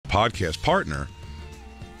podcast partner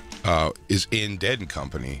is in Dead and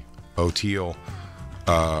Company. O'Teal,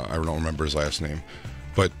 I don't remember his last name,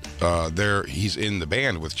 but he's in the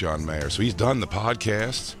band with John Mayer. So he's done the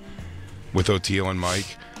podcast with O'Teal and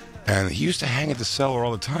Mike, and he used to hang at the Cellar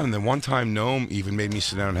all the time. And then one time, Noam even made me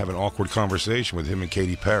sit down and have an awkward conversation with him and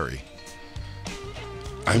Katy Perry.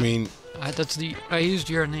 I mean, I used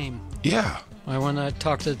your name. Yeah. When I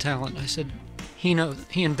talked to the talent, I said he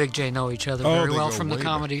and Big J know each other very well from the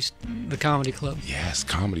comedy club. Yes,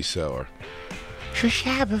 Comedy Cellar. You think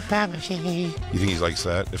he likes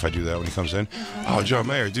that if I do that when he comes in? Oh, John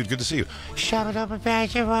Mayer, dude, good to see you.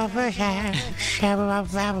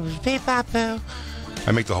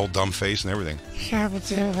 I make the whole dumb face and everything.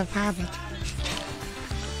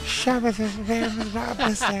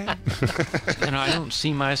 And I don't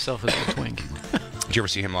see myself as a twink. Did you ever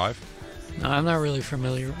see him live? No, I'm not really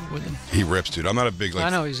familiar with him. He rips, dude. I'm not a big I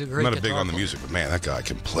know he's a great. I'm not a big on the music, but man, that guy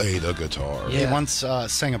can play the guitar. Yeah. He once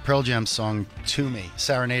sang a Pearl Jam song to me,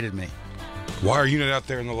 serenaded me. Why are you not out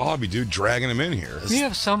there in the lobby, dude, dragging him in here? We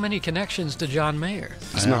have so many connections to John Mayer.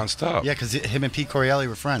 It's nonstop. Yeah, because him and Pete Corielli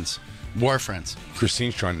were friends. War friends.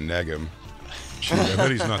 Christine's trying to nag him. I bet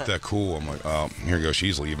he's not that cool. I'm like, oh, here you go.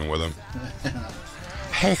 She's leaving with him.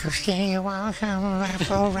 Hey, Christine, you want to come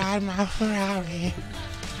for a ride my Ferrari?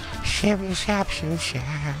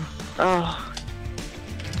 Oh.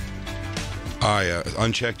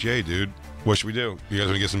 Unchecked Jay, dude. What should we do? You guys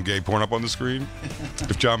want to get some gay porn up on the screen?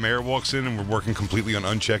 If John Mayer walks in and we're working completely on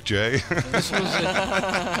Unchecked Jay? This was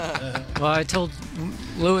well, I told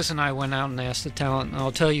Lewis and I went out and asked the talent, and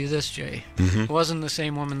I'll tell you this, Jay. Mm-hmm. It wasn't the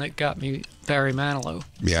same woman that got me Barry Manilow.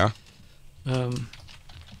 Yeah?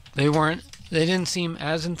 They didn't seem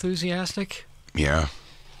as enthusiastic. Yeah.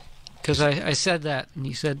 Because I said that, and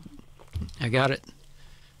he said, I got it.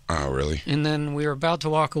 Oh, really? And then we were about to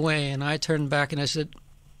walk away, and I turned back and I said,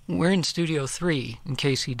 we're in Studio 3, in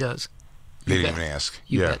case he does. They didn't even ask.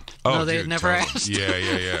 You yeah. bet. Oh, no, they dude, had never asked.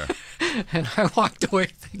 Yeah. And I walked away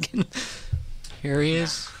thinking, here he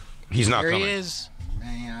is. He's not coming. Here he is.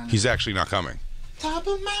 Man. He's actually not coming. Top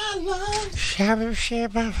of my lungs.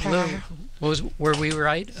 Were we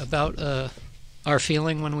right about our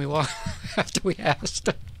feeling when we walked after we asked?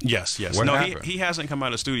 Yes. What no, happened? he hasn't come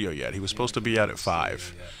out of studio yet. He was supposed to be out at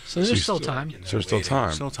 5. So there's still time. So there's still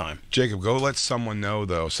time. Still time. Jacob, go let someone know,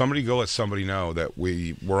 though. Somebody go let somebody know that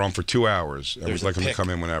we're on for 2 hours, and we'd like them to come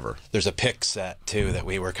in whenever. There's a pick set, too, that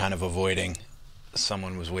we were kind of avoiding.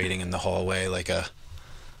 Someone was waiting in the hallway like a...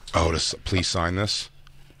 Oh, please sign this?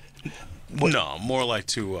 No, more like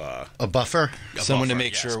to... a buffer? Someone to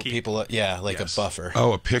make sure people... a buffer.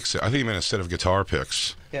 Oh, a pick set. I think you meant a set of guitar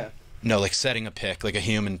picks. Yeah. No, like setting a pick, like a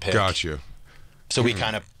human pick. Got you. So we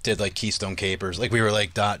kind of did like Keystone Capers. Like we were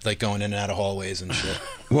like going in and out of hallways and shit.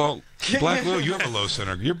 Well, Black Lou, you have a low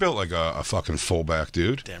center. You're built like a fucking fullback,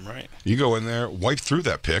 dude. Damn right. You go in there, wipe through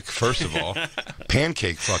that pick, first of all.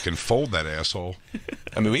 Pancake fucking fold that asshole.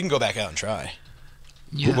 I mean, we can go back out and try.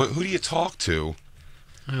 Yeah. Who do you talk to?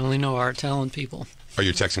 I only know our talent people. Are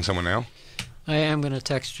you texting someone now? I am going to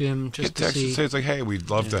text Jim just to see. Say it's like, hey, we'd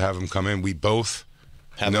love to have him come in. We both...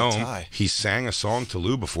 he sang a song to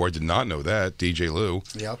Lou before. I did not know that. DJ Lou.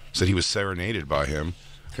 Yep. Said he was serenaded by him.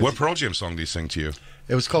 What Pearl Jam song did he sing to you?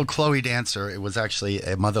 It was called Chloe Dancer. It was actually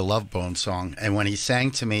a Mother Love Bone song. And when he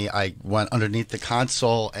sang to me, I went underneath the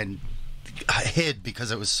console and hid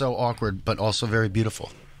because it was so awkward, but also very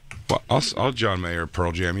beautiful. Well, I'll John Mayer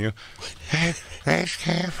Pearl Jam you. Hey, legs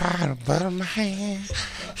can't find a butter man.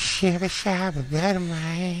 Shiver shabba butter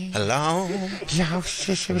man. Hello. Yo,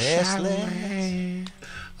 shiver shabba man.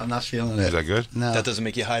 I'm not feeling it. Is that good? No. That doesn't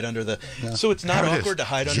make you hide under the... No. So it's not awkward to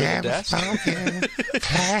hide under the desk?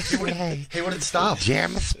 He wouldn't stop.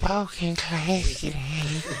 Jam spoken classy.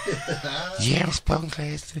 Jam spoken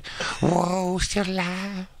classy. Whoa, still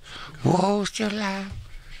alive. Whoa, still alive.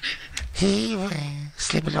 He ran.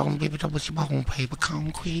 Slip it on, baby, don't put your bone paper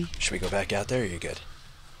concrete. Should we go back out there or are you good?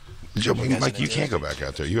 Mike, you can't go back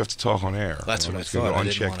out there. You have to talk on air. That's what I thought.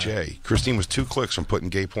 Uncheck Jay. Christine was 2 clicks from putting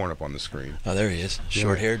gay porn up on the screen. Oh, there he is.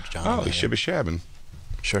 Short-haired Johnny. Oh, he's shibby shabbing.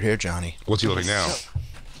 Short-haired Johnny. What's he looking now?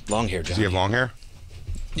 Long-haired Johnny. Does he have long hair?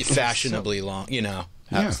 Fashionably long, you know.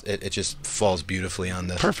 Yeah. It just falls beautifully on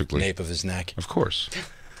the nape of his neck. Of course.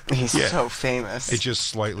 He's so famous. It just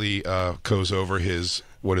slightly goes over his,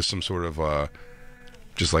 what is some sort of...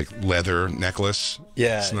 just like leather necklace.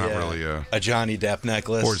 Yeah, it's not really a Johnny Depp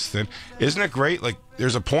necklace. Or it's thin. Isn't it great? Like,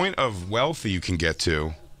 there's a point of wealth that you can get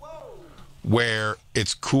to where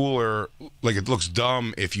it's cooler. Like, it looks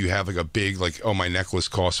dumb if you have like a big, like, oh, my necklace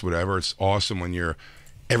costs whatever. It's awesome when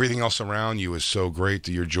everything else around you is so great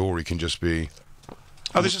that your jewelry can just be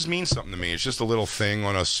Oh, this just means something to me. It's just a little thing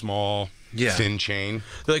on a small, thin chain.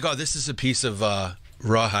 They're like, oh, this is a piece of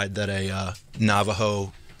rawhide that a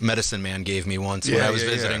Navajo medicine man gave me once when I was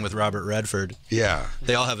visiting with Robert Redford. Yeah.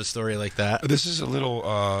 They all have a story like that. This is a little,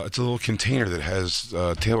 it's a little container that has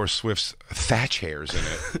Taylor Swift's thatch hairs in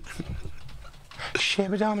it.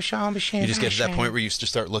 You just get to that point where you just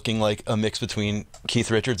start looking like a mix between Keith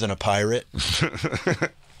Richards and a pirate.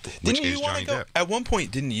 Didn't you want to go? At one point,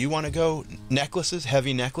 didn't you want to go necklaces,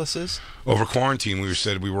 heavy necklaces? Over quarantine, we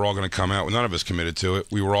said we were all going to come out. None of us committed to it.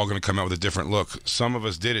 We were all going to come out with a different look. Some of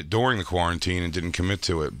us did it during the quarantine and didn't commit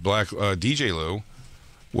to it. DJ Lou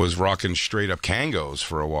was rocking straight up Kangos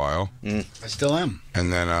for a while. I still am.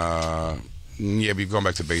 And then, we've gone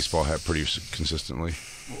back to baseball hat pretty consistently.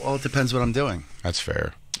 Well, it depends what I'm doing. That's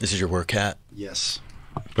fair. This is your work hat? Yes.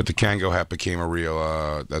 But the Kango hat became a real,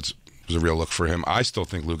 was a real look for him. I still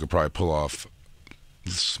think Lou could probably pull off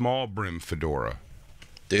the small brim fedora.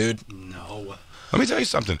 Dude. No. Let me tell you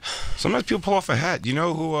something. Sometimes people pull off a hat. You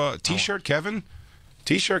know who, T-Shirt Kevin?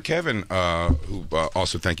 T-Shirt Kevin, who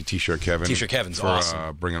also thank you, T-Shirt Kevin. T-Shirt Kevin's for,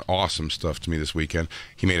 awesome. Bringing awesome stuff to me this weekend.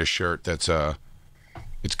 He made a shirt that's,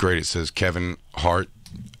 it's great. It says Kevin Hart,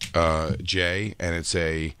 J, and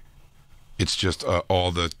it's just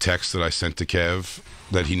all the texts that I sent to Kev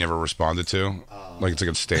that he never responded to. Like it's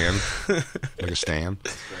like a stand. Like a stand.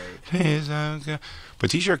 That's great.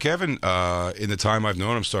 But T-Shirt Kevin, in the time I've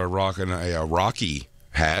known him, started rocking a Rocky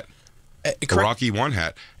hat. A Rocky 1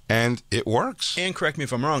 hat. And it works. And correct me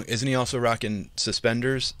if I'm wrong, isn't he also rocking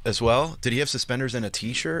suspenders as well? Did he have suspenders and a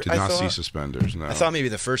T-shirt? Did not see suspenders, no. I thought maybe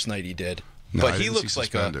the first night he did. No, but he looks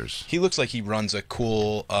like he looks like he runs a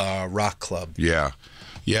cool rock club. Yeah.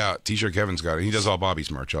 Yeah, T-Shirt Kevin's got it. He does all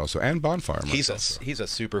Bobby's merch also, and Bonfire merch. He's a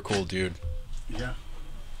super cool dude. Yeah.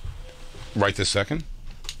 Right this second?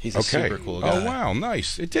 He's a super cool guy. Oh, wow,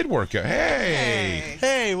 nice. It did work out. Hey!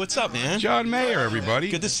 Hey, what's up, man? John Mayer, everybody.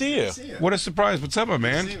 Good to see you. What a surprise. What's up, my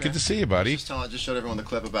man? Good to see you, buddy. I just showed everyone the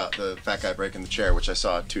clip about the fat guy breaking the chair, which I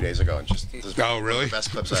saw 2 days ago. And oh, really? The best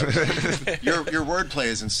clips I've ever seen. Your wordplay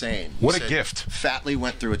is insane. What a gift. Fatly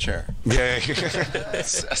went through a chair. Yeah.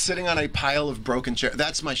 Sitting on a pile of broken chairs.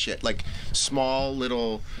 That's my shit. Like, small,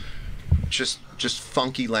 little... Just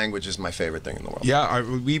funky language is my favorite thing in the world. Yeah,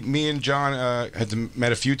 me and John had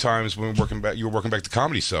met a few times when we were working back. You were working back the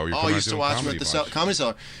Comedy Cellar. I used to watch him at the Comedy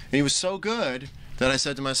Cellar, and he was so good that I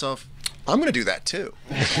said to myself, I'm going to do that too.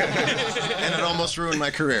 And it almost ruined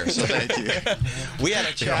my career, so thank you. We had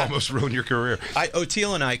a chat. It almost ruined your career.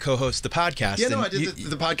 Oteil and I co-host the podcast. Yeah, no, I did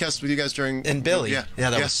the podcast with you guys during... And Billy. Yeah,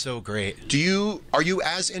 that was so great. Are you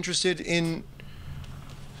as interested in,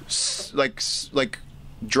 like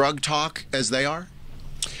drug talk as they are?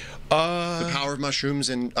 The power of mushrooms,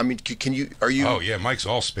 and I mean, are you? Oh yeah, Mike's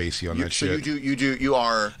all spacey on that shit. So you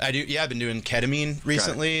are. I do. Yeah, I've been doing ketamine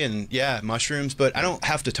recently, and mushrooms. But I don't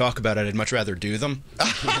have to talk about it. I'd much rather do them.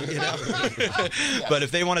 You know? But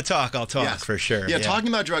if they want to talk, I'll talk for sure. Yeah, talking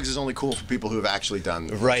about drugs is only cool for people who have actually done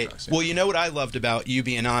drugs. Well, you know what I loved about you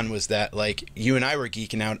being on was that like you and I were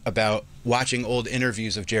geeking out about watching old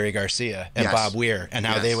interviews of Jerry Garcia and Bob Weir and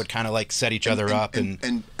how they would kind of like set each other up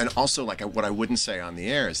and also like what I wouldn't say on the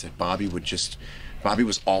air is that Bobby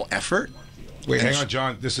was all effort. Wait, hang on,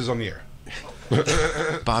 John. This is on the air.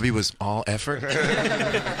 Bobby was all effort,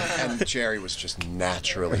 and Jerry was just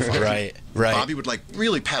naturally funny. Right. Bobby would like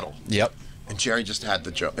really pedal. Yep. And Jerry just had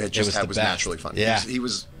the joke. It was naturally funny. Yeah. He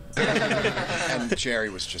was. And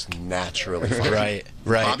Jerry was just naturally funny. Right.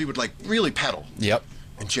 Bobby would like really pedal. Yep.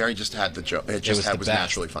 And Jerry just had the joke. It was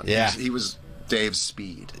naturally funny. Yeah. He was Dave's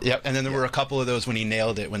speed. Yep. And then there were a couple of those when he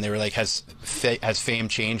nailed it, when they were like, has fame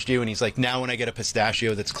changed you? And he's like, now when I get a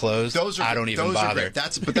pistachio that's closed, I don't even bother.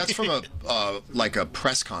 That's from a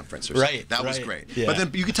press conference or something. That was great. Yeah. But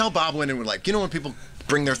then you could tell Bob went in with like, when people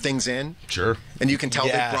bring their things in? Sure. And you can tell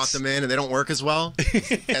they brought them in and they don't work as well.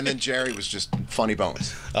 And then Jerry was just funny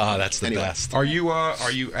bones. Oh, that's the best. Are you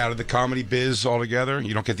out of the comedy biz altogether?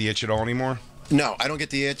 You don't get the itch at all anymore? No, I don't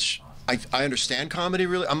get the itch. I understand comedy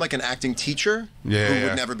really. I'm like an acting teacher who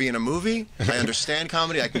would never be in a movie. I understand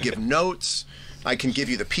comedy. I can give notes. I can give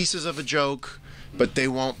you the pieces of a joke, but they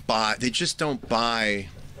won't buy. They just don't buy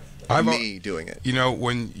me doing it. You know,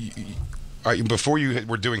 before you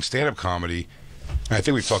were doing stand-up comedy, I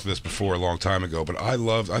think we've talked about this before a long time ago, but I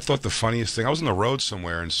thought the funniest thing, I was on the road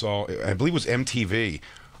somewhere and saw, I believe it was MTV,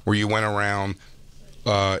 where you went around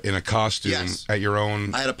in a costume at your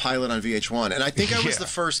own. I had a pilot on VH1, and I think I was the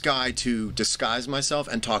first guy to disguise myself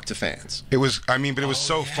and talk to fans. It was, I mean, but it was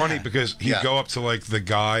so funny because he'd go up to like the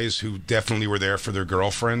guys who definitely were there for their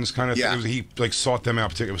girlfriends, kind of thing. He like sought them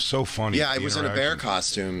out. It was so funny. Yeah, I was in a bear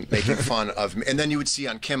costume making fun of me, and then you would see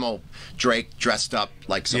on Kimmel Drake dressed up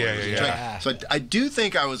like someone. So I do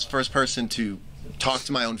think I was the first person to talk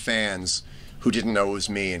to my own fans who didn't know it was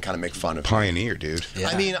me and kind of make fun of Pioneer, dude. Yeah.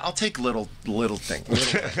 I mean, I'll take little thing.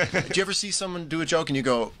 Did you ever see someone do a joke and you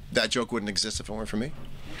go, that joke wouldn't exist if it weren't for me?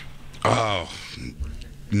 Oh,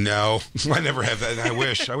 no. I never have that. I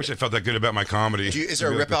wish I felt that good about my comedy. Is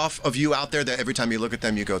there a ripoff of you out there that every time you look at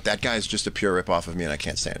them, you go, that guy is just a pure ripoff of me and I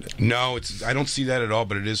can't stand it? No, I don't see that at all,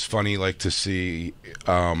 but it is funny, like, to see,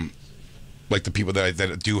 like, the people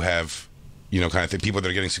that do have, you know, kind of thing, people that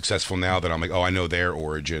are getting successful now that I'm like, oh, I know their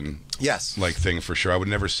origin. Yes. Like thing for sure. I would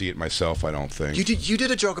never see it myself, I don't think. You did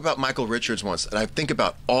a joke about Michael Richards once, and I think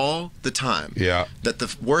about all the time. Yeah. That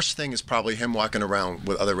the worst thing is probably him walking around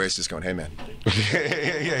with other racists going, hey, man.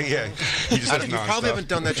 yeah. You probably haven't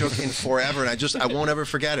done that joke in forever, and I won't ever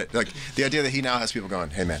forget it. Like, the idea that he now has people going,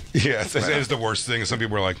 hey, man. Yeah, it is the worst thing. Some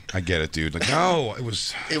people are like, I get it, dude. Like, no, it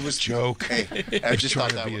was a joke. Hey, I just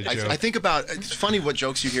thought that I think about, it's funny what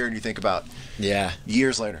jokes you hear and you think about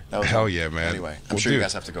years later. That was Hell yeah, man. Anyway, I'm sure you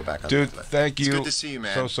guys have to go back on dude, that. Thank you. It's good to see you,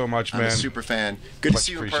 man. So much, man. I'm a super fan. Good to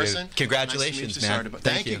see you in person. Congratulations, nice man.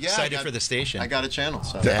 Thank you. Yeah, excited for the station. I got a channel.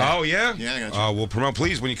 So. Oh, yeah? Yeah, I got a channel. We'll promote.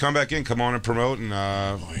 Please, when you come back in, come on and promote. And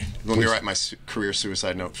let me write my career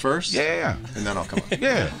suicide note first. Yeah. And then I'll come on.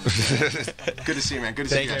 Yeah. Good to see you, man. Good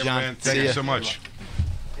to see you, John. Man. Thank you so much.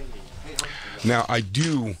 Now, I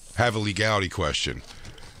do have a legality question.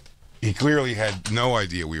 He clearly had no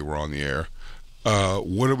idea we were on the air.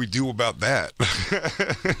 What do we do about that?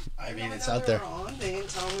 I mean, it's out there. They didn't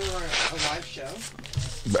tell me we were a live show.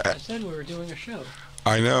 I said we were doing a show.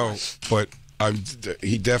 I know, but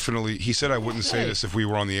he said I wouldn't say this if we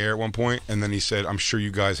were on the air at one point, and then he said, I'm sure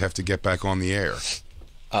you guys have to get back on the air.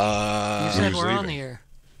 You said we're on the air.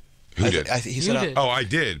 Who did? He said, did. Oh, I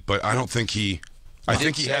did, but I don't think he... I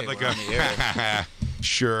think he had like a...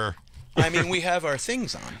 Sure. I mean, we have our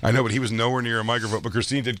things on. I know, but he was nowhere near a microphone, but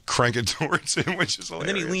Christine did crank it towards him, which is hilarious.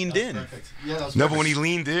 And then he leaned in. No, but when he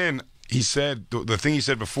leaned in, he said, the thing he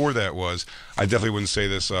said before that was, I definitely wouldn't say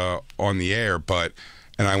this on the air, but...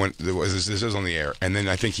 And I went, this is on the air. And then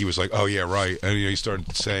I think he was like, oh, yeah, right. And he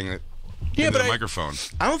started saying it into the microphone.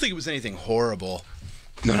 I don't think it was anything horrible.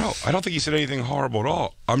 No, I don't think he said anything horrible at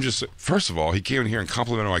all. I'm just, first of all, he came in here and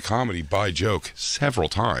complimented my comedy by joke several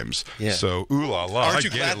times. Yeah. So, ooh la la, Aren't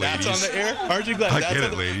you glad that's on the air? Aren't you glad that's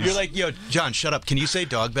on the air? You're like, yo, John, shut up. Can you say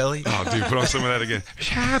dog belly? Oh, dude, put on some of that again.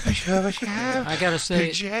 I gotta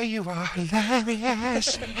say, Jay, you are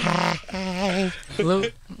hilarious.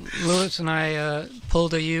 Lewis and I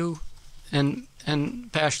pulled a U and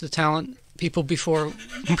bashed the talent people before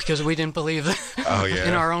because we didn't believe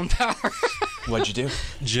in our own power. What'd you do?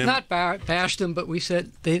 Jim? Not bashed them, but we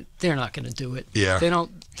said they're not going to do it. Yeah. They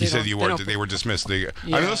don't. He said they were dismissed. I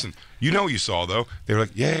mean, listen, you know what you saw, though. They were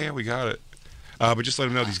like, yeah, we got it. But just let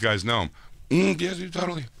them know these guys know him. Yes,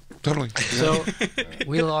 totally. So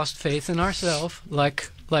we lost faith in ourselves,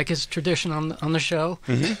 like is tradition on the show,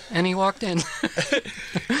 and he walked in.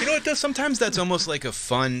 You know what? Sometimes that's almost like a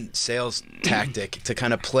fun sales tactic to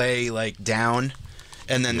kind of play like down,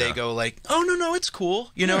 and then they go like, "Oh no, it's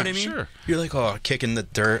cool." You know what I mean? Sure. You're like, "Oh, kicking the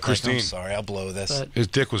dirt." Christine, like, I'm sorry, I'll blow this. But his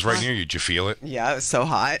dick was right near you. Did you feel it? Yeah, it was so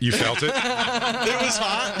hot. You felt it? It was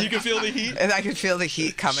hot. You could feel the heat. And I could feel the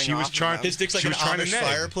heat coming She was off trying. of him. His dick's like She an was trying to Amish neg.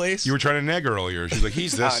 fireplace. You were trying to neg earlier. She's like,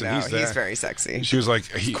 he's this Oh, and no, he's that. he's very sexy. She was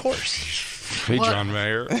like, Of course. Hey, What? John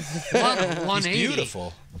Mayer. what a 180. He's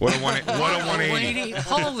beautiful. What a 180.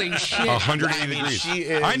 Holy shit. 180 I mean, degrees. she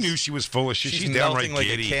is- I knew she was full of shit. She's She's downright melting like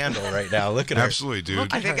giddy. a candle right now. Look at her. Absolutely,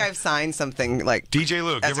 dude. I think I've signed something like DJ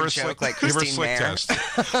Luke, as give her a a joke, slick, like give her a Christine slick Mayer.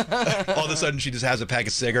 test. All of a sudden, she just has a pack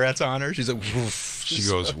of cigarettes on her. She's like, woof. She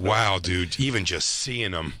goes, wow, dude, even just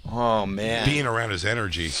seeing him, Oh man. being around his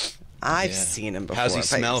energy. I've seen him before. How's he but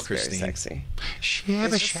smell, he's very Christine? sexy. He's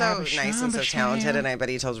just so nice and so talented, and I bet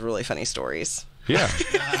he tells really funny stories. Yeah.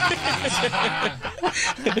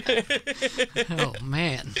 Oh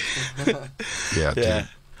man. Yeah, dude. Yeah.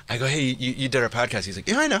 I go, hey, you did our podcast. He's like,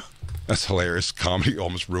 yeah, I know. That's hilarious. Comedy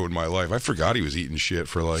almost ruined my life. I forgot he was eating shit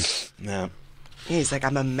for like... No. He's like,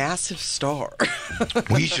 I'm a massive star.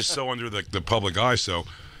 Well, he's just so under the public eye, so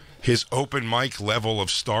his open mic level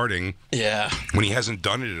of starting, Yeah. when he hasn't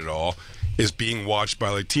done it at all, is being watched by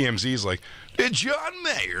like TMZ's like, did John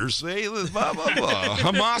Mayer say this, blah, blah, blah?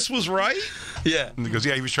 Hamas was right? Yeah. And he goes,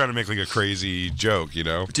 yeah, he was trying to make like a crazy joke, you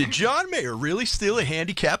know? Did John Mayer really steal a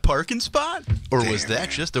handicap parking spot? Or was that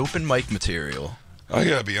just open mic material? I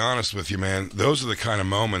gotta be honest with you, man. Those are the kind of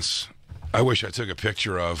moments I wish I took a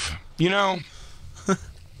picture of. You know,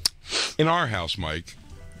 in our house, Mike,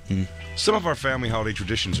 some of our family holiday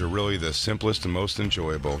traditions are really the simplest and most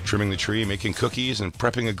enjoyable. Trimming the tree, making cookies, and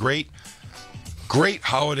prepping a great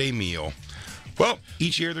holiday meal. Well,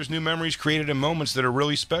 each year there's new memories created in moments that are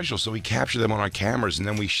really special, so we capture them on our cameras, and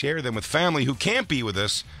then we share them with family who can't be with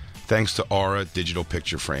us, thanks to Aura Digital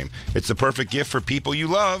Picture Frame. It's the perfect gift for people you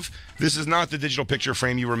love. This is not the digital picture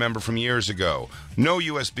frame you remember from years ago. No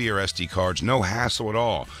USB or SD cards, no hassle at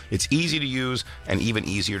all. It's easy to use and even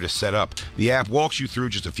easier to set up. The app walks you through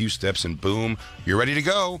just a few steps and boom, you're ready to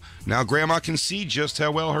go. Now Grandma can see just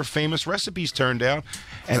how well her famous recipes turned out.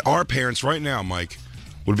 And our parents right now, Mike,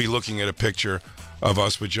 would be looking at a picture of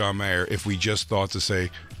us with John Mayer if we just thought to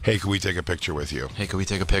say, hey, can we take a picture with you? Hey, can we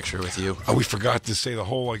take a picture with you? Oh, we forgot to say the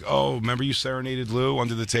whole, like, oh, remember you serenaded Lou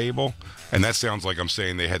under the table? And that sounds like I'm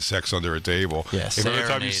saying they had sex under a table. Yeah, remember the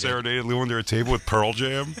time you serenaded Lou under a table with Pearl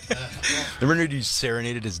Jam? Remember you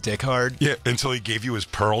serenaded his dick hard? Yeah, until he gave you his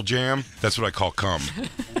Pearl Jam. That's what I call cum.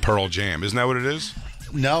 Pearl Jam. Isn't that what it is?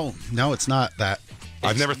 No, it's not that.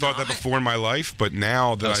 I've never thought that before in my life, but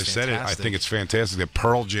now that I've said it, I think it's fantastic that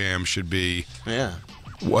Pearl Jam should be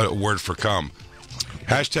what a word for cum.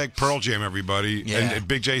 Hashtag Pearl Jam, everybody. Yeah. And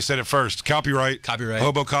Big J said it first. Copyright.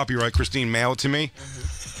 Hobo copyright. Christine, mail it to me.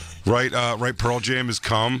 Right, Pearl Jam is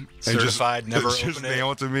cum. Certified, and never just open it.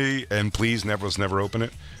 mail it to me, and please, let's never open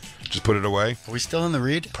it. Just put it away. Are we still in the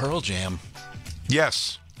read? Pearl Jam.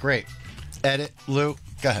 Yes. Great. Edit. Lou,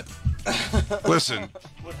 go ahead. Listen,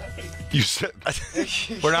 you said...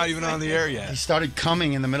 We're not even on the air yet. He started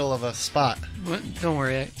coming in the middle of a spot. Don't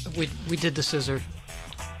worry. We did the scissor.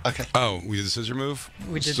 Okay. Oh, we did the scissor move?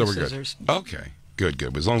 We did so the we're scissors. Good. Okay.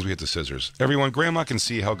 Good. As long as we hit the scissors. Everyone, Grandma can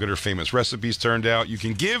see how good her famous recipes turned out. You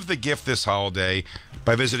can give the gift this holiday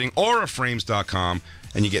by visiting auraframes.com,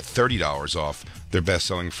 and you get $30 off their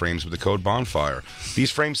best-selling frames with the code Bonfire.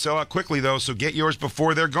 These frames sell out quickly, though, so get yours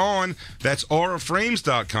before they're gone. That's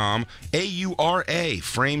auraframes.com, A-U-R-A,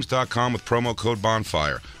 frames.com with promo code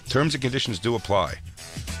Bonfire. Terms and conditions do apply.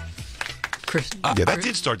 Yeah, that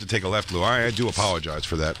did start to take a left, Lou. I do apologize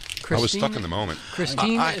for that. I was stuck in the moment.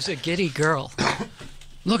 Christine is a giddy girl.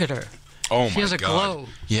 Look at her. Oh my God. She has a glow.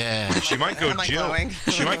 Yeah. She might go Jill.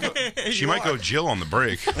 She might go Jill on the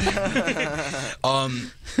break.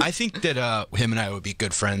 I think that him and I would be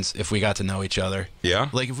good friends if we got to know each other. Yeah?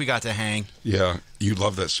 Like if we got to hang. Yeah. You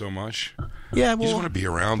love that so much. Yeah, You just want to be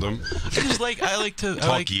around him. I like to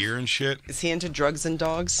talk gear and shit. Is he into drugs and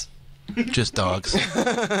dogs? Just dogs.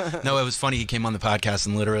 No, it was funny. He came on the podcast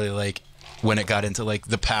and literally, like, when it got into, like,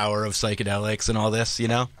 the power of psychedelics and all this, you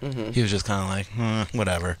know? Mm-hmm. He was just kind of like,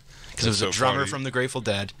 whatever. Because it was a drummer from the Grateful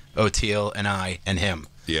Dead, O'Teal, and I, and him.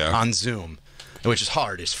 Yeah. On Zoom. Which is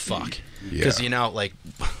hard as fuck. Because, you know, like,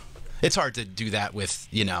 it's hard to do that with,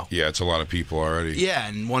 you know. Yeah, it's a lot of people already. Yeah,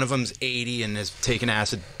 and one of them's 80 and has taken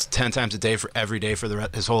acid 10 times a day for every day for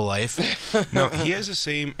his whole life. No, he has the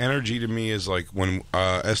same energy to me as, like, when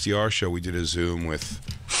SDR show, we did a Zoom with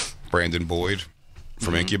Brandon Boyd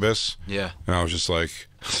from Incubus. Yeah. And I was just like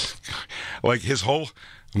his whole,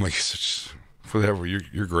 I'm like, whatever,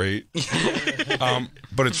 you're great.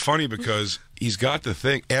 But it's funny because he's got the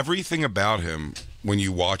thing, everything about him when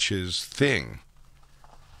you watch his thing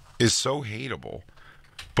is so hateable,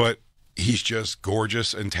 but he's just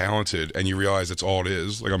gorgeous and talented, and you realize that's all it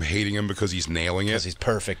is. Like, I'm hating him because he's nailing it. Because he's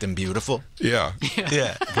perfect and beautiful. Yeah.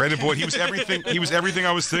 Yeah. Brandon Boyd, he was everything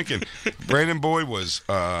I was thinking. Brandon Boyd was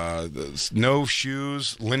no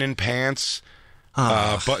shoes, linen pants,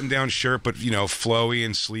 button-down shirt, but, you know, flowy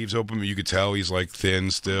and sleeves open, but you could tell he's, like,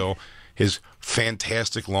 thin still. His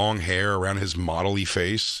fantastic long hair around his modelly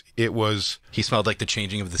face. It was... He smelled like the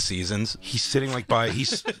changing of the seasons. He's sitting like by...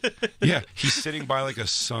 He's sitting by like a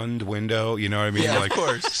sunned window, you know what I mean? Yeah, like, of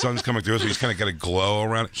course. Sun's coming through, so he's kind of got a glow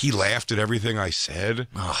around. He laughed at everything I said.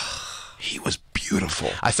 He was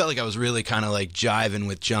beautiful. I felt like I was really kind of like jiving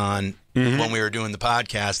with John when we were doing the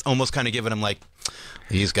podcast, almost kind of giving him like...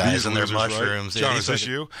 These guys and their mushrooms. Right? John, is this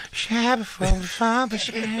you? John,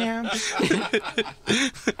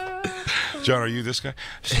 are you this guy?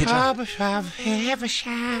 Hey,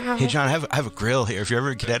 John, I have a grill here. If you're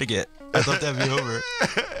ever in Connecticut, I'd love to have you over.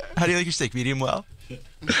 How do you like your steak? Medium well?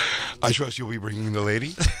 I trust you'll be bringing the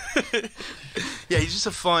lady. Yeah, he's just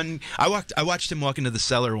a fun... I watched him walk into the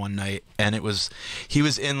cellar one night, and he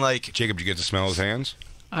was in like... Jacob, did you get to smell his hands?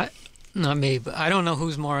 Not me, but I don't know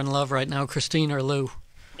who's more in love right now, Christine or Lou.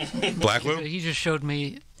 Black Lou? He just showed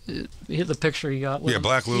me The picture you got. With Yeah, him.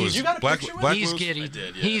 Black Lou's. You got a picture with him? He's Lou's- giddy.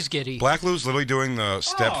 did, yeah. He's giddy. Black Lou's literally doing the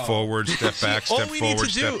step forward, step back, all step we need forward,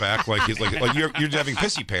 to step do- back, like you're having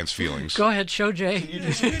pissy pants feelings. Go ahead, show Jay.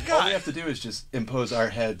 All we have to do is just impose our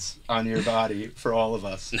heads on your body for all of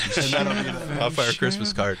us. And that'll be the Bonfire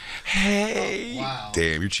Christmas card. Hey, Wow.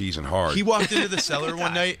 damn, you're cheesing hard. He walked into the cellar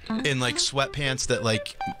one night in like sweatpants that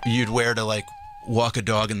like you'd wear to like walk a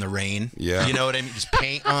dog in the rain. Yeah. You know what I mean? Just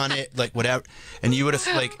paint on it, like whatever. And you would have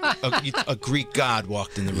like a Greek god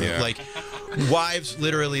walked in the room. Yeah. Like wives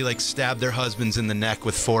literally like stabbed their husbands in the neck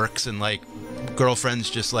with forks, and like girlfriends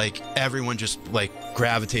just like everyone just like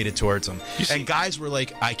gravitated towards them. And guys were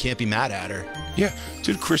like, I can't be mad at her. Yeah,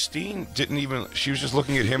 dude, Christine didn't even. She was just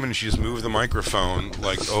looking at him and she just moved the microphone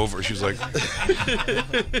like over. She was like,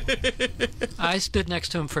 I stood next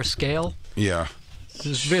to him for scale. yeah.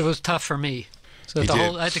 It was tough for me. So He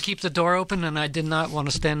did. I had to keep the door open, and I did not want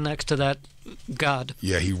to stand next to that god.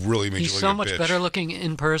 Yeah, he really made He's you look so like a much bitch. better looking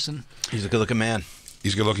in person. He's a good looking man.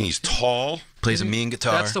 He's good looking. He's tall. Plays a mean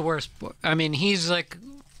guitar. That's the worst. I mean, he's like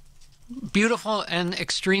beautiful and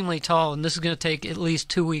extremely tall, and this is going to take at least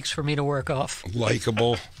 2 weeks for me to work off.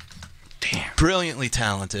 Likeable. Brilliantly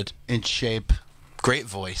talented. In shape. Great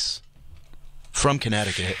voice. From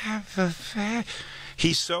Connecticut.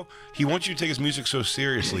 He wants you to take his music so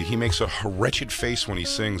seriously. He makes a wretched face when he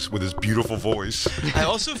sings with his beautiful voice. I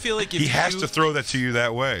also feel like if He has you- to throw that to you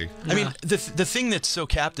that way. I mean, the thing that's so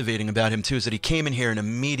captivating about him too is that he came in here and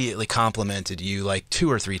immediately complimented you like 2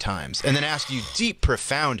 or 3 times, and then asked you deep,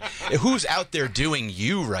 profound, "Who's out there doing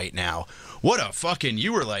you right now?" What a fucking,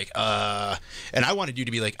 you were like, and I wanted you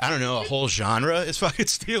to be like, I don't know, a whole genre is fucking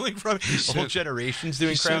stealing from a whole generation's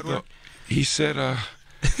doing crowd work. He said,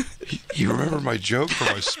 you remember my joke for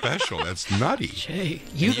my special? That's nutty. Hey,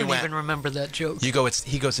 you you didn't went- even remember that joke. He goes,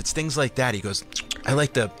 it's things like that. He goes, I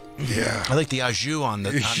like the au jus on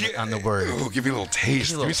the word. Oh, give me a little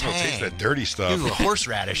taste. Give me a Give me some little taste of tang. that dirty Give stuff. me a little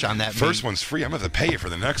horseradish on that. First meat. one's free. I'm going to have to pay you for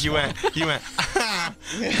the next You one. went. You went.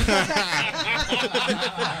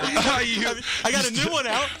 I got a new one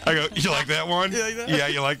out. I go, you like that one? You like that? Yeah,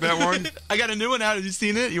 you like that one? I got a new one out. Have you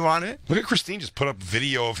seen it? You want it? Look at Christine just put up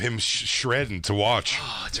video of him shredding to watch.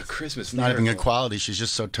 Oh, it's a Christmas. Not even good quality. She's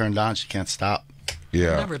just so turned on she can't stop.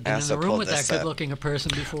 Yeah. I've never been in Also a room pulled with that this up. good-looking a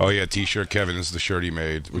person before. Oh, yeah, T-shirt Kevin. This is the shirt he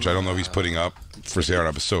made, which I don't know if he's putting up for sale.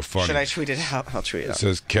 It's so funny. Should I tweet it out? I'll tweet it It out.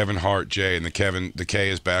 says Kevin Hart J, and the K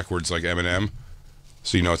is backwards like Eminem,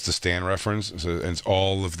 so you know it's the Stan reference. So, and it's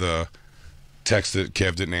all of the text that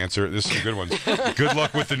Kev didn't answer. This is a good one. Good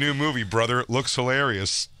luck with the new movie, brother. Looks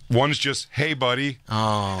hilarious. One's just, hey, buddy.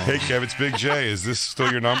 Oh. Hey, Kev, it's Big J. Is this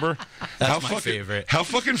still your number? That's my favorite. How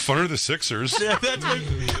fucking fun are the Sixers? Yeah, that's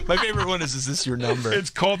my favorite one. Is this your number? It's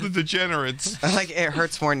called the Degenerates. I like it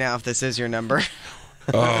hurts more now if this is your number.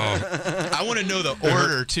 I want to know the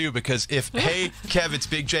order too, because if hey Kev, it's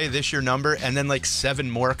Big J, this your number, and then like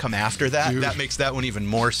 7 more come after that, Dude. that makes that one even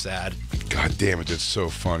more sad. God damn it, that's so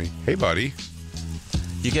funny. Hey, buddy.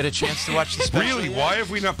 You get a chance to watch the special. Really, why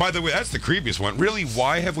have we not? By the way, that's the creepiest one. Really,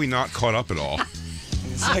 why have we not caught up at all?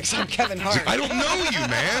 It's like some Kevin Hart. I don't know you,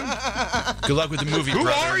 man. Good luck with the movie. Who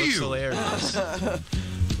brother. are Looks you? Hilarious.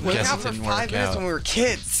 We Guess out it for didn't 5 work minutes out. when we were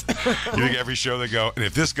kids. You think every show they go, and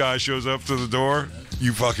if this guy shows up to the door,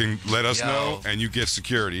 you fucking let us Yo. know, and you get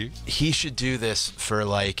security. He should do this for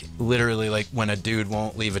like literally like when a dude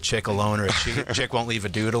won't leave a chick alone or a chick won't leave a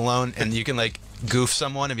dude alone, and you can like goof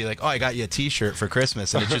someone and be like, oh, I got you a T-shirt for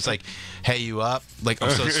Christmas, and it's just like, hey, you up? Like, I'm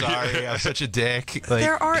so sorry, I'm such a dick. Like,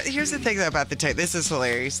 Here's the thing though about the text. This is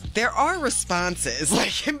hilarious. There are responses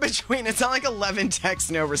like in between. It's not like 11 texts,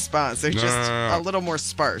 no response. They're No, just no. a little more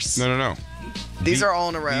sparse. No. These are all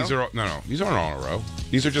in a row. These aren't all in a row.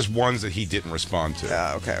 These are just ones that he didn't respond to.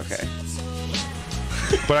 Oh, okay.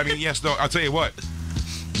 But I mean, yes, no. I'll tell you what,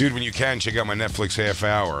 dude. When you can, check out my Netflix half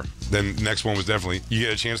hour. Then next one was definitely. You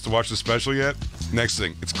get a chance to watch the special yet? Next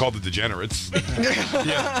thing, it's called The Degenerates.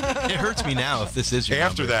 yeah, it hurts me now if this is your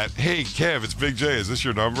After number. that, hey Kev, it's Big J. Is this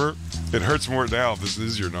your number? It hurts more now if this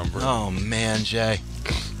is your number. Oh man, Jay.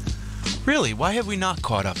 Really? Why have we not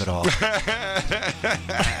caught up at all?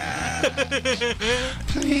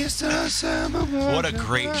 What a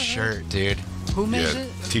great shirt, dude. Who made Yeah, it?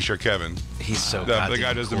 T-shirt Kevin. He's so The goddamn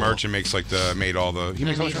guy does cool. the merch and makes like made all the. He I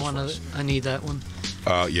makes all need the one of. I need that one.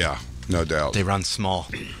 Yeah, no doubt. They run small.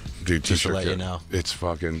 Dude, just to T-shirt let you Kevin. know. It's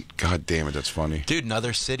fucking. God damn it, that's funny. Dude,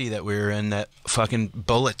 another city that we were in that fucking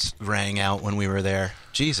bullets rang out when we were there.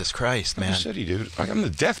 Jesus Christ, man. City, dude. I'm the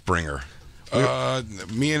death bringer.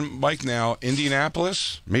 Me and Mike now,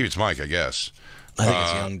 Indianapolis. Maybe it's Mike, I guess. I think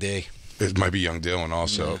it's Young D. It might be young Dylan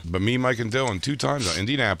also. Yeah. But me, Mike, and Dylan 2 times on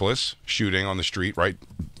Indianapolis, shooting on the street right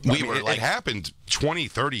It happened 20,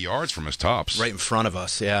 30 yards from us tops. Right in front of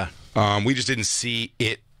us, yeah. We just didn't see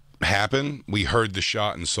it happen. We heard the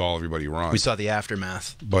shot and saw everybody run. We saw the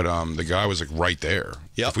aftermath. But the guy was like right there.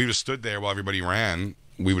 Yep. If we would have stood there while everybody ran,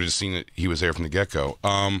 we would have seen that he was there from the get-go.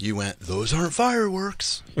 You went, those aren't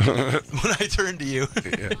fireworks, when I turned to you.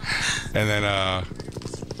 Yeah. And then...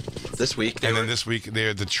 this week,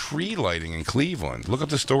 the tree lighting in Cleveland. Look up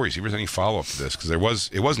the stories. See if there's any follow-up to this, because it was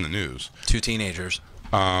in the news. 2 teenagers.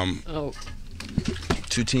 Oh.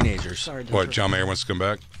 2 teenagers. Sorry. What, John Mayer wants to come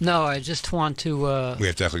back? No, I just want to... we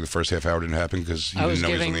have to act like the first half hour didn't happen because you didn't know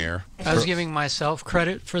he was on the air. I was giving myself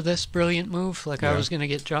credit for this brilliant move. Like, I was going to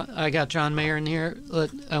get I got John Mayer in here.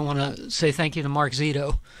 I want to say thank you to Mark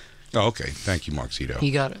Zito. Oh, okay. Thank you, Mark Zito.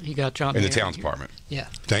 He got John Mayer in the Towns Department. Yeah.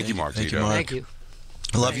 Thank you, Mark Zito. Thank you.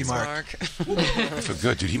 I love you, Mark. I feel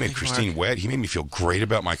good, dude. He made Christine wet. He made me feel great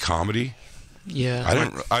about my comedy.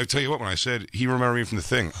 Yeah. I tell you what, when I said he remembered me from the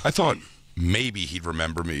thing, I thought maybe he'd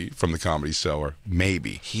remember me from the Comedy Cellar.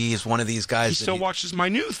 Maybe. He's one of these guys. He still watches my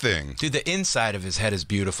new thing. Dude, the inside of his head is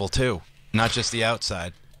beautiful too, not just the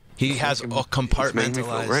outside. He has a compartmentalized. It's making me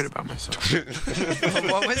feel great about myself.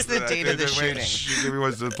 What was the date of the shooting? Give me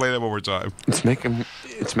one to play that one more time. It's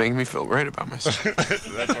making me feel great about myself. That's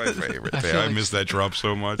my favorite thing. I miss that drop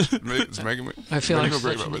so much. It's making me. I feel like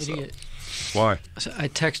great such about an idiot. Why? I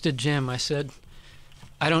texted Jim. I said,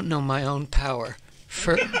 I don't know my own power.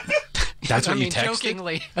 That's what you texted?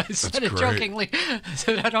 Jokingly. I said it great. jokingly. I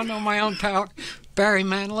said, I don't know my own power. Barry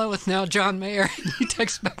Manilow with now John Mayer. And he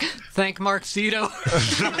texts back, thank Mark Zito.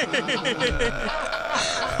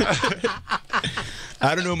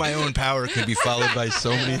 I don't know my own power could be followed by so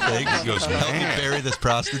many things. He goes, help me bury this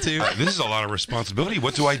prostitute. This is a lot of responsibility.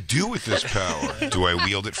 What do I do with this power? Do I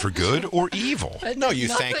wield it for good or evil? No, you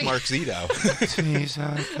thank Mark Zito.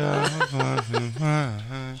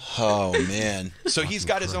 Oh, man. So he's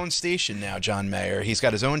got his own station now, John Mayer. He's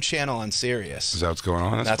got his own channel on Sirius. Is that what's going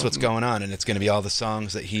on? That's what's going on, and it's going to be all the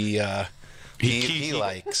songs that he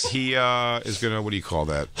likes. He is going to, what do you call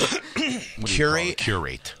that? Curate.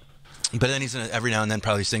 Curate. But then he's going to every now and then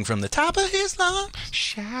probably sing from the top of his lungs.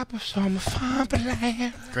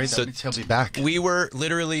 Great, so he'll be back.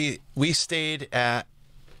 We stayed at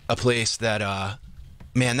a place that,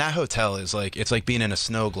 man, that hotel is like, it's like being in a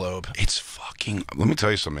snow globe. It's fucking, let me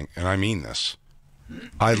tell you something, and I mean this.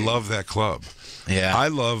 I love that club. Yeah. I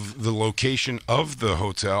love the location of the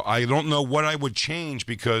hotel. I don't know what I would change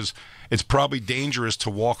because it's probably dangerous to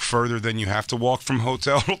walk further than you have to walk from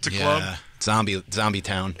hotel to club. Zombie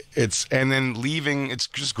town. And then leaving, it's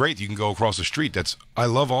just great. You can go across the street. I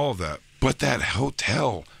love all of that. But that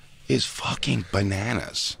hotel is fucking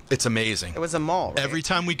bananas. It's amazing. It was a mall. Right? Every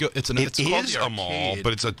time we go, it's a mall,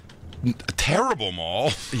 but it's a terrible mall.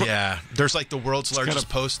 Yeah, there's like the world's largest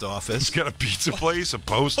post office. It's got a pizza place, a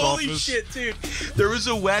post office. Holy shit, dude! There's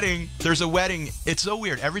a wedding. It's so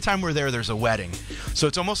weird. Every time we're there, there's a wedding. So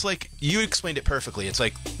it's almost like you explained it perfectly. It's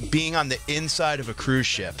like being on the inside of a cruise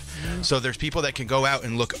ship. So there's people that can go out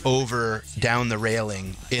and look over down the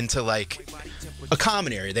railing into like a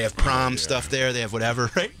common area. They have prom stuff there. They have whatever,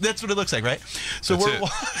 right? That's what it looks like, right? So we're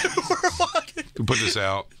walking. Put this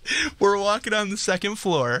out. We're walking on the second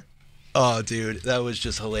floor. Oh, dude, that was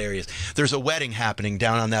just hilarious. There's a wedding happening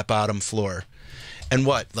down on that bottom floor. And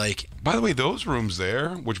what, like... By the way, those rooms there,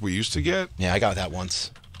 which we used to get... Yeah, I got that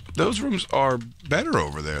once. Those rooms are better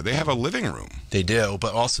over there. They have a living room. They do,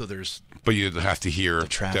 but also there's... But you have to hear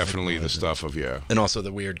definitely the stuff of, And also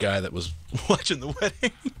the weird guy that was watching the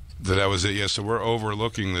wedding. That was it, yeah. So we're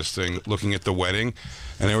overlooking this thing, looking at the wedding,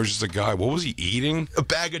 and there was just a guy. What was he eating? A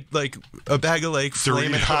bag of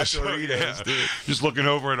flaming hot Doritos, dude. Just looking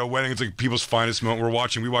over at a wedding. It's like people's finest moment.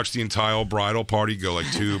 We watched the entire bridal party go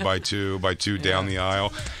like 2 by 2 by 2 down the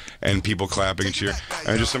aisle, and people clapping and cheering,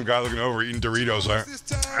 and just some guy looking over eating Doritos. Like,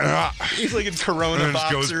 he's like in Corona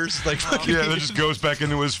boxers, then just goes back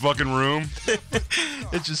into his fucking room.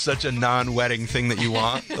 It's just such a non-wedding thing that you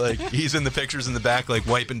want. Like he's in the pictures in the back, like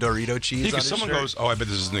wiping Dorito cheese. Because someone goes, "Oh, I bet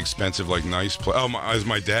this is an expensive, like, nice place." Oh, as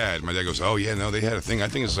my dad goes, "Oh yeah, no, they had a thing. I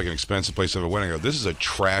think it's like an expensive place to have a wedding." I go, "This is a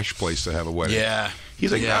trash place to have a wedding." Yeah.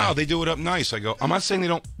 He's like, "No, they do it up nice." I go, "I'm not saying they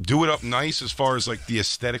don't do it up nice as far as like the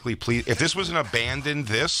aesthetically pleasing. If this was an abandoned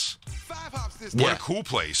what a cool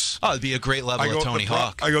place." Oh, it'd be a great level of Tony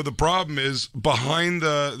Hawk. I go, the problem is behind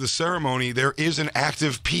the ceremony there is an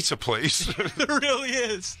active pizza place. There really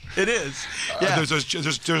is. It is. Yeah. There's a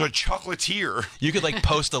chocolatier. You could like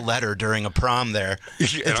post a letter during a prom there.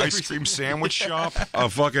 An ice cream sandwich shop. A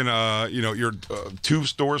fucking your 2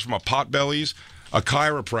 stores from a Potbelly's. a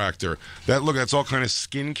chiropractor. That's all kind of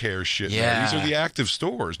skincare shit. Yeah. These are the active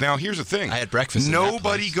stores. Now, here's the thing. I had breakfast in that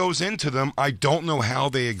Nobody place. goes into them. I don't know how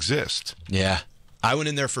they exist. Yeah. I went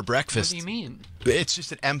in there for breakfast. What do you mean? It's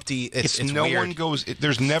just an empty. It's no weird. one goes.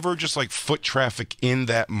 There's never just like foot traffic in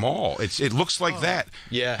that mall. It looks like that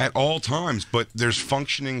at all times, but there's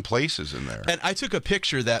functioning places in there. And I took a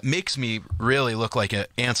picture that makes me really look like an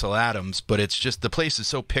Ansel Adams, but it's just the place is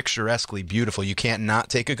so picturesquely beautiful. You can't not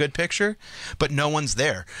take a good picture, but no one's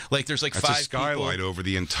there. Like there's like That's 5 a skylight people. over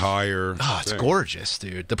the entire. Oh, it's thing. gorgeous,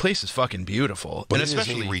 dude. The place is fucking beautiful, But and it's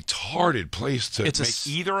especially a retarded place to It's a make s-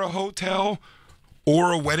 either a hotel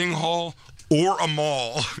or a wedding hall or a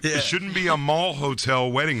mall. Yeah. It shouldn't be a mall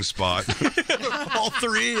hotel wedding spot. all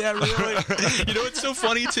 3. Yeah, really. You know what's so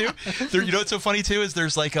funny too? You know what's so funny too is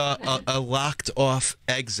there's like a locked off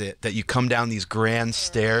exit that you come down these grand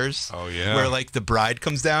stairs. Oh, yeah. Where like the bride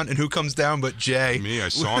comes down, and who comes down but Jay? Me, I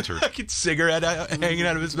sauntered. Fucking cigarette hanging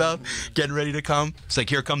out of his mouth, getting ready to come. It's like,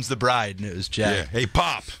 here comes the bride, and it was Jay. Yeah. Hey,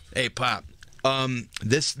 Pop. Hey, Pop.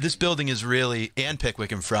 This building is really, and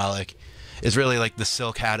Pickwick and Frolic, is really like the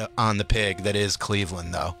silk hat on the pig that is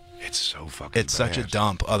Cleveland, though. It's so fucking It's such a bad.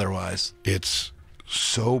 dump otherwise. It's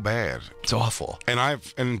so bad. It's awful.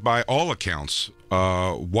 And by all accounts,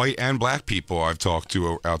 white and black people I've talked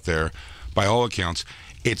to out there, by all accounts,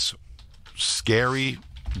 it's scary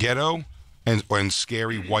ghetto and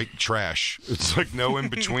scary white trash. It's like no in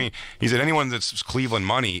between. He said anyone that's Cleveland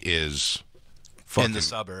money is fucking In the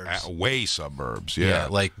suburbs. way suburbs. Yeah, Yeah,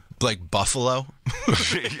 like Buffalo.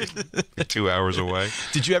 2 hours away.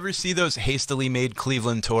 Did you ever see those hastily made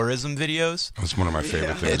Cleveland tourism videos? That's one of my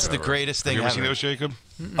favorite things. It's the ever. greatest thing Have you ever ever. seen those, Jacob?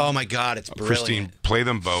 Oh my God, it's brilliant. Christine, play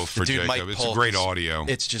them both for Dude, Mike Jacob. It's Polk great is- audio.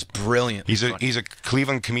 It's just brilliant. He's a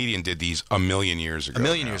Cleveland comedian. Did these a million years ago. A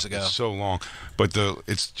million now. years ago. It's so long, but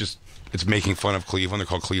it's making fun of Cleveland. They're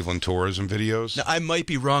called Cleveland tourism videos. Now, I might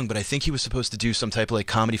be wrong, but I think he was supposed to do some type of like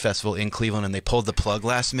comedy festival in Cleveland, and they pulled the plug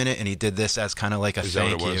last minute, and he did this as kind of like a Is that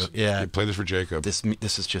thank what it you. was? Yeah, Play this for Jacob. this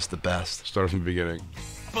is just the best. Start from the beginning.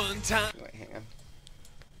 Fun time. Wait, hang on.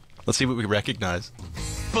 Let's see what we recognize.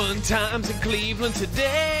 Fun times in Cleveland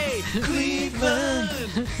today. Cleveland.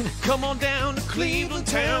 Come on down to Cleveland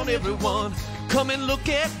town, everyone. Come and look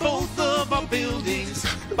at both of our buildings.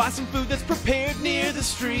 Buy some food that's prepared near the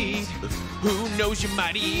street. Who knows, you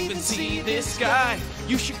might even see this guy.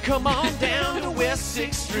 You should come on down to West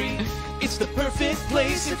 6th Street. It's the perfect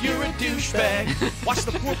place if you're a douchebag. Watch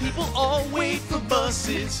the poor people all wait for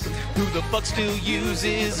buses. Who the fuck still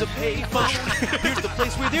uses a payphone? Here's the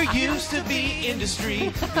place where there used to be industry.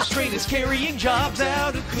 This train is carrying jobs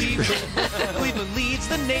out of Cleveland. Cleveland leads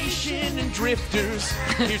the nation in drifters.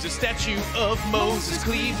 Here's a statue of Moses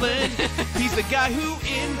Cleveland. He's the guy who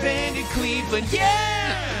invented Cleveland.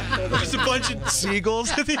 Yeah! There's a bunch of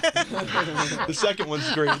seagulls at the end. The second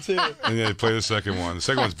one's great too. And then play the second one. The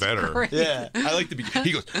second one's better. great. Yeah, I like the beginning.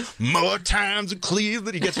 He goes, more times in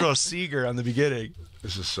Cleveland. He gets real Seeger on the beginning.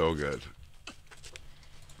 This is so good.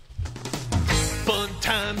 Fun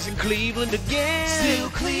times in Cleveland again. Still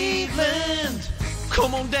Cleveland.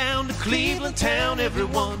 Come on down to Cleveland town,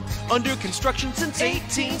 everyone. Under construction since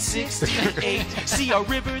 1868. See our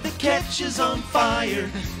river that catches on fire.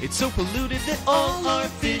 It's so polluted that all our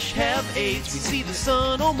fish have AIDS. We see the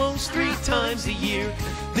sun almost 3 times a year.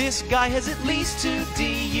 This guy has at least 2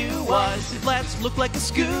 DUIs. Flats look like a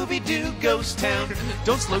Scooby-Doo ghost town.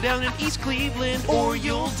 Don't slow down in East Cleveland or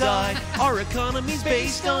you'll die. Our economy's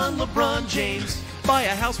based on LeBron James. Buy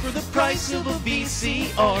a house for the price of a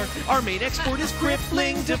VCR. Our main export is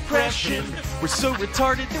crippling depression. We're so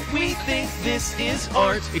retarded that we think this is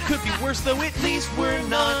art. It could be worse though, at least we're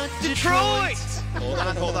not Detroit.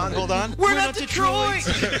 Hold on. We're not Detroit.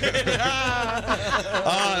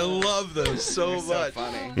 I love those so much.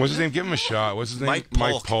 Funny. What's his name? Give him a shot. What's his name? Mike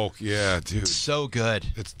Polk. Polk. Yeah, dude. So good.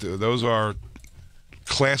 Those are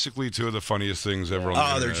classically 2 of the funniest things ever on the Oh,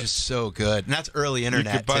 they're internet. just so good. And that's early You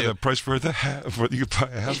internet could buy too. the price for the you could buy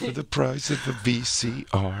a house for the price of a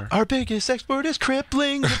VCR. Our biggest export is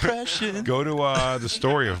crippling depression. Go to the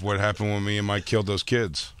story of what happened when me and Mike killed those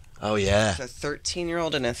kids. Oh yeah. It's a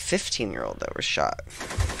 13-year-old and a 15-year-old that were shot.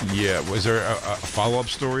 Yeah, was there a follow-up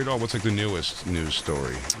story at all? What's like the newest news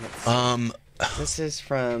story? This is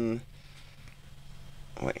from,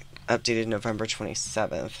 updated November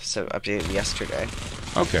 27th, so updated yesterday.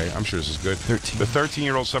 Okay, I'm sure this is good. The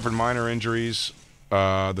 13-year-old suffered minor injuries. The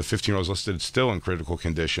 15-year-old is listed still in critical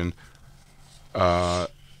condition.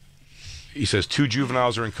 He says 2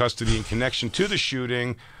 juveniles are in custody in connection to the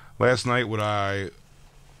shooting. Last night, what I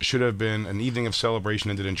should have been an evening of celebration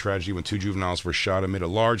ended in tragedy when 2 juveniles were shot amid a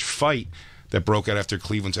large fight that broke out after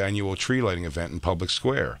Cleveland's annual tree lighting event in Public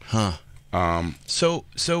Square. Huh. So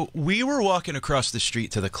we were walking across the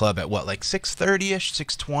street to the club at what, like 6:30ish,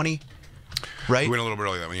 6:20, right? We went a little bit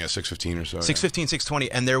early that one, 6:15 or so. 6:15, 6:20,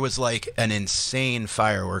 and there was like an insane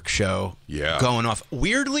fireworks show going off.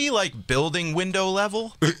 Weirdly, like building window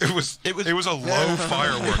level. It was a low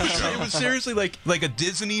fireworks show. It was seriously like a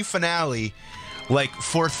Disney finale. Like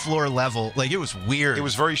 4th floor level, like it was weird. It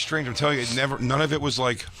was very strange. I'm telling you, none of it was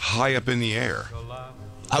like high up in the air.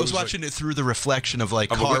 I was watching it through the reflection of like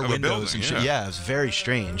car windows and shit. Yeah, it was very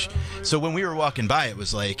strange. So when we were walking by, it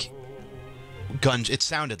was like guns. It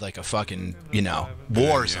sounded like a fucking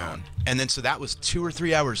war zone. And then so that was 2 or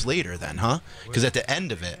 3 hours later, then, huh? Because at the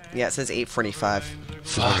end of it, it says 8:45.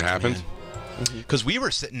 What happened? Because we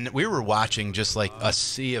were watching just like a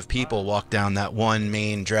sea of people walk down that one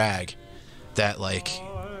main drag. That like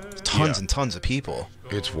tons and tons of people.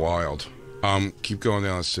 It's wild. Keep going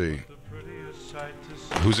down. Let's see.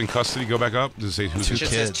 Who's in custody? Go back up. Does it say who's in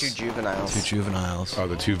custody? It says 2 juveniles. 2 juveniles. Oh,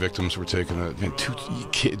 the 2 victims were taken.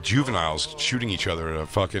 2 juveniles shooting each other at a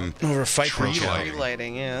fucking over a fight tree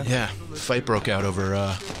lighting. Yeah, fight broke out over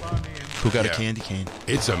who got a candy cane.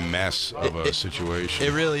 It's a mess of a situation.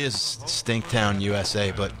 It really is Stinktown,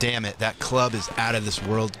 USA. But damn it, that club is out of this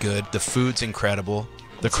world good. The food's incredible.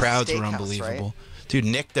 The crowds were unbelievable. Right? Dude,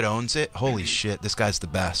 Nick that owns it, holy shit, this guy's the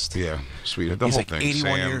best. Yeah, sweet. He's like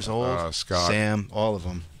 81 years old. Scott. Sam, all of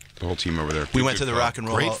them. The whole team over there. We went to the Rock and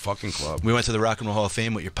Roll Great fucking club. We went to the Rock and Roll Hall of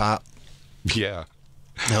Fame with your pop. Yeah.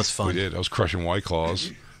 That was fun. We did. I was crushing White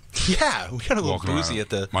Claws. Yeah, we got a little boozy at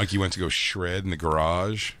the... Mikey went to go shred in the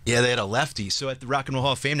garage. Yeah, they had a lefty. So at the Rock and Roll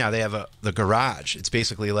Hall of Fame now, they have the garage. It's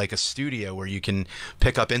basically like a studio where you can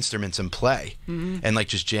pick up instruments and play and like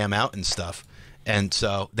just jam out and stuff. And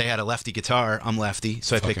so they had a lefty guitar. I'm lefty,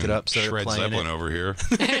 so I picked it up. So Shred Zeppelin over here.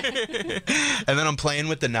 And then I'm playing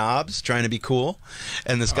with the knobs, trying to be cool.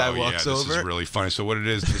 And this guy walks over. This is really funny. So what it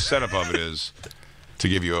is, the setup of it is, to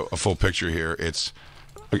give you a full picture here, it's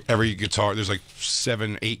like every guitar, there's like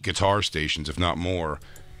 7, 8 guitar stations, if not more.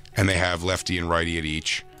 And they have lefty and righty at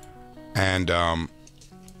each. And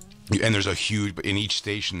there's a huge, in each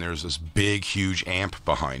station, there's this big, huge amp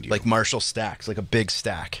behind you. Like Marshall stacks, like a big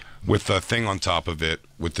stack. With a thing on top of it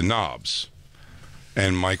with the knobs.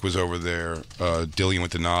 And Mike was over there dealing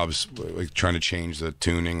with the knobs, like trying to change the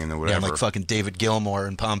tuning and the whatever. Yeah, I'm like fucking David Gilmour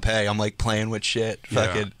in Pompeii. I'm like playing with shit.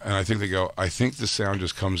 Fucking. And I think they go, I think the sound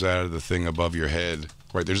just comes out of the thing above your head.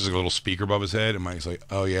 Right, there's just a little speaker above his head, and Mike's like,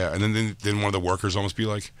 "Oh yeah," and then one of the workers almost be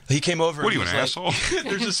like, he came over. What are you, an asshole?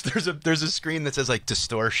 there's a screen that says like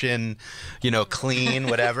distortion, clean,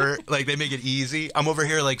 whatever. Like they make it easy. I'm over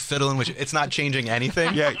here like fiddling with it's not changing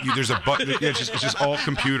anything. Yeah, there's a button. Yeah, it's just all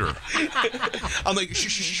computer. I'm like,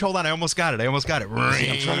 shh, hold on, I almost got it. I'm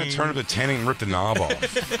trying to turn up the 10 and rip the knob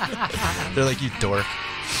off. They're like, you dork.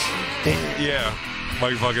 Yeah,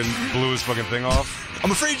 Mike fucking blew his fucking thing off. I'm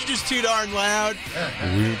afraid you're just too darn loud.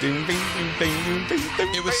 It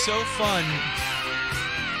was so fun.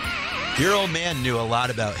 Your old man knew a lot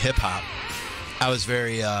about hip-hop. I was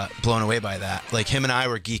very blown away by that. Like, him and I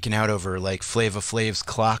were geeking out over, like, Flava Flav's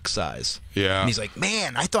clock size. Yeah. And he's like,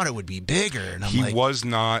 man, I thought it would be bigger. And I'm he was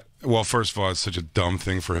not... Well, first of all, it's such a dumb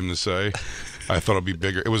thing for him to say. I thought it'd be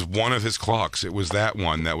bigger. It was one of his clocks. It was that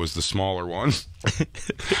one that was the smaller one.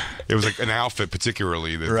 It was like an outfit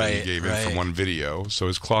particularly that he gave in from one video. So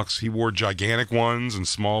his clocks, he wore gigantic ones and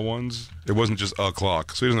small ones. It wasn't just a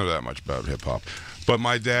clock. So he doesn't know that much about hip-hop. But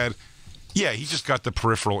my dad... Yeah, he just got the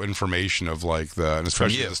peripheral information of like and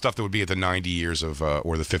especially the stuff that would be at the 90 years of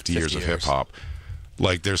or the 50 years of hip hop.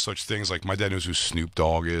 Like there's such things like my dad knows who Snoop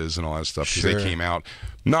Dogg is and all that stuff because they came out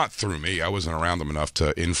not through me. I wasn't around them enough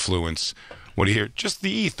to influence what he hear. Just the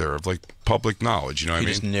ether of like public knowledge. You know what I mean?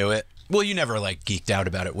 He just knew it. Well, you never like geeked out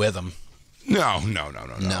about it with him. No. And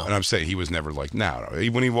I'm saying he was never like no.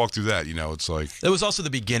 When he walked through that, it's like it was also the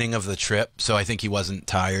beginning of the trip, so I think he wasn't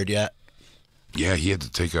tired yet. Yeah, he had to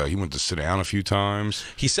take he went to sit down a few times.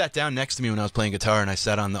 He sat down next to me when I was playing guitar, and I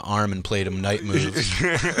sat on the arm and played him night moves.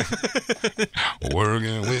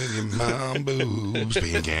 Working with your mom boobs,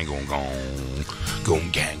 bing gang gong gong, gong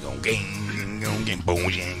gang gong gang, gong gang boom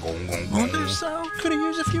gang gong gong gong. So could have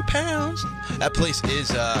used a few pounds. That place is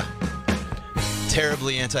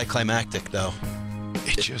terribly anticlimactic, though.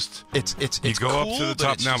 It just it's you go cool, up to the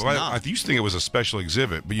top now. I used to think it was a special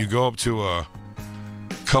exhibit, but you go up to a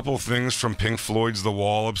couple things from Pink Floyd's The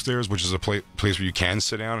Wall upstairs, which is a place where you can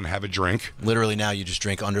sit down and have a drink. Literally now you just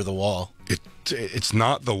drink under the wall. It's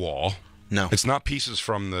not the wall. No. It's not pieces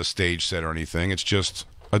from the stage set or anything. It's just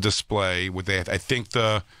a display with I think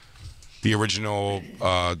the original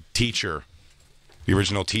teacher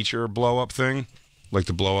blow up thing, like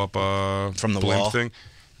the blow up from the blimp wall thing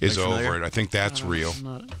is over it. I think that's real.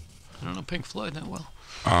 I don't know Pink Floyd that well.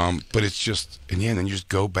 But it's just, and yeah, then you just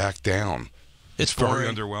go back down. It's very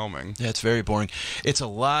boring. underwhelming. Yeah, it's very boring. It's a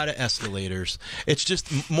lot of escalators. It's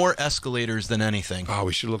just more escalators than anything. Oh,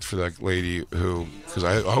 we should look for that lady who, because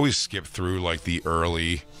I always skip through like the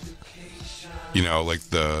early, you know, like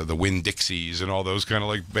the Winn-Dixies and all those kind of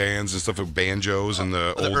like bands and stuff, with banjos and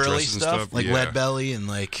the old early dresses and stuff, like Lead Belly and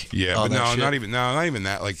like yeah, all but that no, shit. not even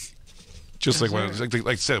that. Like just like when like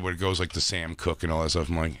I said, when it goes like the Sam Cooke and all that stuff,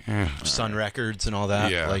 I'm like, Sun Records and all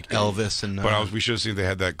that, yeah, like Elvis and. But we should have seen they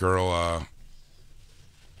had that girl.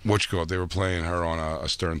 They were playing her on a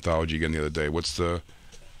Stern Anthology again the other day. What's the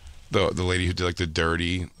lady who did like the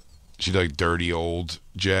dirty? She did like dirty old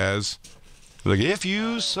jazz. Like, if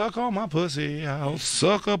you suck on my pussy, I'll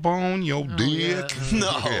suck up on your dick. Yeah.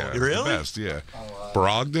 No, yeah, really? The best, yeah.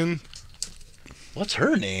 Brogdon. What's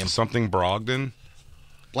her name? Something Brogdon.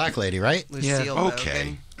 Black lady, right? Lucille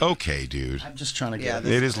Okay. Bogan. Okay, dude. I'm just trying to get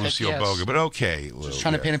it is Lucille Bogan, but okay. Just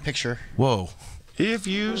trying to paint a picture. Whoa. If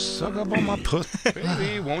you suck up on my pussy,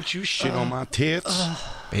 baby, won't you shit on my tits?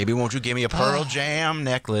 Baby, won't you give me a Pearl Jam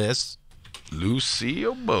necklace?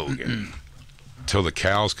 Lucille Bogan. Till the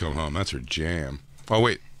cows come home. That's her jam. Oh,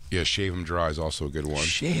 wait. Yeah, Shave 'em Dry is also a good one.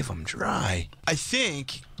 Shave 'em Dry. I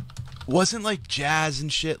think, wasn't like jazz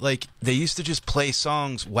and shit, like they used to just play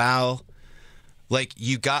songs while, like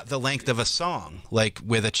you got the length of a song, like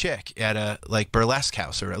with a chick at a like burlesque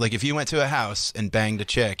house, or like if you went to a house and banged a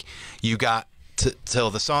chick, you got till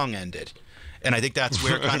the song ended. And I think that's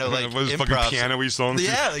where kind of like improv piano-y songs.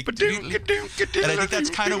 Yeah, like, and I think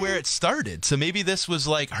that's kind of where it started. So maybe this was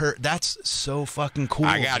like her. That's so fucking cool.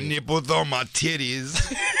 I got nipples on my titties,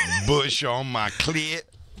 bush on my clit.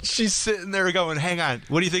 She's sitting there going, "Hang on,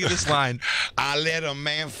 what do you think of this line?" I let a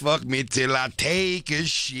man fuck me till I take a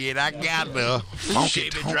shit. I got the funky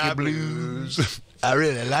dry blues. I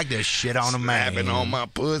really like this shit on a man. Slapping on my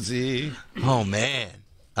pussy. Oh man,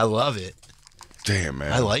 I love it. Damn,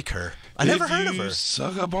 man, I like her. I never heard of her.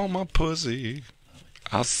 Suck up on my pussy.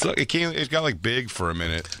 I'll suck. It got like big for a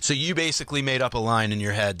minute. So you basically made up a line in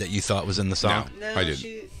your head that you thought was in the song. No, I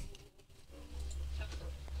didn't.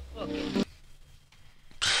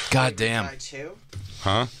 God damn.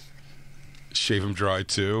 Huh? Shave 'em Dry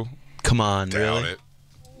too. Come on, Doubt really? it.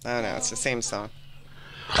 Oh no, it's the same song.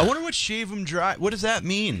 I wonder what shave 'em dry. What does that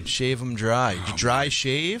mean? Shave 'em dry. Dry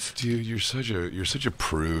shave? Dude, you're such a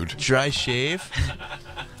prude. Dry shave?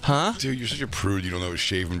 Huh? Dude, you're such a prude. You don't know what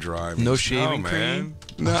shave 'em dry means. No shaving man.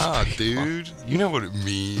 Nah, dude. You know what it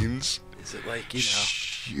means. Is it like,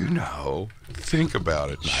 You know. Think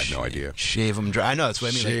about it. I have no idea. Shave 'em dry. I know, that's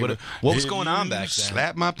what I mean. Like, what was going on back then?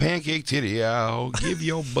 Slap my pancake titty out. Give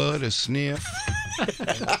your butt a sniff. Is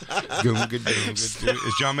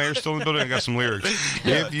John Mayer still in the building? I got some lyrics.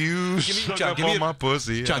 Yeah. If you suck up on my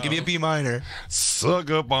pussy. John, give me a B minor.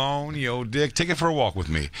 Suck up on your dick. Take it for a walk with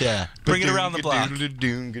me. Yeah. Bring it around the block. Did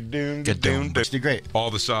great.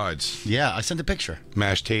 All the sides. Yeah, I sent a picture.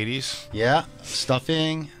 Mashed taties. Yeah,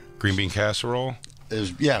 stuffing. Green bean casserole. It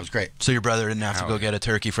was great. So your brother didn't have to go get a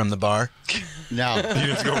turkey from the bar? No. You didn't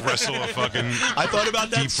have to go wrestle a fucking. I thought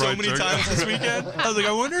about that so many times this weekend. I was like,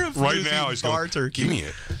 I wonder if right now he's bar going, turkey. Give me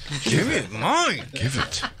it. Give it. Mine. Give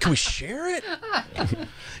it. Can we share it?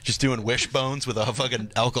 Just doing wishbones with a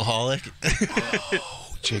fucking alcoholic.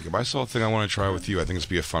 Oh, Jacob, I saw a thing I want to try with you. I think it's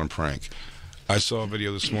be a fun prank. I saw a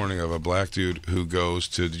video this morning of a black dude who goes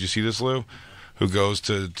to. Did you see this, Lou? Who goes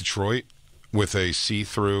to Detroit with a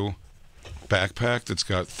see-through backpack that's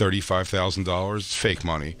got $35,000. It's fake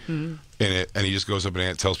money in it, and he just goes up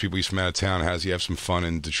and tells people he's from out of town. Has he have some fun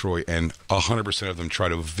in Detroit? And 100% of them try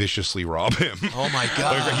to viciously rob him. Oh my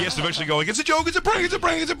god! Like, he has to eventually go like, "It's a joke. It's a prank. It's a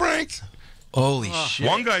prank. It's a prank." Holy shit!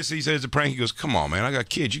 One guy said he said it's a prank. He goes, "Come on, man. I got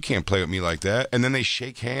kids. You can't play with me like that." And then they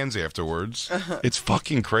shake hands afterwards. It's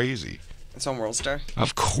fucking crazy. It's on World Star.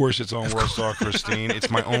 Of course it's on World Star, Christine. It's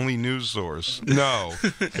my only news source. No,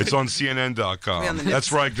 it's on CNN.com. That's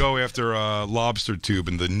where I go after Lobster Tube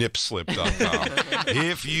and the nipslip.com.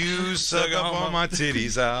 If you suck up on my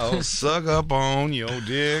titties, I'll suck up on your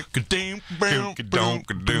dick.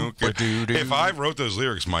 If I wrote those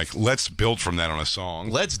lyrics, Mike, let's build from that on a song.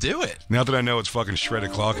 Let's do it. Now that I know it's fucking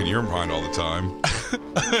shredded clock in your mind all the time.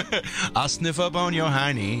 I'll sniff up on your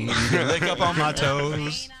hiney, lick up on my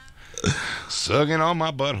toes. Sucking on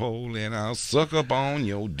my butthole and I'll suck up on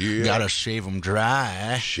your dick. Gotta shave 'em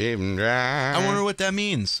dry. Shave 'em dry. I wonder what that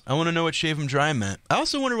means. I want to know what shave 'em dry meant. I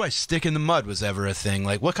also wonder why stick in the mud was ever a thing.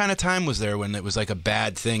 Like, what kind of time was there when it was like a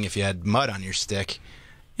bad thing if you had mud on your stick?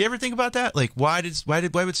 You ever think about that? Like, why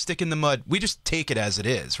would stick in the mud? We just take it as it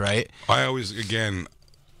is, right? I always, again,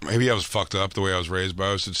 Maybe I was fucked up the way I was raised, but I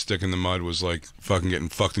always said stick in the mud was like fucking getting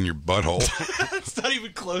fucked in your butthole. It's not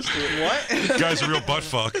even close to it. What? This guy's a real butt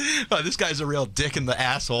fuck. Oh, this guy's a real dick in the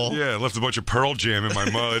asshole. Yeah, I left a bunch of Pearl Jam in my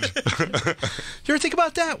mud. You ever think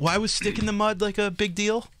about that? Why was stick in the mud like a big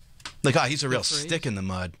deal? Like, he's a real stick in the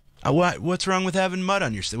mud. What's wrong with having mud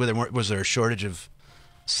on your stick? Was there a shortage of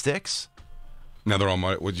sticks? Now they're all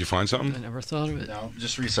mud. Did you find something? I never thought of it. No,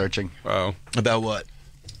 just researching. Oh. About what?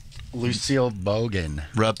 Lucille Bogan.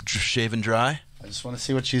 Shaven dry? I just want to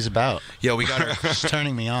see what she's about. Yeah, we got her. She's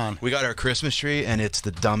turning me on. We got our Christmas tree, and it's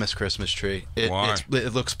the dumbest Christmas tree. Why?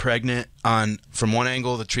 It looks pregnant from one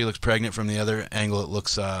angle. The tree looks pregnant. From the other angle, it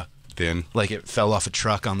looks thin, like it fell off a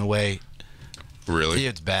truck on the way. Really? Yeah,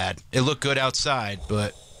 it's bad. It looked good outside,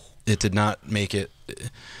 but it did not make it.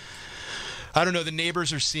 I don't know. The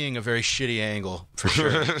neighbors are seeing a very shitty angle for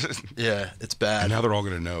sure. Yeah, it's bad. And now they're all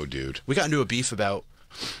gonna know, dude. We got into a beef about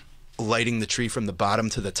lighting the tree from the bottom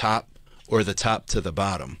to the top or the top to the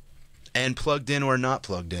bottom, and plugged in or not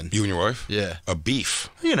plugged in. You and your wife? Yeah. A beef.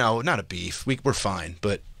 Not a beef. We're fine,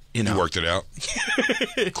 but you worked it out.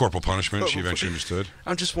 Corporal punishment. She eventually understood.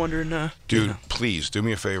 I'm just wondering, dude. Please do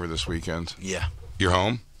me a favor this weekend. Yeah. You're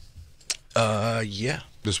home? Yeah.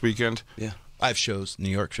 This weekend? Yeah. I have shows, New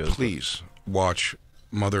York shows. Please watch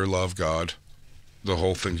Mother Love God. The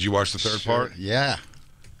whole thing. Did you watch the third part? Yeah.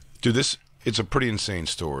 Dude, it's a pretty insane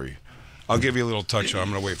story. I'll give you a little touch on. I'm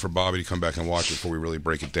going to wait for Bobby to come back and watch it before we really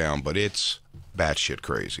break it down. But it's batshit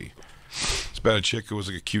crazy. It's about a chick who was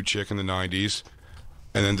like a cute chick in the 90s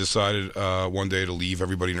and then decided one day to leave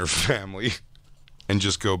everybody in her family and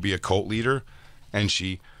just go be a cult leader. And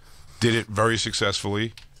she did it very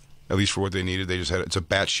successfully, at least for what they needed. It's a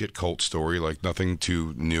batshit cult story, like nothing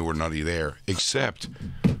too new or nutty there, except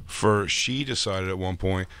for she decided at one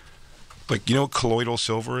point, like, you know what colloidal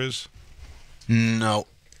silver is? No.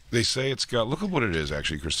 They say it's got. Look at what it is,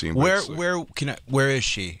 actually, Christine. Where is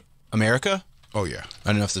she? America? Oh yeah. I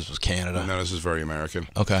don't know if this was Canada. No, this is very American.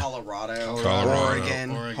 Okay. Colorado. Oregon.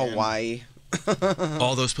 Hawaii.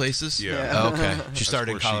 All those places? Yeah. Oh, okay. She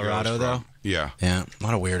started in Colorado, though? Yeah. Yeah. A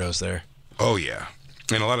lot of weirdos there. Oh, yeah.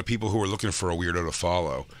 And a lot of people who are looking for a weirdo to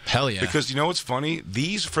follow. Hell yeah. Because you know what's funny?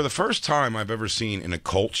 These, for the first time I've ever seen in a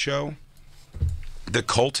cult show, the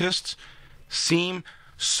cultists seem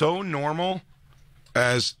so normal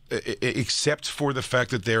except for the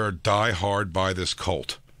fact that they are die-hard by this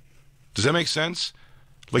cult. Does that make sense?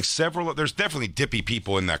 Like there's definitely dippy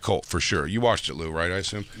people in that cult, for sure. You watched it, Lou, right, I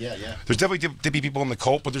assume? Yeah. There's definitely dippy people in the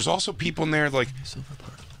cult, but there's also people in there, like,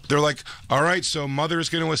 they're like, all right, so Mother is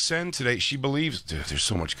going to ascend today. She believes, dude, there's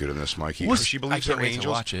so much good in this, Mikey. She believes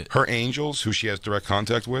her angels, who she has direct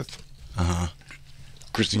contact with. Uh-huh.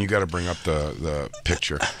 Kristen, you got to bring up the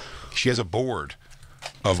picture. She has a board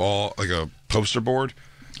of all, like a poster board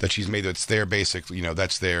that she's made that's their basic,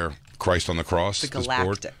 that's their Christ on the cross. The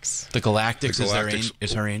Galactics. The Galactics is her angels?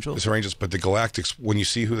 It's her angels, but the Galactics, when you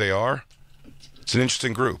see who they are, it's an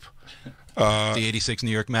interesting group. The 86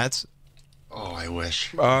 New York Mets? Oh, I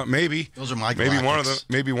wish. Maybe. Those are my Galactics.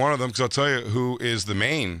 Maybe one of them, because I'll tell you who is the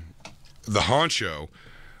honcho.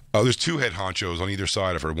 There's two head honchos on either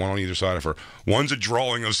side of her, one on either side of her. One's a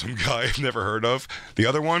drawing of some guy I've never heard of. The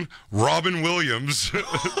other one, Robin Williams.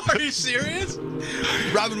 Are you serious?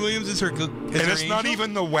 Robin Williams is her And it's not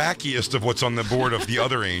even the wackiest of what's on the board of the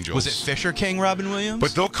other angels. Was it Fisher King Robin Williams?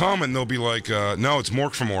 But they'll come and they'll be like, no, it's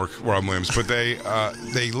Mork from Mork, Robin Williams. But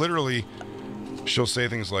they literally, she'll say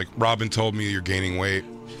things like, Robin told me you're gaining weight.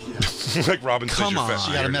 Like Robin says you're fat.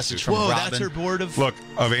 She got a message from Whoa, Robin. that's her board of... Look,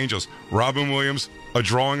 of angels. Robin Williams, a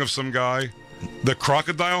drawing of some guy, the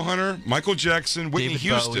Crocodile Hunter, Michael Jackson, Whitney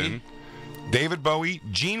Houston, David Bowie,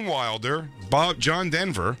 Gene Wilder, John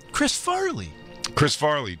Denver, Chris Farley,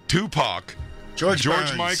 Tupac, George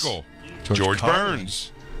Burns. Michael, George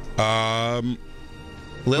Burns, Lily,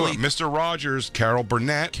 Mr. Rogers, Carol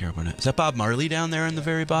Burnett. Is that Bob Marley down there in the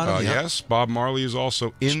very bottom? Yes, Bob Marley is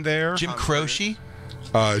also in there. Jim Croce.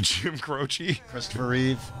 Jim Croce. Christopher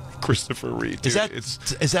Reeve. Dude,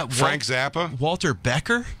 is that Frank Zappa? Walter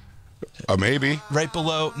Becker? Maybe. Right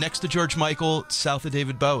below, next to George Michael, south of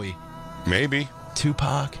David Bowie. Maybe.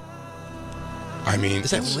 Tupac. I mean,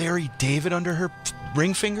 is that Larry David under her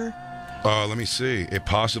ring finger? Let me see. It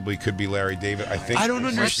possibly could be Larry David. I don't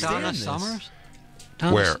understand Donna this. Summers?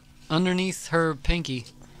 Where? Underneath her pinky.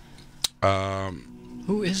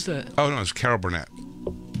 Who is that? Oh, no, it's Carol Burnett.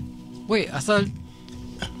 Wait, I thought...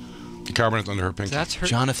 Carol Burnett's under her pinky. That's her...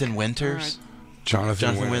 Jonathan Winters. Right.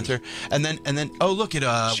 Jonathan Winter. And then, oh, look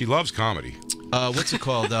at... she loves comedy. What's it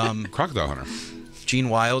called? Crocodile Hunter. Gene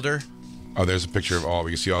Wilder. Oh, there's a picture of all.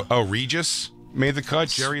 We can see all... Oh, Regis made the cut.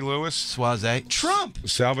 Jerry Lewis. Swaze. Trump.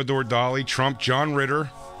 Salvador Dali. Trump. John Ritter.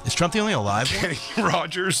 Is Trump the only alive one? Kenny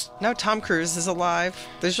Rogers. No, Tom Cruise is alive.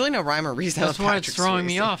 There's really no rhyme or reason. That's why it's throwing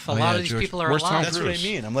me off. A lot of these people are Where's alive. Tom That's what I Cruise?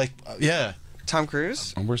 mean. I'm like, yeah. Tom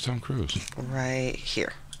Cruise? Oh, where's Tom Cruise? Right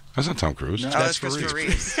here. That's not Tom Cruise. No, that's Christopher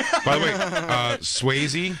Reeves. By the way,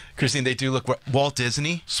 Swayze. Christine, they do look Walt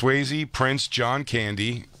Disney. Swayze, Prince, John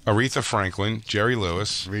Candy, Aretha Franklin, Jerry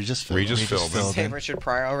Lewis, Regis Philbin. Say Richard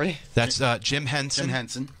Pryor already. That's Jim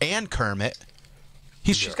Henson. And Kermit.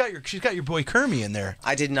 She's got your boy Kermit in there.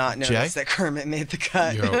 I did not notice that Kermit made the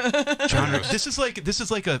cut. John, this is like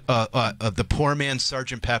the poor man's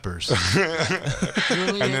Sergeant Pepper's.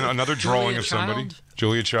 And then another drawing of somebody.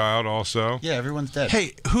 Julia Child also. Yeah, everyone's dead.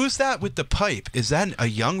 Hey, who's that with the pipe? Is that a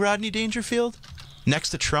young Rodney Dangerfield next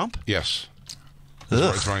to Trump? Yes.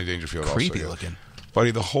 Ugh. It's Rodney Dangerfield. Creepy also, looking. Buddy,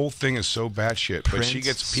 the whole thing is so batshit, but she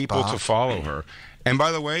gets people to follow her. And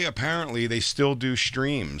by the way, apparently they still do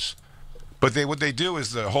streams. But what they do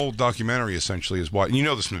is the whole documentary essentially is what, and you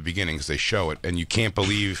know this from the beginning because they show it, and you can't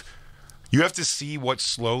believe, you have to see what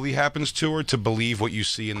slowly happens to her to believe what you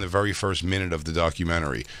see in the very first minute of the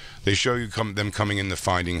documentary. They show you them coming in to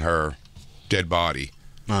finding her dead body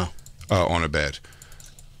on a bed.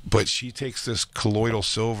 But she takes this colloidal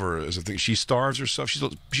silver as a thing. She starves herself.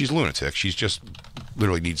 She's a lunatic. She's just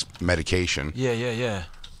literally needs medication. Yeah.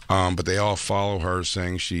 But they all follow her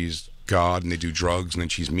saying she's God, and they do drugs, and then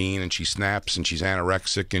she's mean, and she snaps, and she's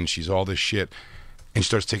anorexic, and she's all this shit, and she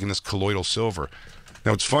starts taking this colloidal silver.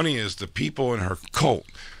 Now, what's funny is the people in her cult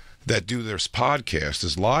that do this podcast,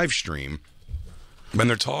 this live stream, when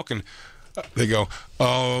they're talking, they go,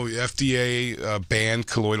 oh, FDA banned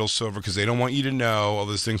colloidal silver because they don't want you to know all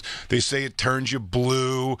those things. They say it turns you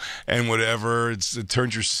blue and whatever. It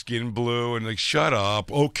turns your skin blue, and like, shut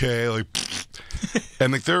up, okay, like,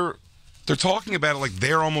 and like they're talking about it like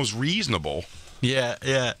they're almost reasonable. Yeah.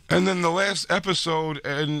 And then the last episode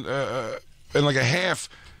and like a half,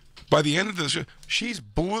 by the end of the show, she's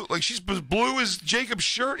blue, like she's blue as Jacob's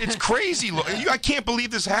shirt. It's crazy. I can't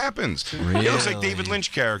believe this happens. Really? It looks like David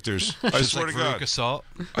Lynch characters. I swear like to God. Veruca Salt.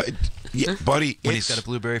 Yeah, buddy. When he's got a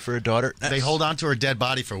blueberry for a daughter. They hold on to her dead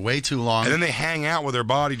body for way too long. And then they hang out with her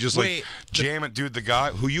body, just like jam it. Dude, the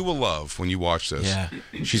guy who you will love when you watch this. Yeah.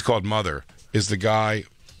 She's called Mother. Is the guy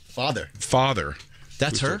Father.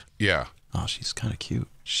 That's her? Yeah. Oh, she's kind of cute.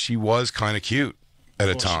 She was kind of cute at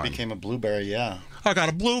a time. She became a blueberry, yeah. I got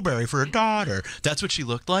a blueberry for a daughter. That's what she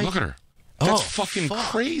looked like? Look at her. That's fucking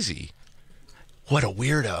crazy. What a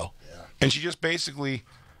weirdo. Yeah. And she just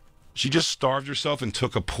starved herself and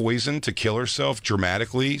took a poison to kill herself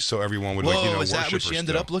dramatically so everyone would is worship that what she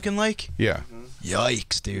ended up looking like? Yeah.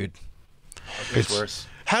 Yikes, dude. It's worse.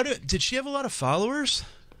 Did she have a lot of followers?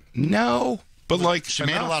 No. But like she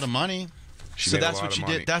made a lot of money. So that's what she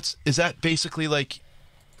did. Is that basically like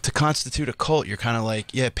to constitute a cult? You're kind of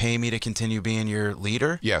like, yeah, pay me to continue being your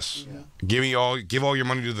leader. Yes. Yeah. Give all your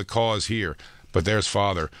money to the cause here. But there's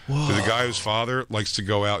Father. Whoa. The guy whose father likes to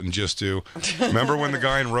go out and just do. Remember when the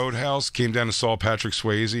guy in Roadhouse came down and saw Patrick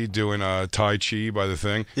Swayze doing Tai Chi by the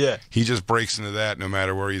thing? Yeah. He just breaks into that no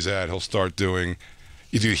matter where he's at. He'll start doing.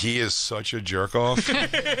 Dude, he is such a jerk off.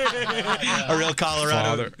 A real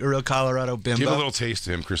Colorado bimbo. Give a little taste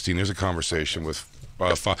to him, Christine. There's a conversation with.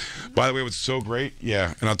 By the way, what's so great?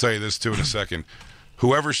 Yeah, and I'll tell you this too in a second.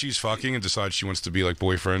 Whoever she's fucking and decides she wants to be like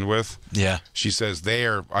boyfriend with. Yeah. She says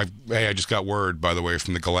I just got word, by the way,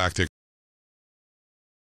 from the Galactic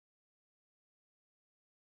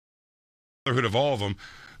Brotherhood of all of them.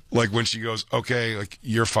 Like when she goes, okay, like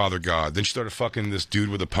you're Father God. Then she started fucking this dude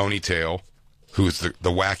with a ponytail. Who's the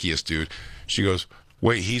wackiest dude. She goes,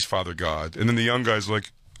 wait, he's Father God. And then the young guy's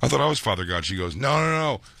like, I thought I was Father God. She goes,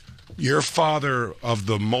 no. You're father of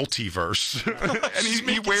the multiverse. And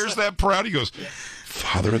he wears that proud. He goes,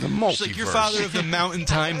 Father of the multiverse. She's like, you're father of the mountain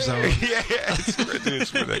time zone. Yeah,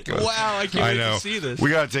 it's ridiculous. Wow, I can't wait to see this.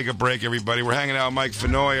 We got to take a break, everybody. We're hanging out with Mike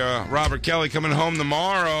Fenoya. Robert Kelly coming home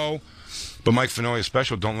tomorrow. But Mike Fenoya's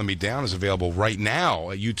special, Don't Let Me Down, is available right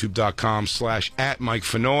now at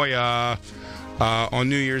youtube.com/@MikeFenoya. On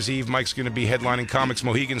New Year's Eve, Mike's going to be headlining Comics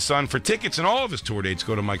Mohegan Sun. For tickets and all of his tour dates,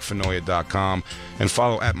 go to MikeFenoya.com and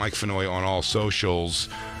follow @MikeFenoya on all socials.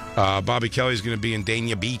 Bobby Kelly's going to be in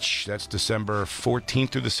Dania Beach. That's December 14th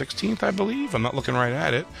through the 16th, I believe. I'm not looking right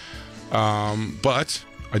at it. But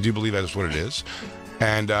I do believe that is what it is.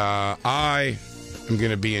 And I am going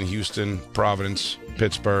to be in Houston, Providence,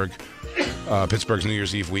 Pittsburgh. Pittsburgh's New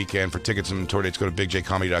Year's Eve weekend. For tickets and tour dates, go to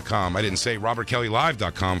BigJComedy.com. I didn't say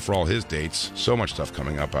RobertKellyLive.com for all his dates. So much stuff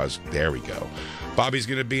coming up. There we go. Bobby's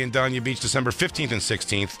going to be in Dania Beach December 15th and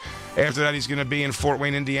 16th. After that, he's going to be in Fort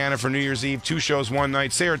Wayne, Indiana for New Year's Eve. 2 shows, 1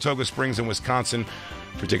 night. Saratoga Springs in Wisconsin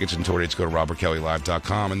For tickets and tour dates, go to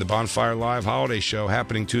robertkellylive.com. And the Bonfire Live Holiday Show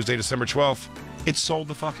happening Tuesday, December 12th. It's sold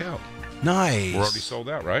the fuck out. Nice. We're already sold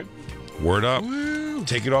out, right? Word up. Woo.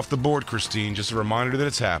 Take it off the board, Christine. Just a reminder that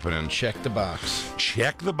it's happening. Check the box.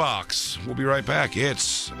 Check the box. We'll be right back.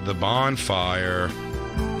 It's the Bonfire.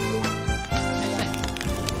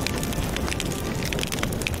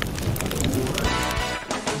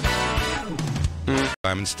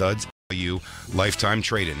 Diamond studs. You lifetime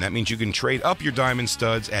trade-in. That means you can trade up your diamond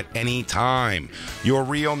studs at any time. Your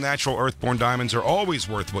real natural earthborn diamonds are always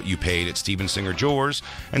worth what you paid at Steven Singer Jewelers,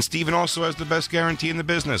 and Steven also has the best guarantee in the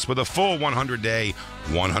business with a full 100-day,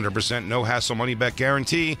 100% no-hassle money-back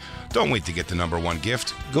guarantee. Don't wait to get the #1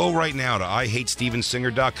 gift. Go right now to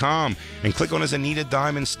IHateStevenSinger.com and click on his Anita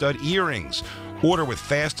Diamond Stud Earrings. Order with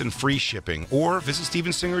fast and free shipping, or visit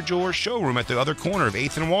Steven Singer Jewelers showroom at the other corner of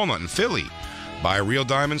 8th and Walnut in Philly. Buy real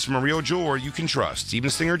diamonds from a real jeweler you can trust. Steven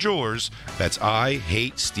Singer Jewelers. That's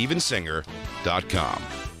IHateStevenSinger.com.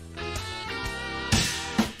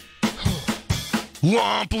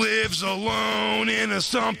 Womp lives alone in a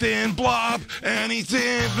something blob, and he's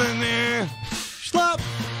in there. Slop,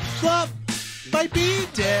 might be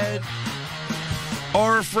dead.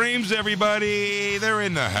 Aura Frames, everybody. They're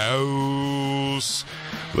in the house.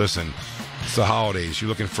 Listen. It's the holidays. You're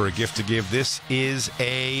looking for a gift to give. This is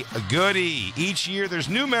a goodie. Each year, there's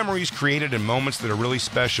new memories created and moments that are really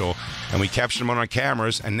special, and we capture them on our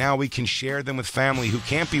cameras, and now we can share them with family who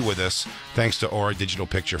can't be with us thanks to Aura Digital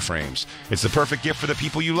Picture Frames. It's the perfect gift for the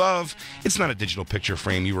people you love. It's not a digital picture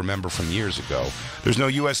frame you remember from years ago. There's no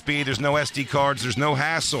USB, there's no SD cards, there's no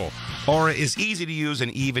hassle. Aura is easy to use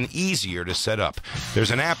and even easier to set up.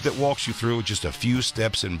 There's an app that walks you through just a few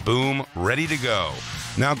steps, and boom, ready to go.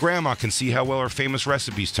 Now Grandma can see how well her famous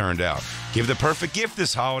recipes turned out. Give the perfect gift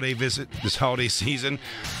this holiday season.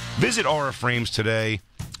 Visit Aura Frames today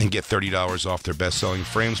and get $30 off their best-selling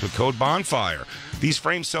frames with code BONFIRE. These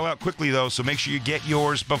frames sell out quickly, though, so make sure you get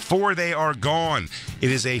yours before they are gone. It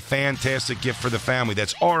is a fantastic gift for the family.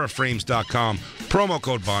 That's auraframes.com. Promo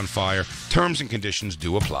code BONFIRE. Terms and conditions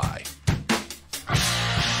do apply.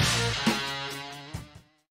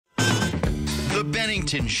 The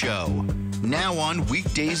Bennington Show. Now on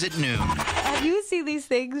weekdays at noon. Have you seen these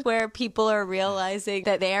things where people are realizing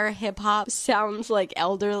that their hip-hop sounds like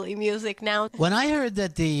elderly music now? When I heard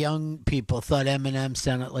that the young people thought Eminem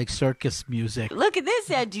sounded like circus music. Look at this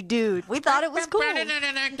edgy dude. We thought it was cool. Hi,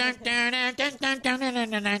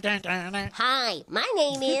 my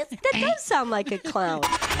name is... That does sound like a clown.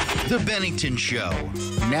 The Bennington Show.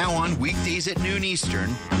 Now on weekdays at noon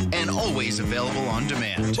Eastern and always available on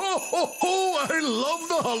demand. Oh, ho, ho, I love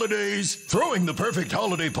the holidays. Throwing the perfect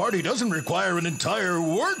holiday party doesn't require an entire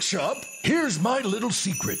workshop. Here's my little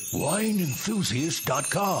secret.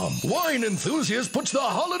 WineEnthusiast.com. Wine Enthusiast puts the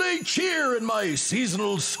holiday cheer in my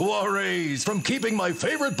seasonal soirees. From keeping my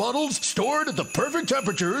favorite bottles stored at the perfect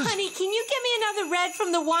temperatures. Honey, can you get me another red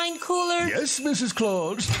from the wine cooler? Yes, Mrs.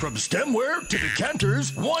 Claus. From stemware to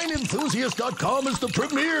decanters, WineEnthusiast.com is the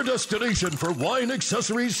premier destination for wine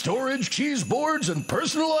accessories, storage, cheese boards, and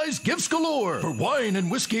personalized gifts galore. For wine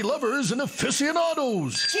and whiskey lovers and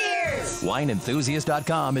aficionados. Cheers!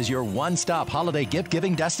 WineEnthusiast.com is your one-stop holiday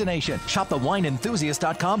gift-giving destination. Shop the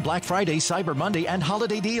WineEnthusiast.com Black Friday, Cyber Monday, and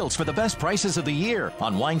holiday deals for the best prices of the year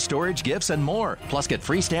on wine storage, gifts, and more. Plus, get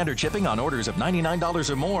free standard shipping on orders of $99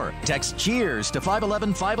 or more. Text CHEERS to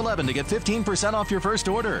 511-511 to get 15% off your first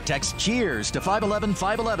order. Text CHEERS to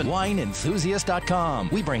 511-511. WineEnthusiast.com.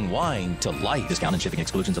 We bring wine to life. Discount and shipping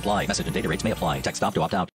exclusions apply. Message and data rates may apply. Text stop to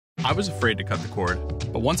opt out. I was afraid to cut the cord,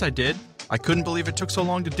 but once I did, I couldn't believe it took so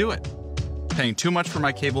long to do it. Paying too much for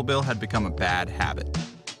my cable bill had become a bad habit.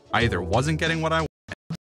 I either wasn't getting what I wanted.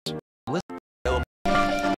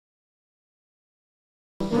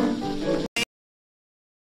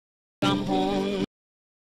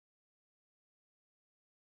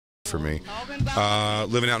 For me.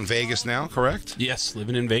 Living out in Vegas now, correct? Yes,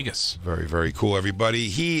 living in Vegas. Very, very cool, everybody.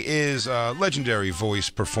 He is a legendary voice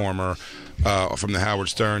performer from the Howard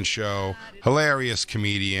Stern Show, hilarious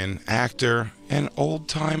comedian, actor, and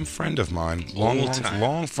old-time friend of mine.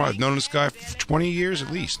 Long friend. I've known this guy for 20 years at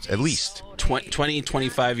least. 20,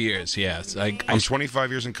 25 years, yes. I'm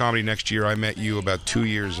 25 years in comedy next year. I met you about 2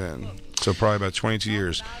 years in, so probably about 22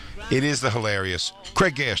 years. It is the hilarious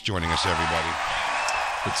Craig Gass joining us, everybody.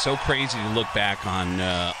 It's so crazy to look back on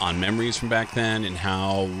memories from back then and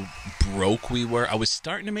how broke we were. I was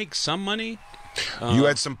starting to make some money. You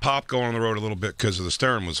had some pop going on the road a little bit because of the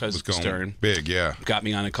Stern was going big, yeah. Got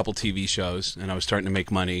me on a couple TV shows, and I was starting to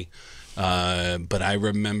make money. But I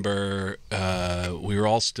remember we were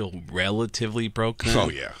all still relatively broke then. Oh,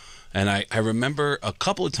 yeah. And I remember a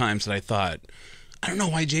couple of times that I thought, I don't know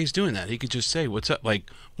why Jay's doing that. He could just say, what's up? Like,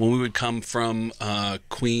 when we would come from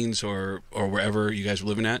Queens or wherever you guys were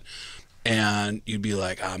living at, and you'd be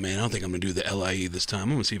like, oh, man, I don't think I'm going to do the LIE this time. I'm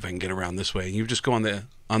going to see if I can get around this way. And you just go on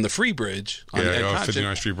the free bridge. On the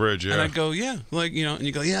 59th Street Bridge, yeah. And I'd go, yeah. Like, you know, and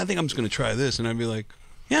you go, yeah, I think I'm just going to try this. And I'd be like,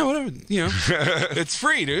 yeah, whatever, you know. It's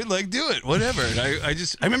free, dude. Like, do it, whatever. And I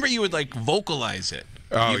remember you would, like, vocalize it.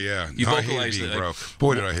 Oh, You vocalized it. Broke.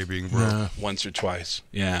 Boy, did I hate being broke. Once or twice.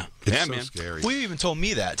 Yeah. It's yeah, so man. scary. Well, you even told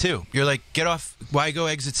me that, too. You're like, get off, why go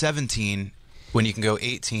exit 17 when you can go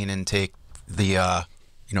 18 and take the,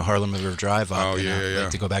 Harlem River Drive up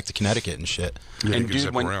to go back to Connecticut and shit. Yeah, and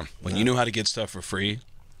dude, when you know how to get stuff for free,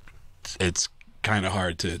 it's kind of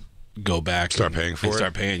hard to go back start paying for it.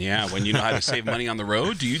 Start paying, yeah. When you know how to save money on the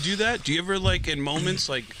road, do you do that? Do you ever like in moments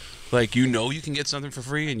like you know you can get something for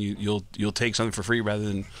free and you'll take something for free rather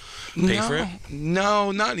than pay for it?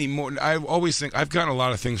 No, not anymore. I always think I've gotten a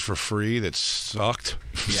lot of things for free that sucked.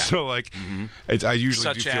 Yeah. So like, I usually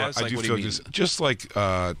Such do feel as, I like, do what do feel you mean? just like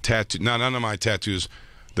tattoo. No, none of my tattoos.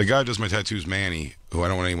 The guy who does my tattoos, Manny, who I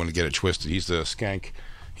don't want anyone to get it twisted. He's the Skank.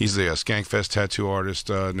 He's the Skankfest tattoo artist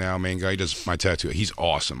now. Main guy. He does my tattoo. He's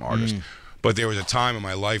awesome artist. But there was a time in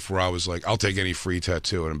my life where I was like, I'll take any free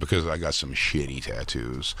tattoo, and because I got some shitty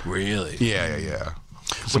tattoos. Really? Yeah.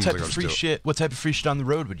 What type of free shit? What type of free shit on the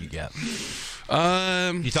road would you get?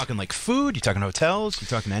 You talking like food? You talking hotels? You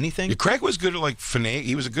talking anything? Yeah, Craig was good at like finesse.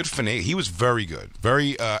 He was a good finesse. He was very good,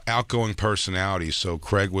 very outgoing personality. So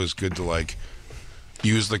Craig was good to like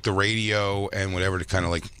use like the radio and whatever to kind of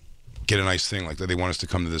like get a nice thing, like they want us to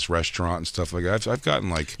come to this restaurant and stuff like that. I've gotten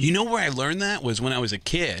like... You know where I learned that was when I was a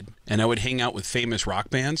kid and I would hang out with famous rock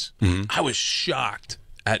bands. I was shocked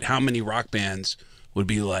at how many rock bands would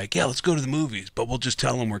be like, yeah, let's go to the movies, but we'll just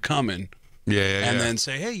tell them we're coming. And then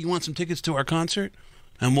say, hey, you want some tickets to our concert?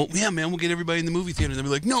 And we'll get everybody in the movie theater. And they'll be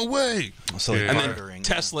like, no way. So and then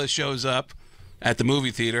Tesla shows up at the movie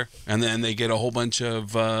theater, and then they get a whole bunch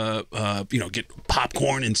of, get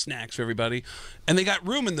popcorn and snacks for everybody. And they got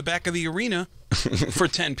room in the back of the arena for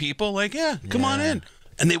 10 people. Like, come on in.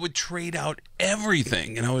 And they would trade out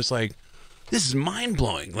everything. And I was like, this is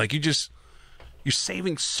mind-blowing. Like, you're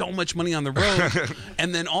saving so much money on the road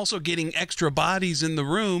and then also getting extra bodies in the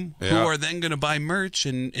room who are then going to buy merch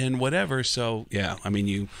and whatever. So, yeah, I mean,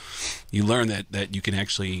 you learn that you can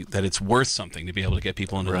actually, that it's worth something to be able to get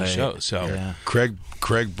people into the show. So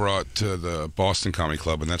Craig brought to the Boston Comedy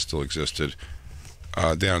Club, and that still existed,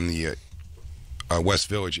 down in the West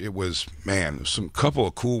Village. It was, man, some couple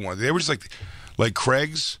of cool ones. They were just like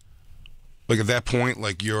Craig's. Like at that point,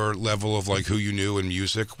 like your level of like who you knew in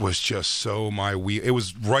music was just so it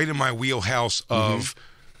was right in my wheelhouse of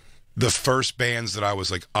the first bands that I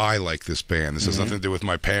was like, I like this band. This has nothing to do with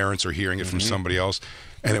my parents or hearing it from somebody else.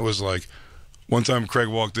 And it was like, one time Craig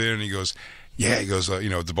walked in and he goes,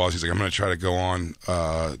 the boss, he's like, I'm going to try to go on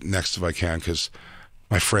next if I can because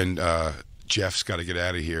my friend Jeff's got to get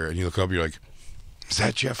out of here. And you look up, you're like, is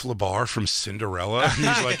that Jeff LaBar from Cinderella? And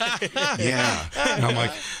he's like, yeah. And I'm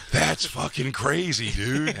like, that's fucking crazy,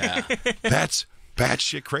 dude. Yeah. That's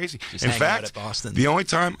batshit crazy. Just in hanging out fact, at Boston. the only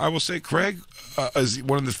time I will say Craig is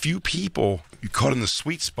one of the few people you caught in the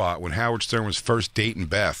sweet spot when Howard Stern was first dating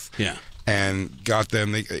Beth. Yeah. And got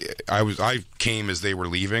them. I came as they were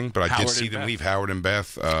leaving, but I did see them leave. Howard and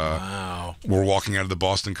Beth were walking out of the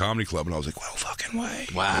Boston Comedy Club, and I was like, "Wow, fucking way!"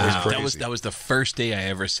 Wow, that was the first day I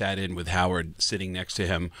ever sat in with Howard, sitting next to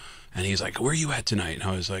him, and he's like, "Where are you at tonight?" And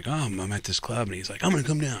I was like, "Oh, I'm at this club," and he's like, "I'm gonna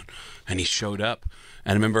come down," and he showed up.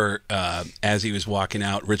 And I remember as he was walking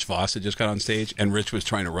out, Rich Voss had just got on stage, and Rich was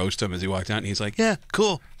trying to roast him as he walked out, and he's like, "Yeah,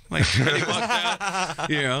 cool." Like, he walked out,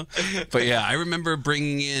 But yeah, I remember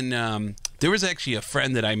bringing in, there was actually a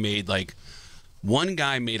friend that I made, like, one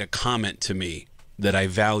guy made a comment to me that I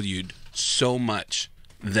valued so much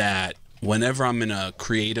that whenever I'm in a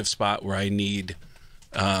creative spot where I need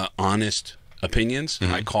honest opinions,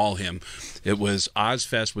 I call him. It was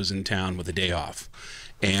Ozfest was in town with a day off.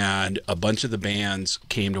 And a bunch of the bands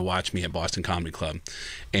came to watch me at Boston Comedy Club.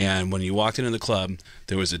 And when you walked into the club,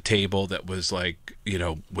 there was a table that was like,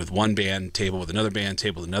 with one band, table with another band,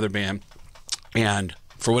 table with another band. And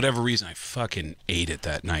for whatever reason, I fucking ate it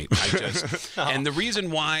that night. And the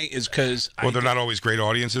reason why is because... they're not always great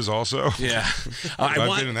audiences also. Yeah.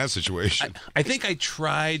 I've been in that situation. I think I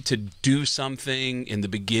tried to do something in the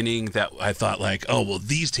beginning that I thought like, oh, well,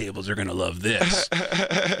 these tables are going to love this.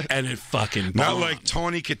 And it fucking bombed. Not like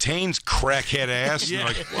Tawny Katane's crackhead ass. Yeah.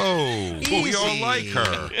 Like, whoa, we all like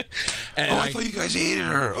her. And I thought you guys hated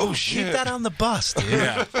her. Oh shit! Keep that on the bus, dude.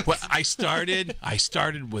 Yeah. Well, I started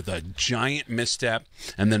with a giant misstep,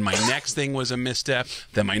 and then my next thing was a misstep.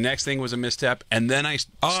 Then my next thing was a misstep, and then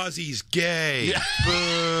Ozzy's gay. Yeah.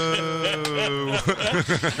 Boo.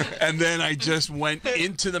 And then I just went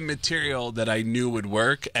into the material that I knew would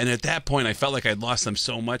work. And at that point, I felt like I'd lost them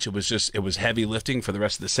so much. It was heavy lifting for the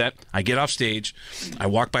rest of the set. I get off stage, I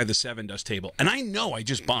walk by the Seven Dust table, and I know I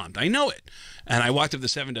just bombed. I know it. And I walked up to the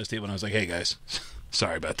Seven Dust table, and I was like, "Hey guys,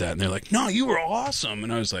 sorry about that." And they're like, "No, you were awesome."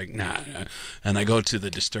 And I was like, "Nah." And I go to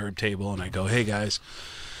the Disturbed table, and I go, "Hey guys,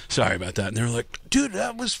 sorry about that." And they're like, "Dude,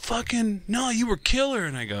 that was fucking, no, you were killer."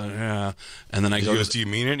 And I go, "Yeah." And then I go, "Do you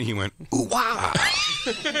mean it?" And he went, "Ooh, wow."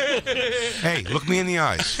 Hey, look me in the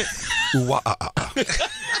eyes. Ooh, wah,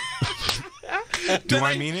 Do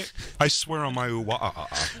I mean it? I swear on my ooh, wah,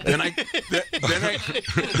 Then I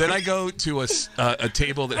go to a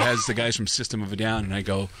table that has the guys from System of a Down, and I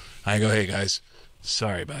go, "Hey guys,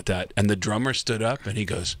 sorry about that." And the drummer stood up, and he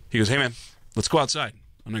goes, "Hey man, let's go outside."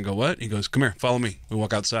 And I go, "What?" He goes, "Come here, follow me." We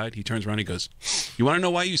walk outside. He turns around. He goes, "You want to know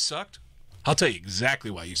why you sucked? I'll tell you exactly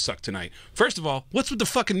why you sucked tonight. First of all, what's with the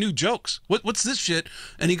fucking new jokes? What's this shit?"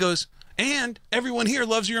 And he goes, "And everyone here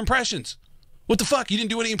loves your impressions. What the fuck? You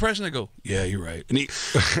didn't do any impressions?" I go, "Yeah, you're right." And he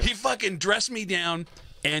fucking dressed me down,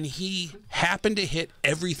 and he happened to hit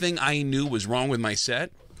everything I knew was wrong with my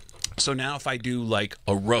set. So now if I do like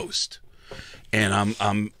a roast, and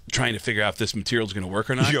I'm trying to figure out if this material's going to work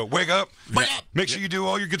or not. Yo, wake up. Make sure you do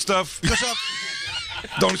all your good stuff. Good stuff.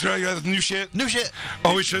 Don't try to get new shit. New shit.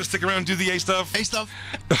 Always try to stick around and do the A stuff. A stuff.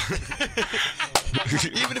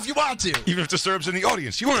 Even if you want to. Even if Disturbed's in the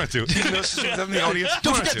audience. You want to. Even though Disturbed's in the audience.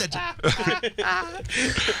 Don't forget that.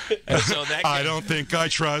 So that I don't think I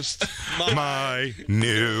trust my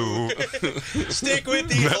new stick with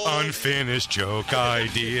the old unfinished joke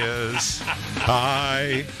ideas.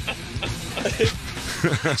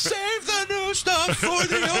 Save the new stuff for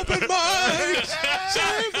the open mic.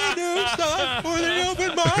 Save the new stuff for the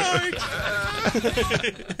open mic.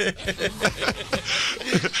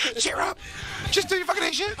 Cheer up. Just do your fucking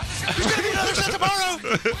A shit. There's gonna be another set tomorrow.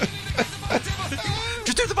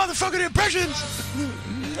 Just do the motherfucking impressions.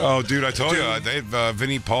 Oh, dude, I told you,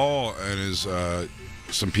 Vinnie Paul and his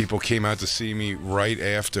some people came out to see me right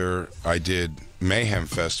after I did Mayhem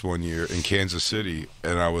Fest one year in Kansas City,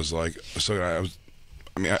 and I was like, I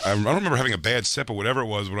don't remember having a bad set, but whatever it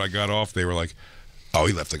was, when I got off, they were like, "Oh,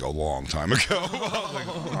 he left like a long time ago."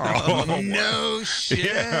 No shit.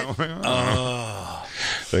 Yeah.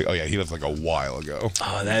 Like, oh yeah, he left like a while ago.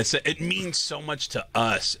 Oh, it means so much to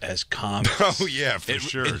us as comics. Oh yeah, for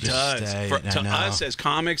sure. It does. To us as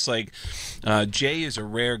comics, like Jay is a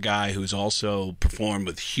rare guy who's also performed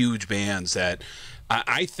with huge bands that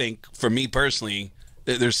I think, for me personally,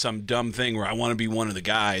 there's some dumb thing where I want to be one of the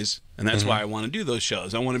guys, and that's why I want to do those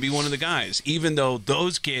shows. I want to be one of the guys, even though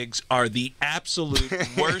those gigs are the absolute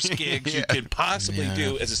worst gigs you could possibly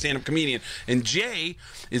do as a stand-up comedian. And Jay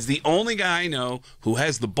is the only guy I know who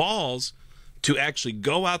has the balls to actually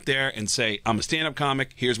go out there and say, "I'm a stand-up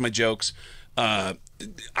comic. Here's my jokes."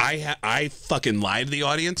 I fucking lie to the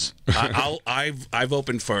audience. I've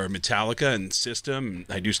opened for Metallica and System.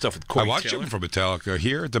 I do stuff with Corey I watched Taylor. him for Metallica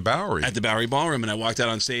here at the Bowery. At the Bowery Ballroom, and I walked out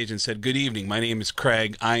on stage and said, "Good evening. My name is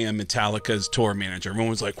Craig. I am Metallica's tour manager." Everyone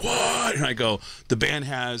was like, "What?" And I go, "The band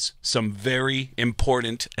has some very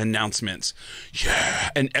important announcements." Yeah.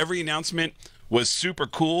 And every announcement was super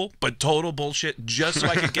cool, but total bullshit, just so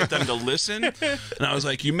I could get them to listen. And I was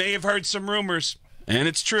like, "You may have heard some rumors, and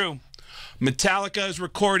it's true. Metallica is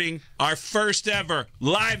recording our first ever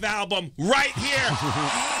live album right here."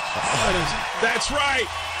 That's right.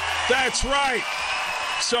 That's right.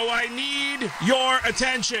 So I need your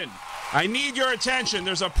attention. I need your attention.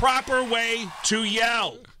 There's a proper way to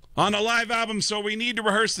yell on a live album, so we need to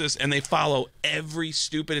rehearse this. And they follow every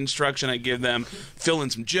stupid instruction I give them, fill in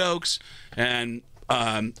some jokes. And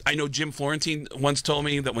I know Jim Florentine once told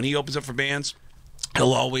me that when he opens up for bands,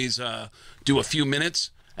 he'll always do a few minutes.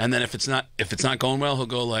 And then if it's not going well, he'll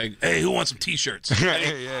go like, "Hey, who wants some T-shirts?"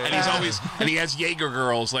 And he's always, and he has Jaeger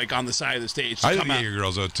girls like on the side of the stage. I did the Jaeger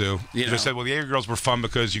girls though too. I said, well, the Jaeger girls were fun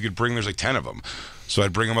because you could bring. There's like 10 of them, so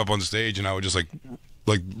I'd bring them up on stage and I would just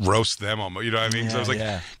like roast them on. You know what I mean? So I was like,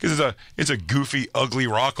 because it's a goofy, ugly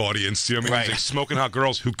rock audience. You know what I mean? It's like smoking hot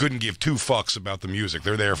girls who couldn't give two fucks about the music.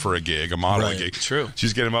 They're there for a gig, a modeling gig. True.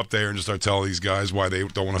 She's getting them up there and just start telling these guys why they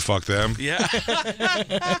don't want to fuck them. Yeah.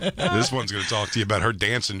 This one's gonna talk to you about her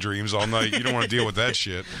dancing dreams all night. You don't want to deal with that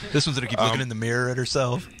shit. This one's gonna keep looking in the mirror at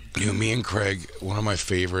herself. Me and Craig, one of my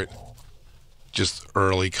favorite just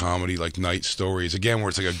early comedy, like Night Stories. Again, where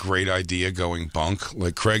it's like a great idea going bunk.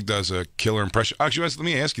 Like Craig does a killer impression. Actually, let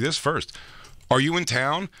me ask you this first. Are you in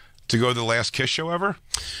town to go to the last Kiss show ever?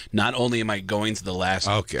 Not only am I going to the last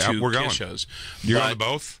two Kiss shows. You're going to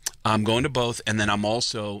both? I'm going to both, and then I'm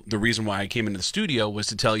also, the reason why I came into the studio was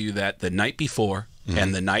to tell you that the night before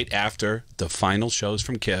and the night after the final shows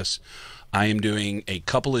from Kiss, I am doing a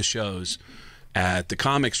couple of shows at the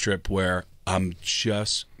comic strip where I'm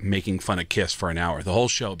just making fun of Kiss for an hour. The whole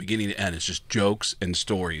show, beginning to end, is just jokes and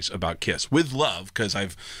stories about Kiss with love, because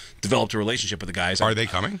I've developed a relationship with the guys. Are they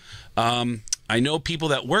coming? I know people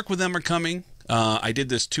that work with them are coming. I did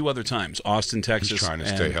this 2 other times: Austin, Texas, He's trying to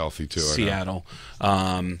stay healthy too. Seattle.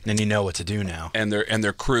 And you know what to do now. And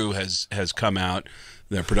their crew has come out.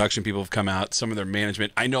 Their production people have come out. Some of their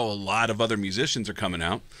management. I know a lot of other musicians are coming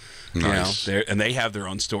out. Nice. You know, and they have their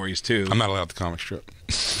own stories too. I'm not allowed the comic strip.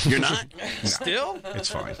 You're not? No. Still? It's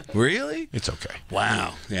fine. Really? It's okay.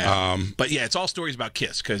 Wow. Yeah. But yeah, it's all stories about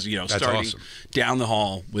Kiss, because that's starting awesome. down the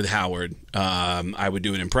hall with Howard, I would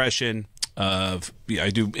do an impression of. I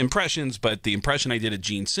do impressions, but the impression I did of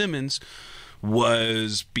Gene Simmons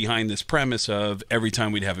was behind this premise of every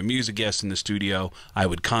time we'd have a music guest in the studio, I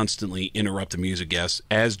would constantly interrupt the music guest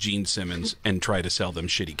as Gene Simmons and try to sell them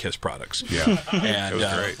shitty Kiss products. Yeah, and it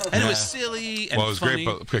was great. And it was silly and well, it was funny.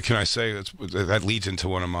 great. But can I say that leads into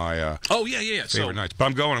one of my favorite nights? But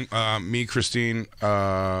I'm going. Me, Christine,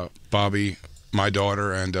 Bobby, my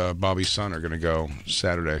daughter, and Bobby's son are going to go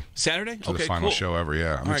Saturday. Saturday? To the final show ever.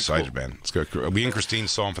 Yeah, I'm excited, man. It's good. We and Christine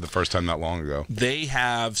saw him for the first time not long ago. They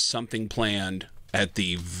have something planned at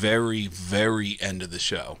the very, very end of the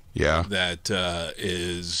show. Yeah. That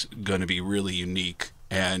is going to be really unique.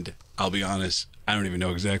 And I'll be honest, I don't even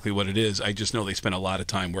know exactly what it is. I just know they spent a lot of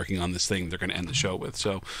time working on this thing they're going to end the show with.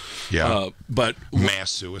 So, yeah. But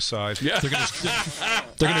mass suicide. Yeah. They're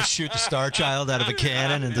gonna shoot the Star Child out of a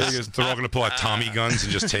cannon, and they're all going to pull out Tommy guns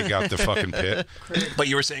and just take out the fucking pit. But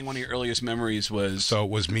you were saying one of your earliest memories was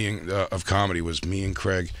of comedy was me and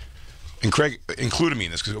Craig. And Craig included me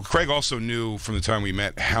in this because Craig also knew from the time we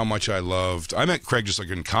met how much I loved. I met Craig just like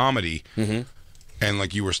in comedy, and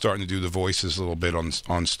like you were starting to do the voices a little bit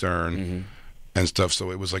on Stern and stuff.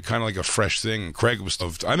 So it was like kind of like a fresh thing.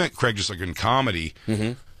 I met Craig just like in comedy,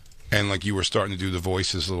 and like you were starting to do the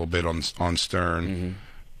voices a little bit on Stern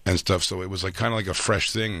and stuff. So it was like kind of like a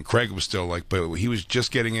fresh thing. Craig was still like, but he was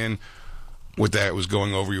just getting in. With that, it was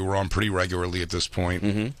going over. You were on pretty regularly at this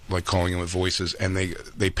point, like calling in with voices, and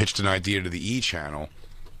they pitched an idea to the E channel.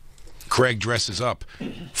 Craig dresses up,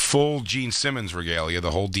 full Gene Simmons regalia,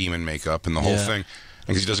 the whole demon makeup and the whole thing, and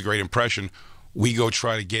because he does a great impression, we go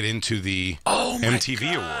try to get into the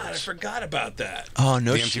MTV Awards. I forgot about that. Oh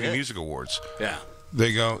no, the MTV Music Awards. Yeah.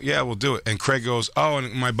 They go, yeah, we'll do it. And Craig goes, oh,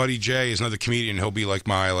 and my buddy Jay is another comedian. He'll be like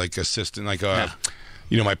my assistant,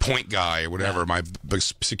 my point guy or whatever, my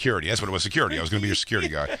security. That's what it was, security. I was going to be your security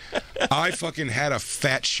guy. I fucking had a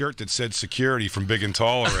fat shirt that said security from Big and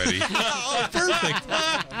Tall already. Oh, perfect.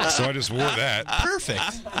 So I just wore that.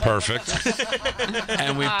 Perfect.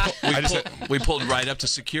 And we pulled right up to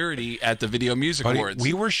security at the Video Music Awards.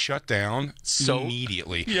 We were shut down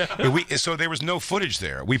immediately. Yeah. So there was no footage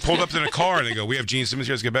there. We pulled up in a car and they go, we have Gene Simmons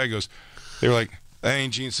here. Let's get back. They were like, that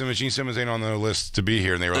ain't Gene Simmons. Gene Simmons ain't on the list to be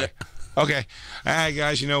here. And they were like, okay, all right,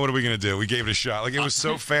 guys, what are we going to do? We gave it a shot. Like, it was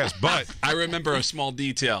so fast, but... I remember a small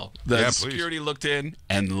detail. The security looked in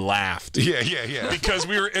and laughed. Yeah. Because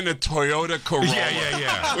we were in a Toyota Corolla.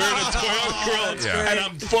 Yeah. We were in a Toyota Corolla, and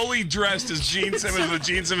I'm fully dressed as Gene Simmons with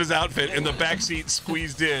Gene Simmons' outfit in the backseat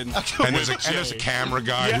squeezed in. And there's a camera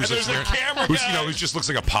guy who just looks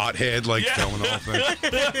like a pothead, filming the whole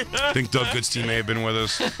thing. I think Doug Goodstein may have been with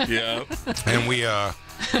us. Yeah. And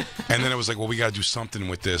and then it was like, well, we got to do something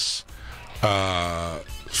with this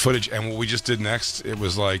footage. And what we just did next, it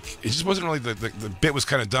was like, it just wasn't really, the bit was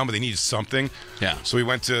kind of dumb, but they needed something. Yeah. So we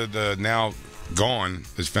went to the now gone,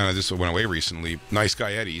 I found out this went away recently, Nice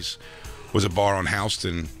Guy Eddie's, was a bar on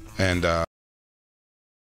Houston, and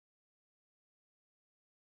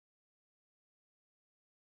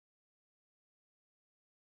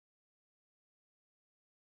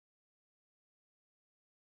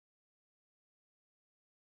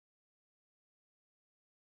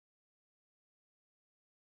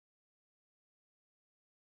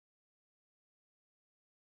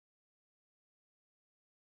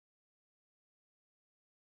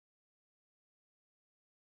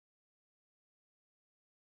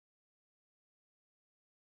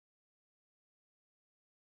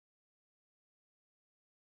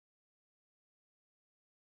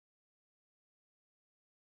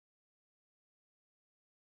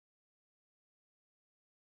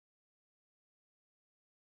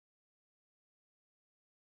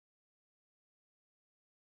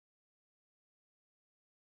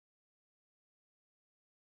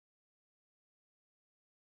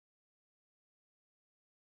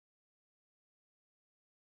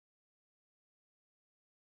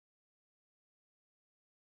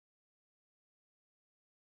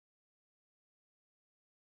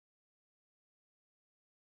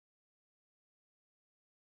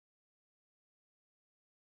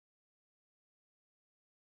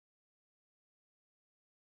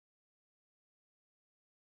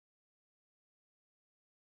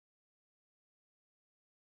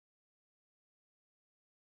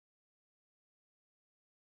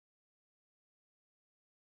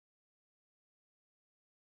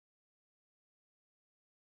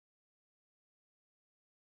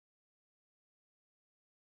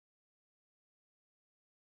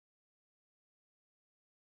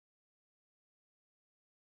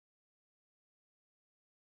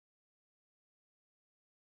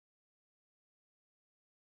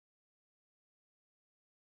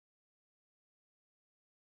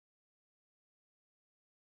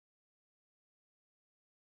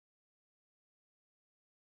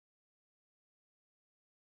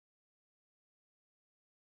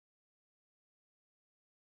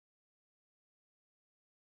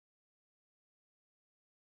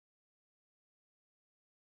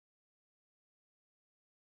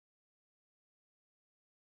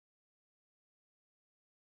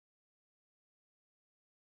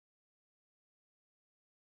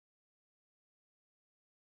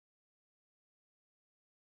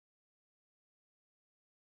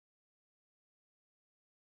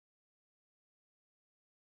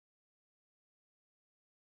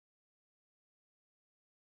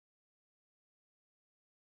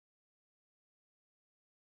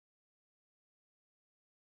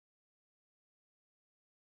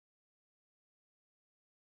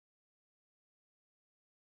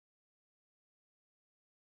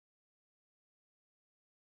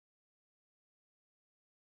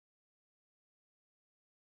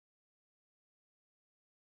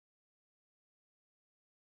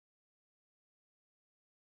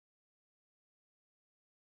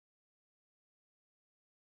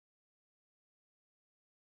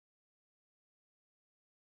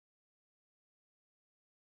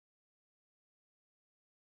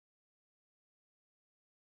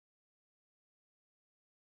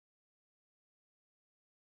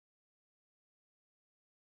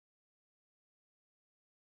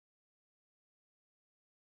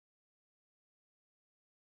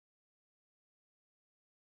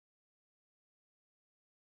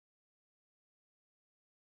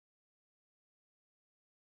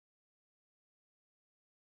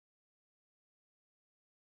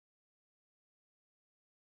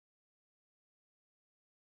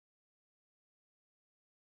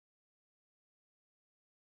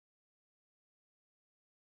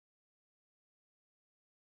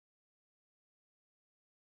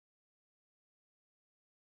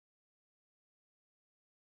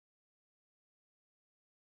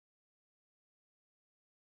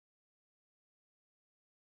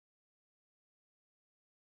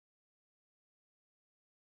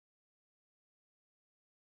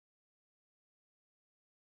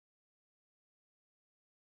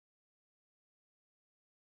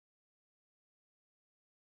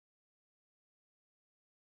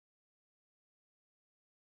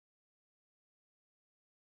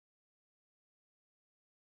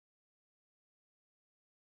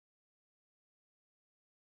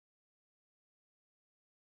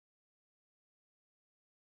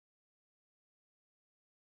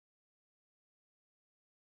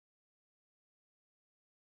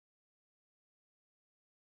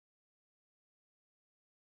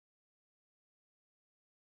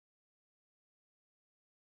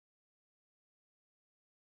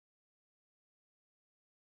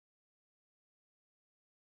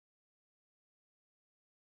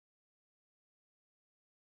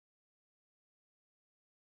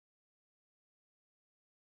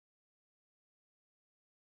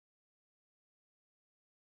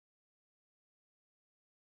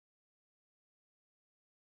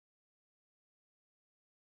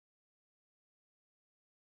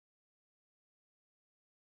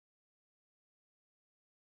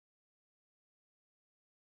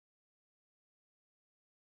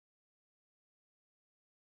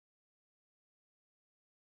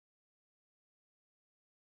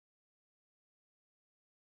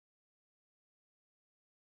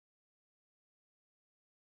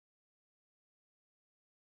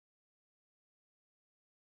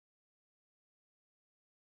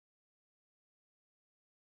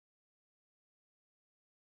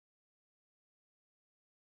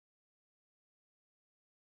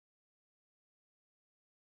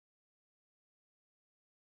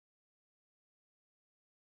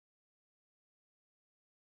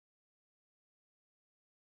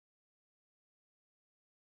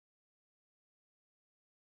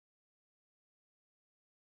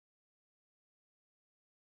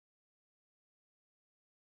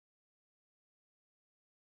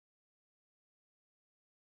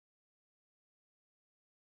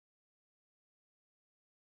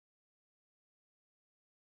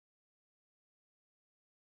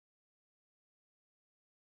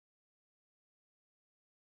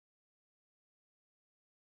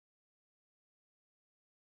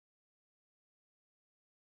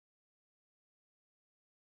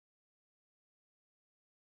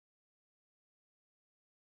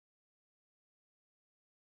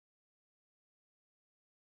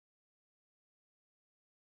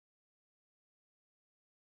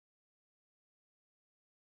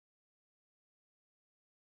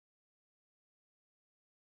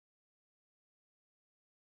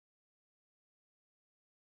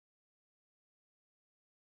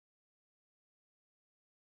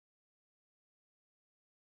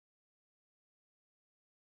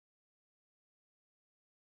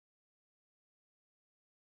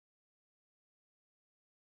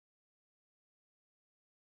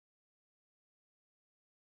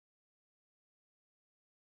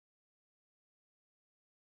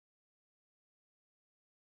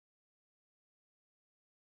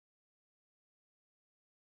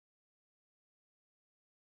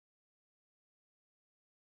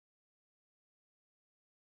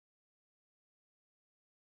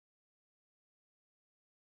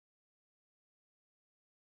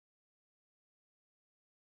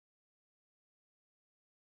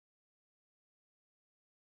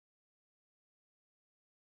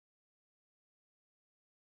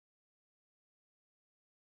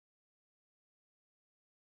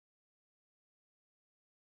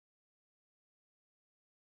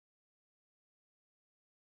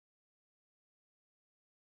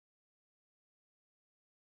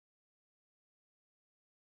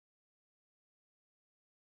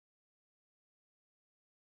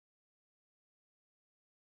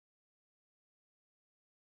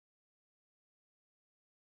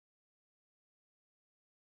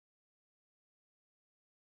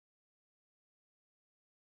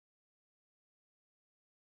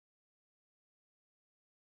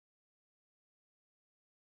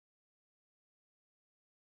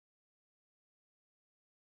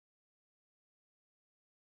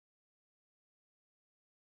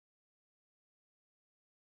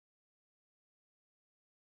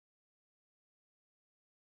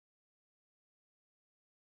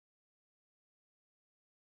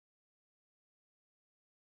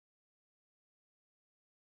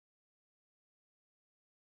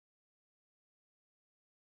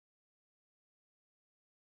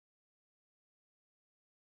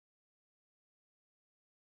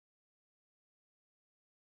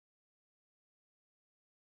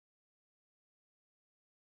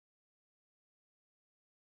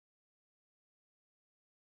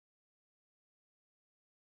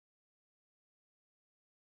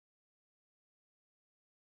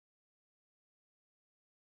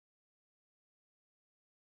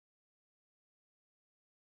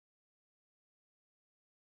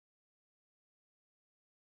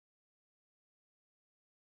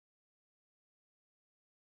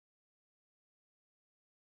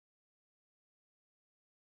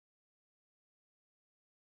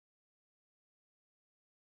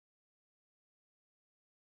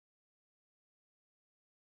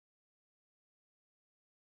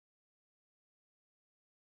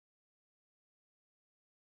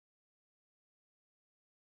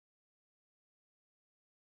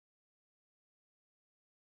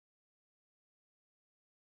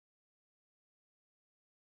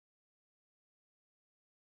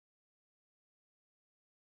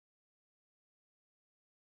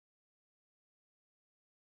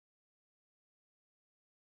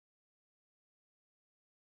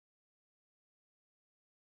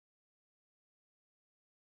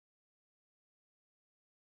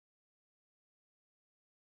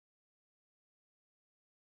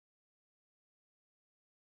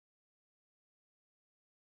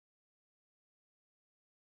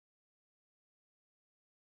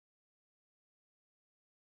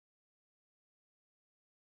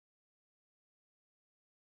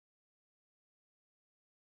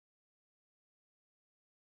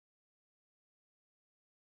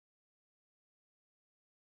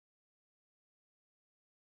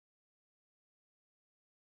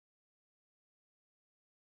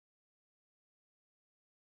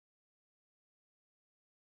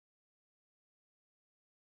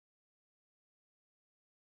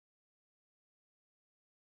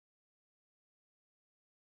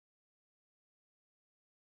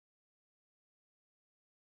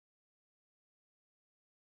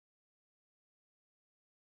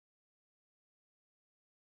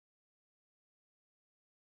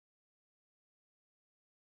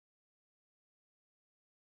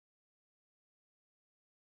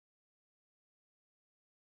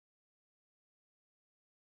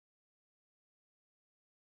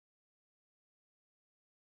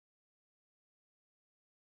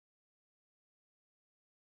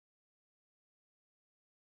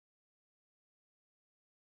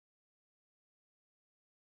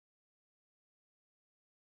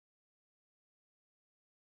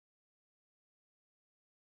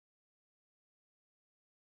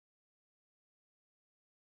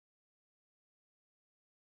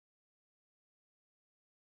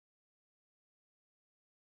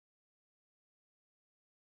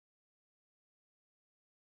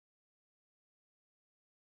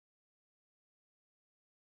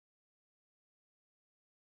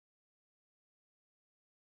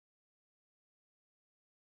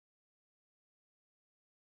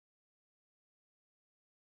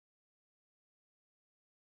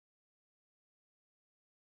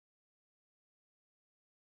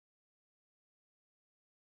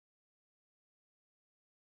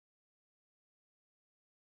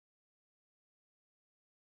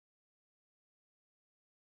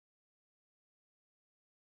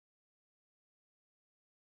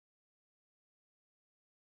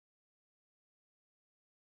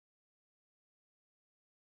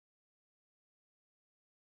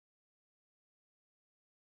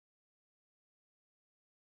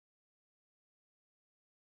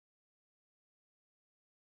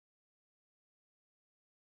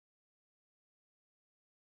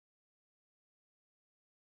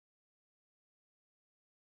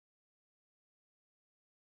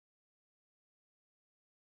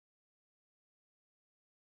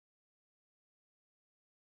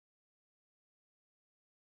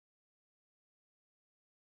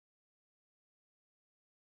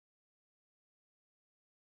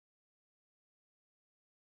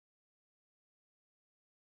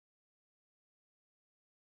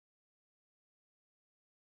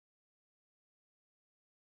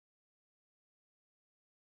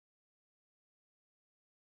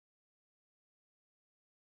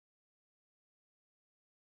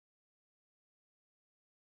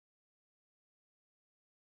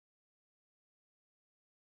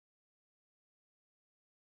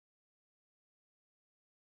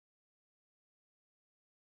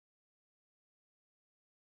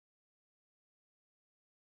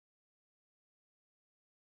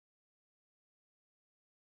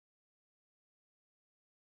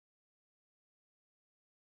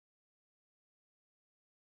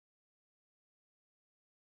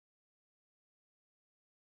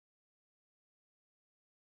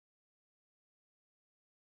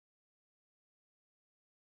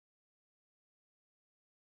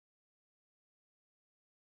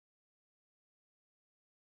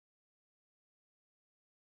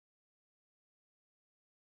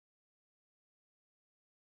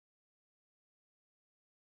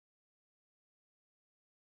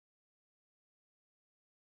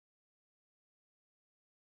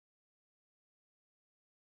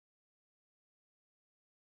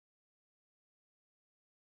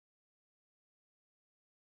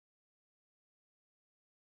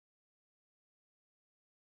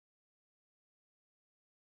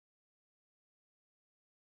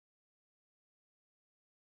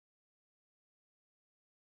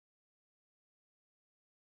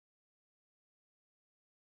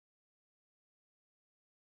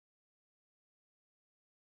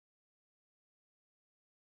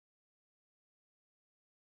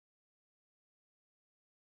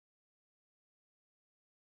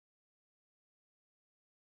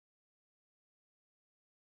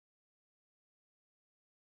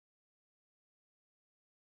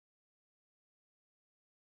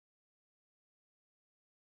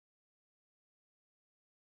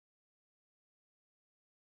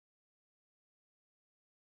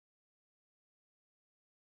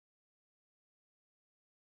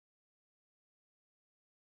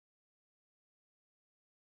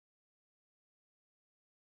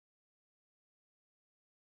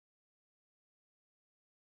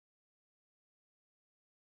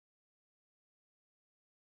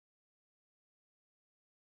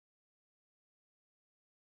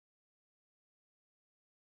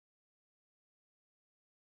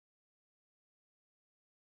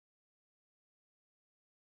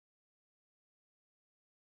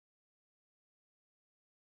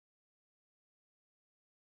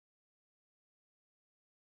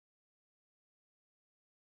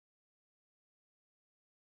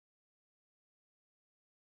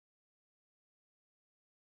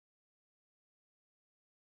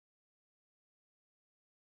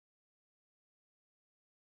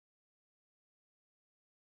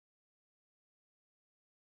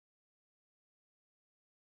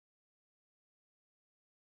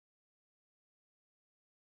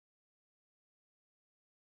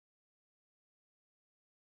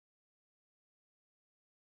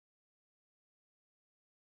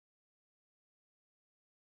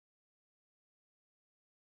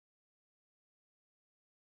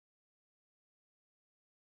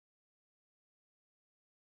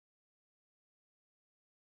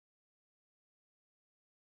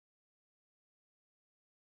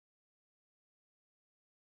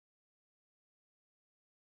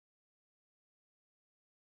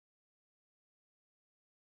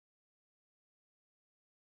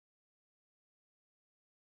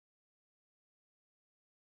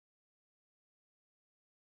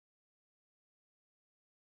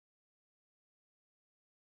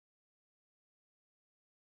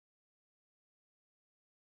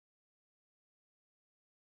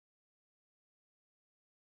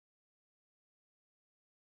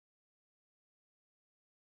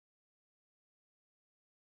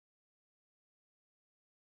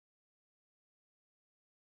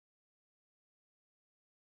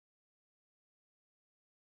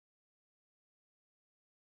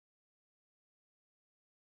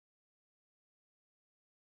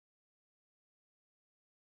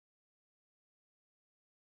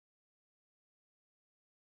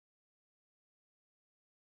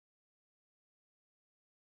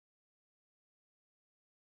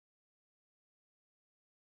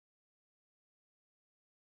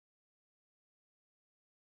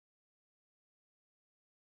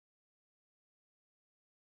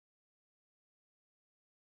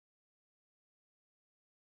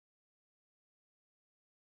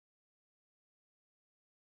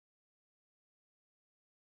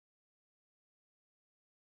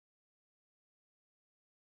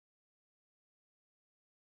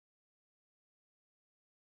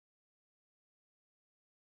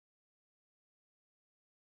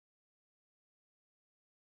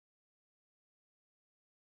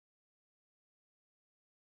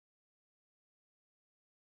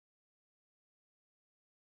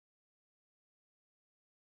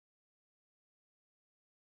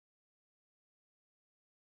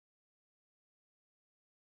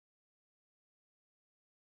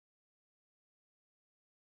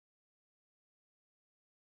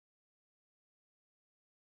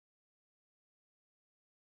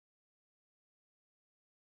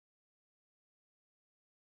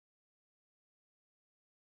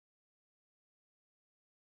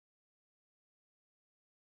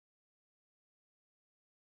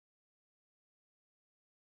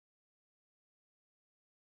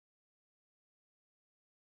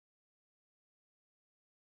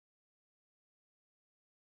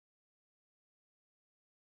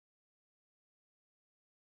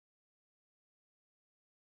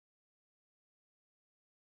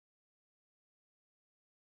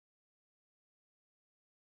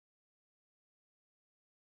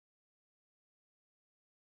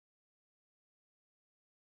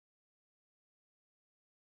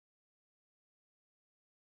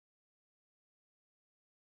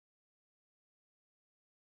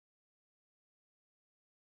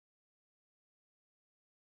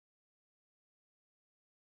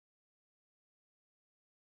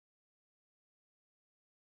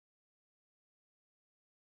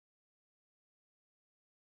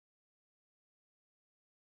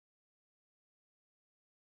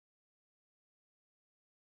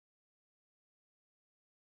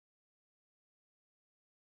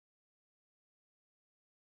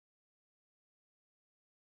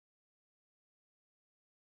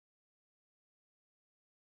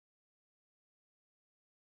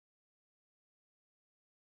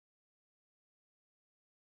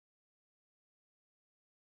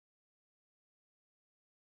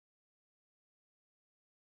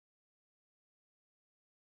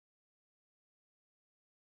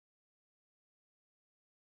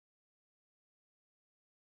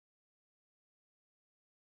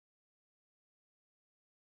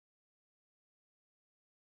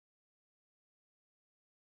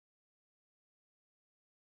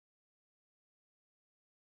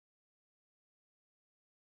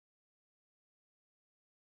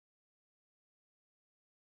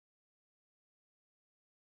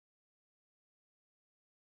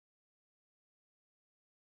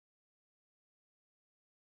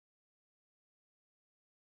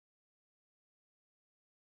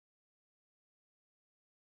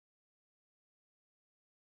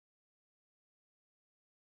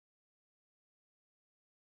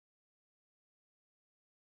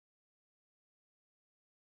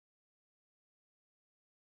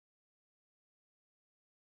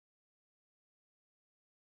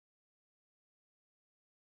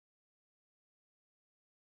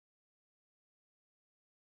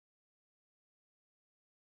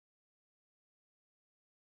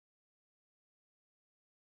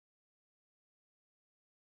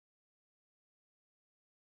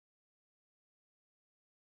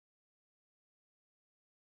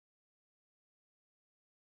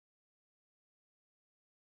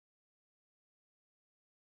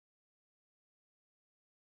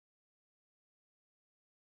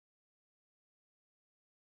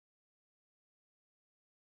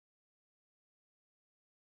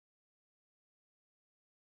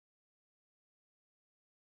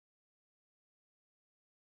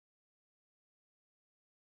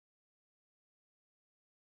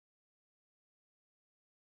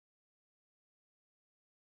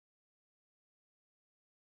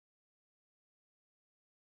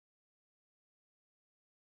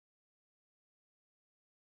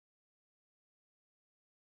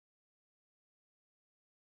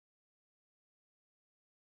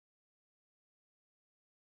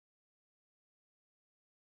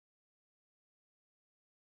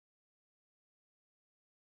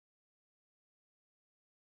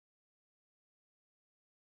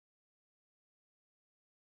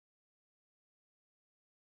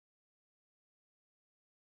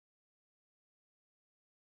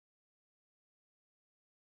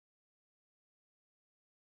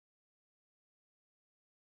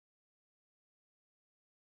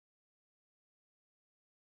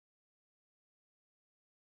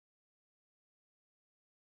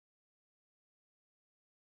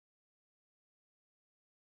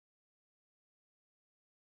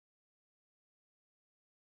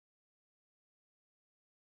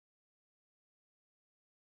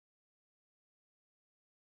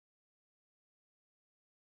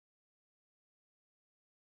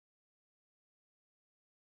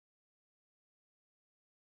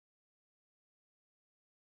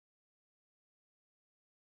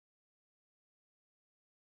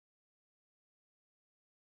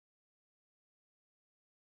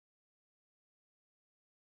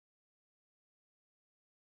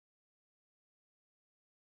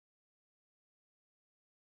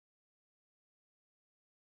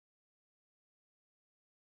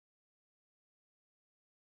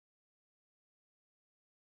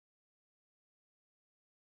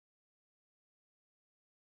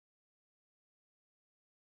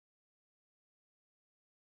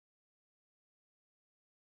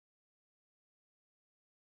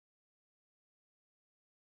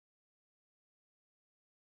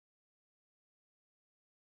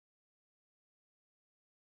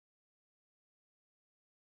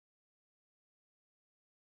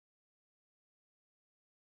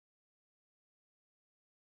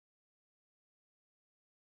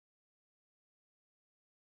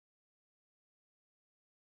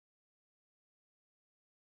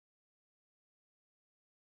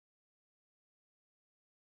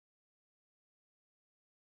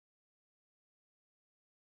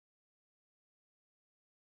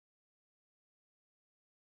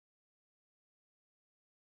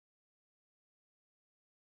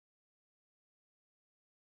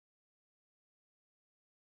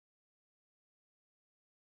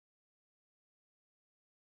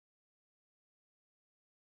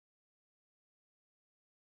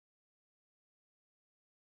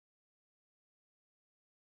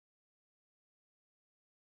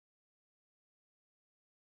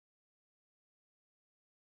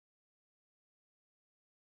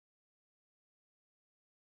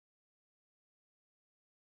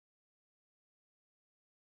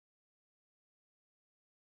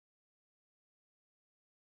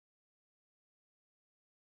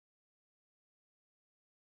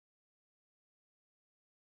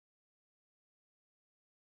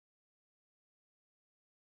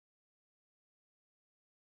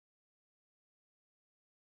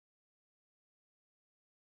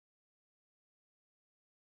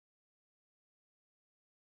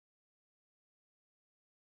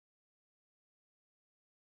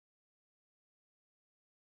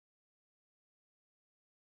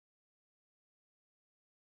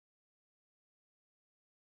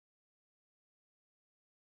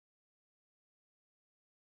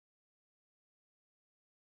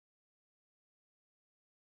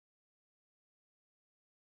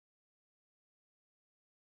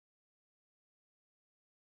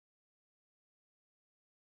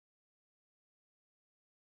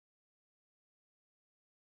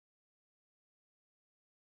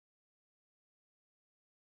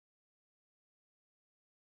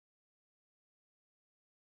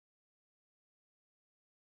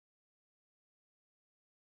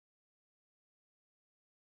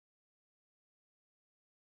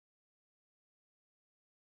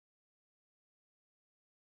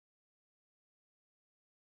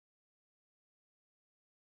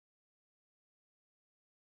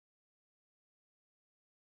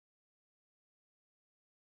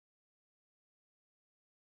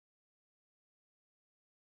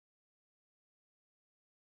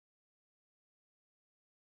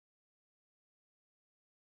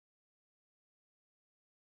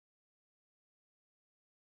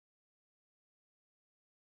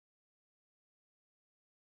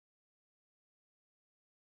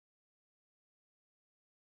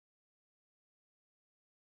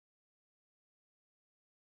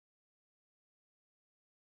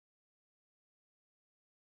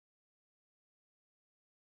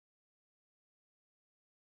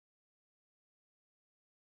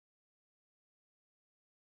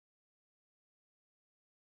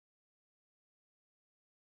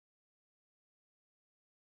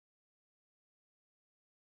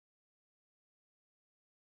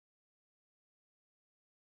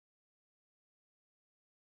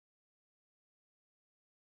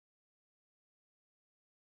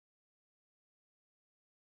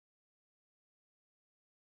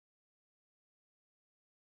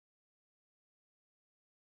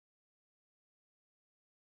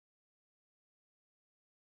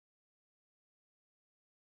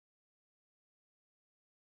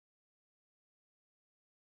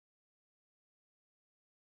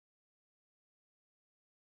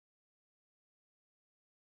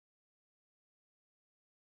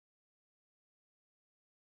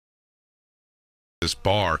this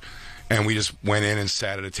bar. And we just went in and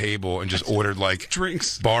sat at a table and just ordered like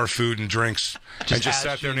drinks, bar food and drinks, and just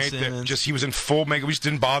sat there and ate there. Just he was in full makeup. We just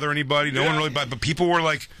didn't bother anybody. No one really, but people were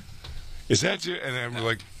like, "Is that you?" And then we're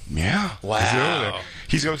like, "Yeah." Wow.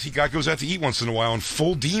 He goes out to eat once in a while in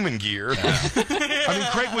full demon gear. I mean,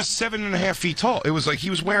 Craig was 7.5 feet tall. It was like he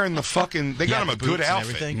was wearing the fucking. They got him a good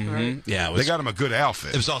outfit. Yeah, they got him a good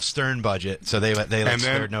outfit. It was all Stern budget, so they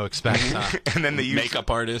spared no expense. Huh? And then they used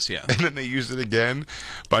makeup artists, yeah. And then they used it again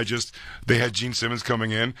by they had Gene Simmons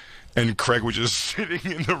coming in, and Craig was just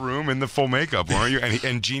sitting in the room in the full makeup, weren't you?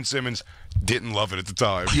 And Gene Simmons didn't love it at the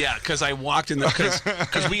time. Yeah, because I walked in because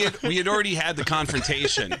we had already had the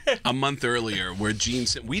confrontation a month earlier where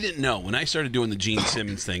we didn't know when I started doing the Gene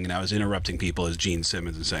Simmons thing, and I was interrupting people as Gene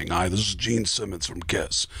Simmons and saying, "Hi, this is Gene Simmons from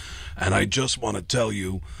Kiss, and I just want to tell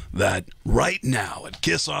you that right now at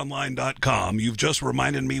KissOnline.com, you've just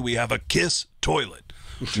reminded me we have a Kiss toilet.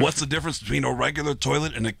 What's the difference between a regular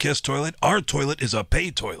toilet and a Kiss toilet? Our toilet is a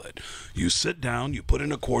pay toilet. You sit down, you put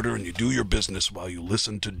in a quarter, and you do your business while you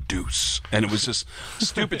listen to Deuce." And it was just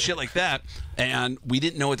stupid shit like that. And we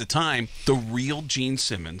didn't know at the time, the real Gene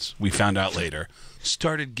Simmons, we found out later,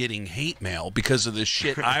 started getting hate mail because of the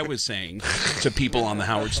shit I was saying to people on the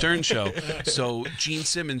Howard Stern show. So Gene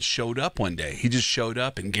Simmons showed up one day. He just showed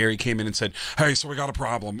up, and Gary came in and said, "Hey, so we got a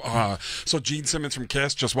problem. So Gene Simmons from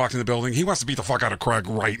Kiss just walked in the building. He wants to beat the fuck out of Craig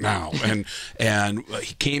right now." And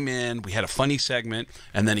he came in. We had a funny segment,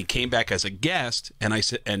 and then he came back as a guest. And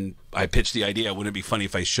I pitched the idea, wouldn't it be funny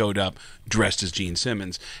if I showed up dressed as Gene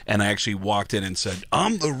Simmons? And I actually walked in and said,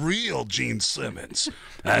 "I'm the real Gene Simmons,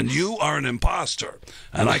 and you are an imposter,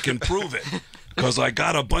 and I can prove it. Because I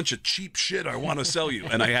got a bunch of cheap shit I want to sell you."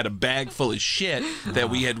 And I had a bag full of shit that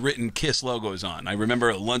we had written Kiss logos on. I remember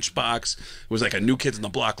a lunchbox. It was like a New Kids on the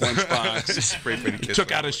Block lunchbox.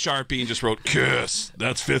 Took out his Sharpie and just wrote, "Kiss.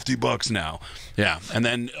 That's $50 now." Yeah. And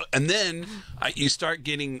then you start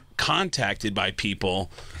getting contacted by people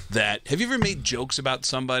that, have you ever made jokes about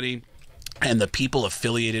somebody and the people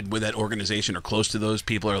affiliated with that organization or close to those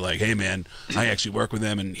people are like, "Hey man, I actually work with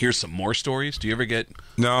them, and here's some more stories"? Do you ever get?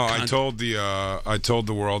 No, I told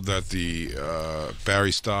the world that the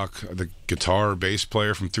Barry Stock, the guitar bass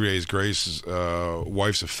player from 3 Days Grace's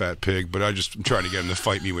wife's a fat pig, but I'm trying to get him to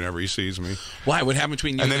fight me whenever he sees me. Why? What happened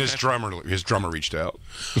between you? And then his drummer reached out.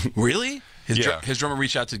 Really? His drummer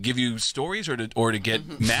reached out to give you stories or to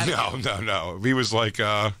get mad at you? No. He was like,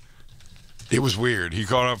 it was weird. He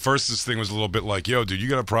called up first. This thing was a little bit like, "Yo, dude, you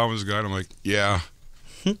got a problem with this guy?" And I'm like, "Yeah."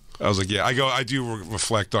 I was like, "Yeah." I do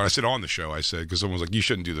reflect on. I said on the show. I said, because someone was like, "You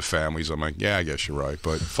shouldn't do the families." I'm like, "Yeah, I guess you're right,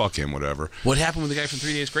 but fuck him, whatever." What happened with the guy from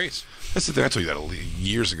 3 Days Grace? That's the thing. I told you that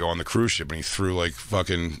years ago on the cruise ship, and he threw like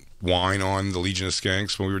fucking wine on the Legion of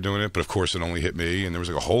Skanks when we were doing it. But of course, it only hit me, and there was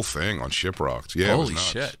like a whole thing on Shiprocked. Yeah, holy it was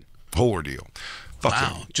nuts. Shit, whole ordeal. Fuck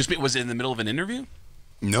wow. him. Was it in the middle of an interview?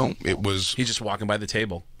 No, it was. He's just walking by the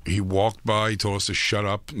table. He walked by. He told us to shut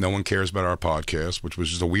up. No one cares about our podcast, which was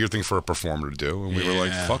just a weird thing for a performer to do. And we were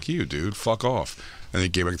like, "Fuck you, dude. Fuck off." And he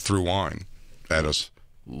gave back threw wine at us.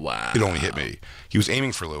 Wow. It only hit me. He was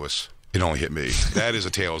aiming for Lewis. It only hit me. That is a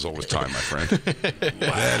tale as old as time, my friend. Wow.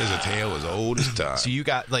 That is a tale as old as time. So you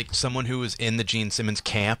got like someone who was in the Gene Simmons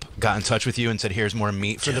camp got in touch with you and said, "Here's more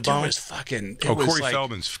meat for the bone." Corey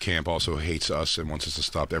Feldman's camp also hates us and wants us to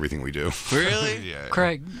stop everything we do. Really? Yeah.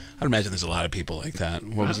 Craig, I'd imagine there's a lot of people like that.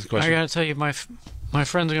 What was the question? I gotta tell you, my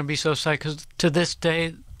friends are gonna be so psyched because to this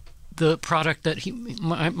day, the product that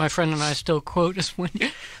my friend and I still quote is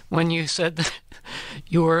when you said that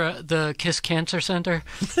you were the Kiss Cancer Center.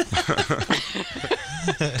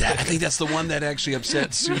 I think that's the one that actually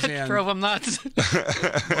upset Suzanne. Drove him nuts.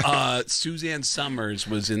 Suzanne Summers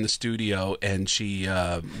was in the studio, and she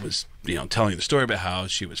was telling the story about how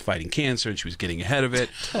she was fighting cancer and she was getting ahead of it.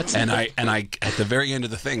 And I at the very end of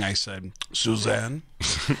the thing I said, "Suzanne,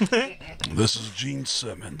 this is Gene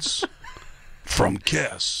Simmons from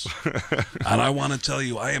Kiss, and I want to tell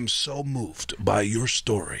you I am so moved by your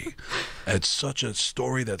story. It's such a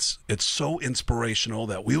story it's so inspirational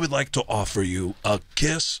that we would like to offer you a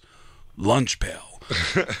Kiss lunch pail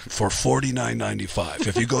for $49.95.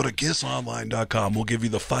 If you go to kissonline.com, we'll give you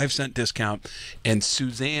the 5-cent discount." And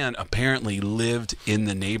Suzanne apparently lived in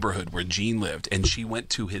the neighborhood where Gene lived, and she went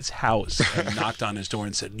to his house and knocked on his door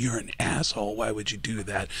and said, "You're an asshole. Why would you do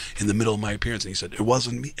that in the middle of my appearance?" And he said, "It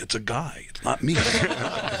wasn't me. It's a guy. It's not me."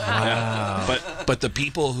 Wow. But the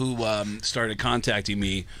people who started contacting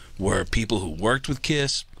me were people who worked with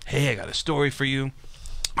Kiss. "Hey, I got a story for you."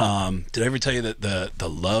 Did I ever tell you that the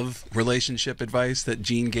love relationship advice that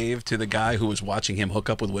Gene gave to the guy who was watching him hook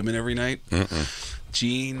up with women every night?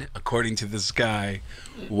 Gene, according to this guy,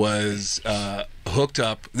 was hooked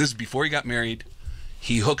up. This is before he got married.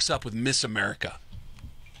 he hooks up with Miss America,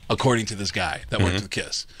 according to this guy that worked with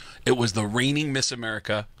Kiss. It was the reigning Miss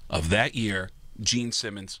America of that year. Gene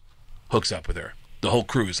Simmons hooks up with her. The whole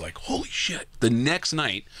crew is like, holy shit. The next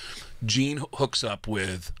night, Gene hooks up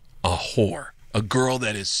with a whore, a girl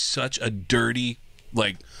that is such a dirty,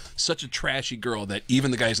 like, such a trashy girl that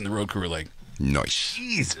even the guys in the road crew are like, nice.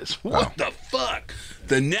 Jesus, what the fuck?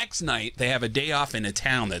 The next night, they have a day off in a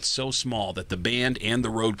town that's so small that the band and the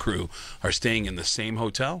road crew are staying in the same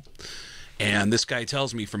hotel. And this guy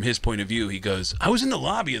tells me from his point of view, he goes, I was in the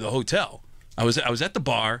lobby of the hotel. I was at the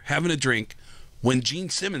bar having a drink when Gene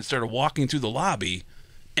Simmons started walking through the lobby,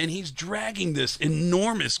 and he's dragging this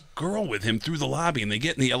enormous girl with him through the lobby, and they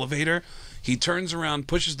get in the elevator. He turns around,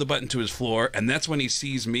 pushes the button to his floor, and that's when he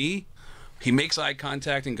sees me. He makes eye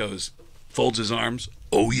contact and goes, folds his arms,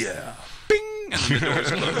 oh yeah, bing, and the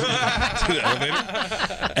doors close to the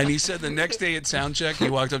elevator. And he said the next day at sound check, he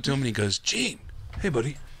walked up to him and he goes, Gene, hey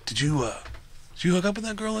buddy, did you hook up with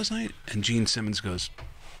that girl last night? And Gene Simmons goes,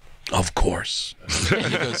 of course. And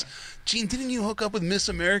he goes, Gene, didn't you hook up with Miss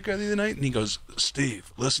America the other night? And he goes,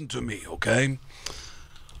 Steve, listen to me, okay?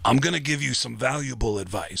 I'm going to give you some valuable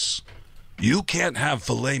advice. You can't have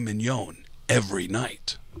filet mignon every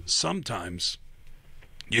night. Sometimes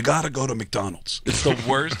you got to go to McDonald's. It's the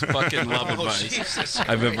worst fucking love advice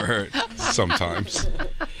I've ever heard. Sometimes.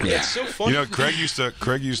 Yeah. It's so funny. You know, Craig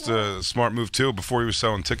used to smart move too before he was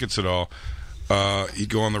selling tickets at all. He'd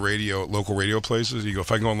go on the radio, local radio places. He'd go,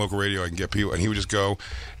 if I can go on local radio, I can get people. And he would just go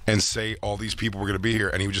and say all these people were going to be here,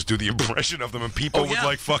 and he would just do the impression of them, and people would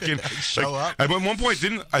like fucking show up. At one point,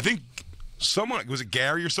 I think someone, was it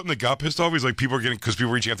Gary or something that got pissed off? He's like, people were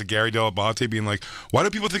reaching out to Gary Delabate being like, why do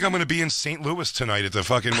people think I'm going to be in St. Louis tonight at the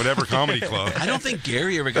fucking whatever comedy club? I don't think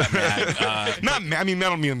Gary ever got mad. Not mad. I mean, I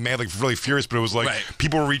don't mean mad, like really furious, but it was like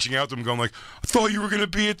people were reaching out to him going like, I thought you were going to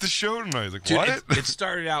be at the show tonight. Like, Dude, what? It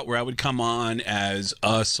started out where I would come on as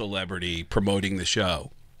a celebrity promoting the show.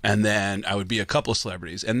 And then I would be a couple of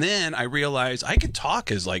celebrities. And then I realized I could talk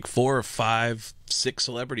as like 4 or 5, 6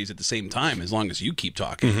 celebrities at the same time as long as you keep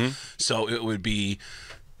talking. So it would be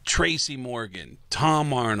Tracy Morgan,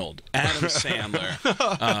 Tom Arnold, Adam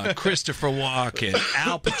Sandler, Christopher Walken,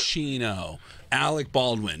 Al Pacino, Alec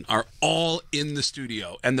Baldwin are all in the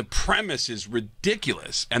studio, and the premise is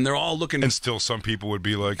ridiculous, and they're all looking. And still, some people would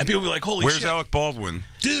be like, holy where's shit. Alec Baldwin?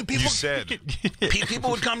 Dude, people you said.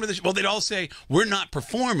 People would come to the show. Well, they'd all say, we're not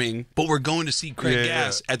performing, but we're going to see Craig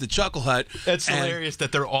Gass at the Chuckle Hut. It's hilarious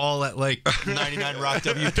that they're all at like 99 Rock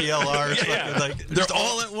WPLR. Like, they're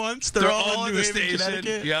all at once. They're all in the station.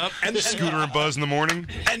 Yep. And Scooter and Buzz in the morning.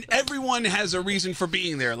 And everyone has a reason for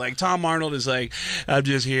being there. Like Tom Arnold is like, I'm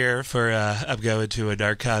just here for, I'm going to a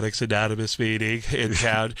Narcotics Anonymous meeting in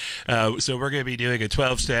town. So we're going to be doing a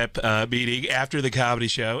 12-step meeting after the comedy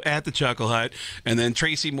show at the Chuckle Hut. And then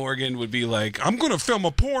Tracy Morgan would be like, I'm going to film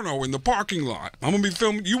a porno in the parking lot. I'm going to be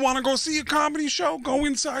filming. You want to go see a comedy show? Go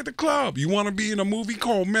inside the club. You want to be in a movie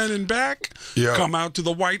called Men in Back? Yeah. Come out to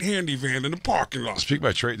the white handy van in the parking lot. Speak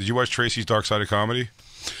about Tracy. Did you watch Tracy's Dark Side of Comedy?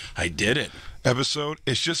 I did it. Episode.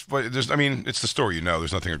 It's just, I mean, it's the story, you know.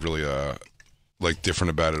 There's nothing really like different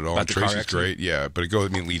about it at all. About the car Tracy's accident? great, yeah, but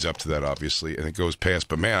it leads up to that obviously, and it goes past.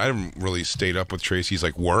 But man, I haven't really stayed up with Tracy's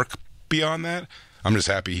like work beyond that. I'm just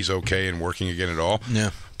happy he's okay and working again at all.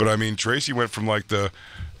 Yeah. But I mean, Tracy went from like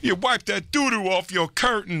you wipe that doo-doo off your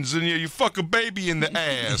curtains and you fuck a baby in the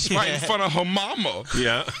ass right in front of her mama.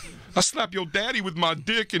 Yeah. I slap your daddy with my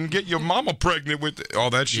dick and get your mama pregnant with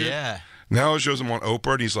all that shit. Yeah. Now it shows him on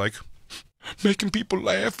Oprah and he's like, making people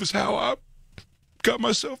laugh is how I got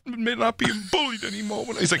myself not being bullied anymore.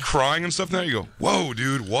 He's like crying and stuff now. You go, whoa,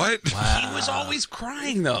 dude, what? Wow. He was always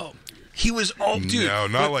crying, though. He was all, dude. No,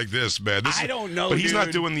 not like this, man. I don't know, But he's not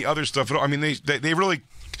dude. doing the other stuff at all. I mean, they really,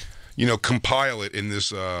 compile it in this,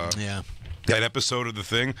 that episode of the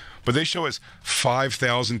thing. But they show us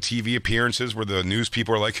 5,000 TV appearances where the news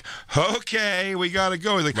people are like, okay, we got to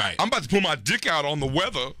go. He's like, I'm about to pull my dick out on the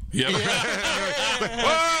weather. Yep.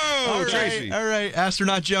 Whoa, All Tracy. right,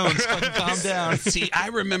 Astronaut Jones, fucking calm down. See, I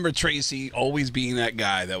remember Tracy always being that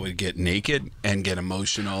guy that would get naked and get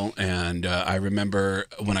emotional. And I remember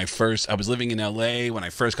when I was living in LA, when I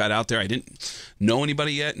first got out there, I didn't know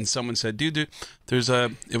anybody yet. And someone said, dude, it was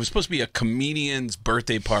supposed to be a comedian's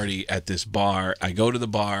birthday party at this bar. I go to the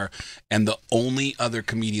bar, and the only other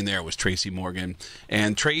comedian there was Tracy Morgan.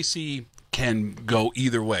 And Tracy can go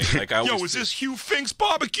either way. Like I is this Hugh Fink's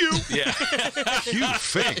barbecue? Yeah. Hugh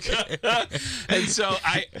Fink. And so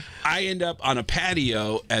I end up on a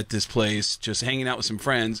patio at this place just hanging out with some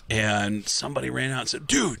friends, and somebody ran out and said,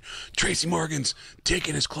 dude, Tracy Morgan's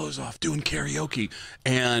taking his clothes off doing karaoke.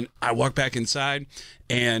 And I walk back inside,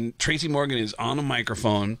 and Tracy Morgan is on a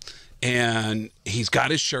microphone, and he's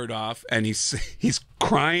got his shirt off, and he's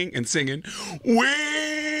crying and singing,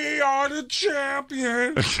 "We are the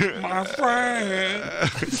champions, my friend,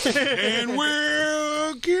 and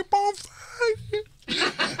we'll keep on fighting."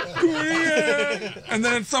 And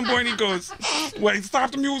then at some point he goes, "Wait, stop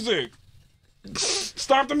the music.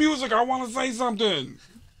 Stop the music. I want to say something.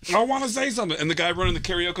 I want to say something." And the guy running the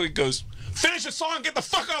karaoke goes, "Finish the song, get the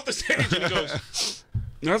fuck off the stage." And he goes,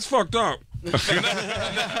 "That's fucked up." And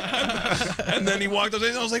then he walked up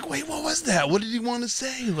and I was like, wait, what was that? What did he want to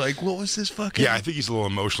say? Like, what was this fucking... Yeah, I think he's a little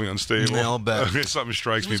emotionally unstable. I'll bet. Something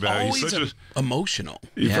strikes me bad. He's such emotional.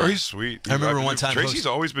 He's very sweet. I remember one time... Tracy's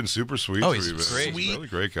always been super sweet. Oh, he's great. Sweet, really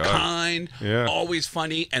great guy. kind, always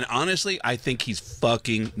funny. And honestly, I think he's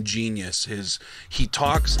fucking genius. He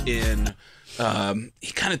talks in...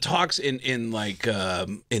 he kind of talks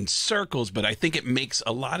in circles, but I think it makes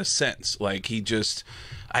a lot of sense. Like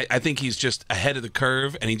I think he's just ahead of the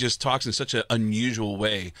curve, and he just talks in such an unusual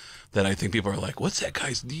way that I think people are like, "What's that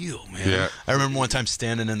guy's deal, man?" Yeah, I remember one time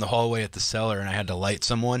standing in the hallway at the cellar, and I had to light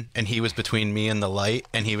someone, and he was between me and the light,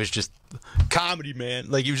 and he was just comedy, man.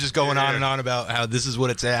 Like he was just going on and on about how this is what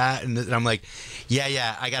it's at, and I'm like,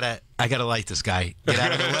 yeah, I gotta light this guy. Get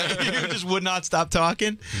out of the way. He just would not stop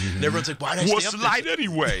talking. And everyone's like, "Why did I What's stay the up light there?"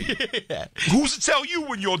 anyway? Who's to tell you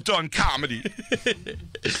when you're done comedy?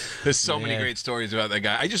 There's so many great stories about that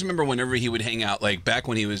guy. I just remember whenever he would hang out, like back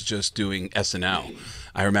when he was just doing SNL.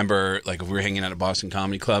 I remember, like, if we were hanging out at Boston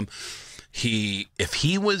Comedy Club, if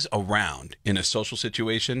he was around in a social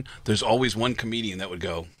situation, there's always one comedian that would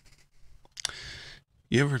go,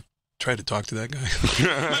 "You ever try to talk to that guy?"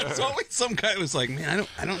 There's always some guy who's like, "Man,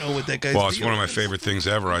 I don't know what that guy's." Well, it's one of my favorite things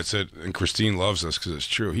ever. I said, and Christine loves this because it's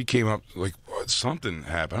true. He came up like something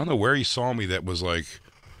happened. I don't know where he saw me that was like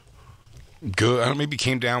good. I don't know, maybe he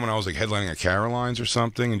came down when I was like headlining at Caroline's or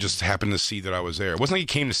something, and just happened to see that I was there. It wasn't like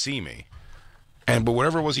he came to see me. But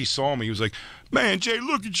whatever it was, he saw me. He was like, "Man, Jay,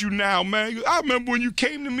 look at you now, man. I remember when you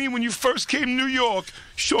came to me when you first came to New York,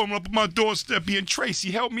 showing up at my doorstep, being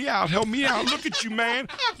Tracy, help me out. Look at you, man.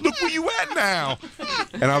 Look where you at now."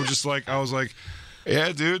 And I was like,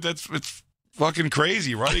 "Yeah, dude, it's fucking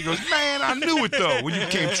crazy, right?" He goes, "Man, I knew it though when you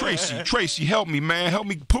came, Tracy, help me, man. Help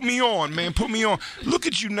me, put me on, man. Put me on. Look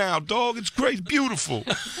at you now, dog. It's great, beautiful."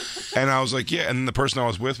 And I was like, "Yeah." And the person I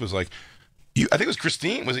was with was like, I think it was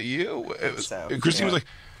Christine. Was it you? Christine was like,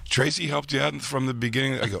 "Tracy helped you out from the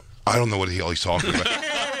beginning." I go, "I don't know what the hell he's talking about."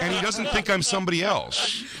 And he doesn't think I'm somebody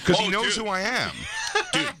else because he knows who I am.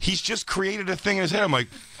 Dude, he's just created a thing in his head. I'm like,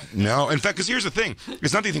 no. In fact, because here's the thing.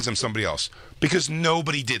 It's not that he thinks I'm somebody else. Because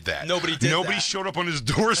nobody did that. Nobody showed up on his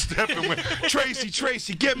doorstep and went,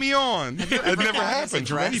 "Tracy, get me on." It never happened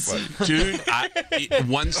to anybody. Dude,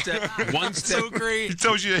 one step. So great. He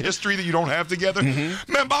tells you a history that you don't have together.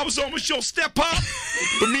 "Man, I was almost your step-up,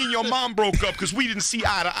 but me and your mom broke up because we didn't see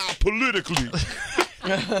eye to eye politically."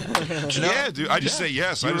 Yeah, dude. I just say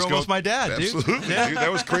yes. You were almost my dad, dude. Absolutely, dude.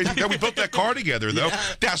 That was crazy. That we built that car together, though. Yeah.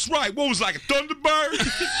 That's right. What was it, like a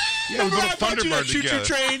Thunderbird? Yeah, we built a Thunderbird together.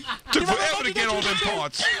 Train. Took forever to get all them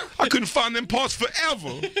parts. I couldn't find them parts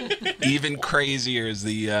forever. Even crazier is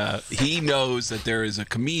he knows that there is a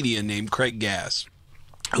comedian named Craig Gass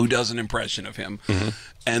who does an impression of him,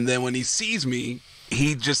 and then when he sees me,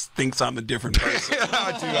 he just thinks I'm a different person. Dude,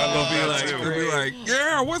 I love that too. He'll be like,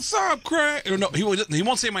 "Yeah, what's up, Craig?" Or no, he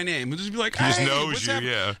won't say my name. He'll just be like, "Hey, he just knows you,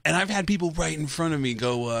 happening?" yeah. And I've had people right in front of me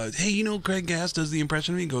go, "Hey, you know Craig Gass does the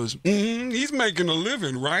impression of me?" He goes, "He's making a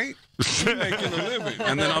living, right? He's making a living."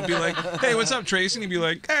 And then I'll be like, "Hey, what's up, Tracy?" And he'd be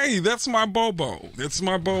like, "Hey, that's my Bobo. That's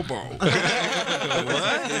my Bobo." What? All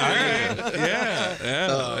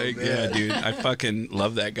right. Yeah, dude. I fucking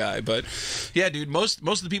love that guy. But yeah, dude, most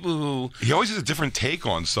of the people who... He always has a different take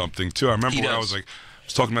on something, too. I remember when I was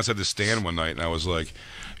talking about this stand one night, and I was like,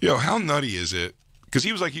 "Yo, how nutty is it?" Because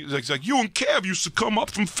he was like, "You and Kev used to come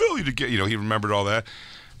up from Philly to get," he remembered all that.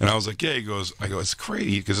 And I was like, "Yeah." I go, "It's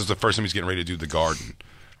crazy," because it's the first time he's getting ready to do the Garden. I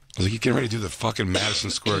was like, "You're getting ready to do the fucking Madison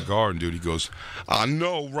Square Garden, dude." He goes, "I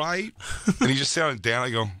know, right?" And he just sounded down. I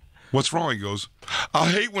go, "What's wrong?" He goes, I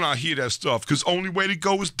hate when I hear that stuff because only way to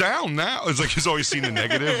go is down now. It's like he's always seen the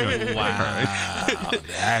negative. Wow,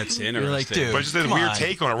 that's interesting. You're like, dude, but I just had a weird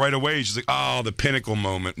take on it right away. She's like, oh, the pinnacle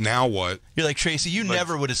moment. Now what? You're like, Tracy, you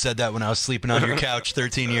never would have said that when I was sleeping on your couch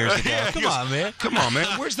 13 years ago. Come on, man. Come on, man.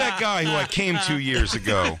 Where's that guy who I came 2 years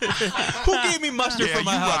ago? Who gave me mustard for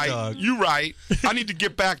my hot dog? You right. I need to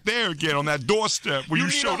get back there again on that doorstep where you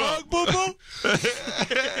showed up. Boo-boo?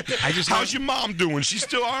 How's your mom doing? She's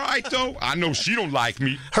still all right though? I know she don't like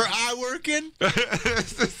me. Her eye working?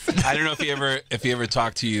 I don't know if he ever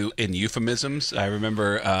talked to you in euphemisms. I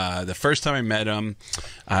remember the first time I met him,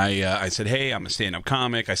 I said, "Hey, I'm a stand-up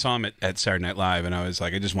comic." I saw him at Saturday Night Live, and I was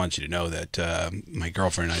like, "I just want you to know that my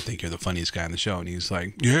girlfriend and I think you're the funniest guy on the show." And he's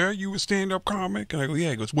like, "Yeah, you a stand-up comic?" And I go,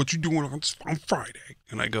 "Yeah." He goes, "What you doing on Friday?"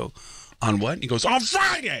 And I go, "On what?" And he goes, "On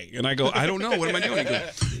Friday." And I go, "I don't know. What am I doing?" He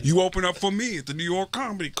goes, "You open up for me at the New York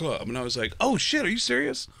Comedy Club." And I was like, "Oh shit, are you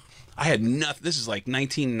serious?" I had nothing. This is like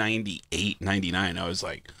 1998, 99. I was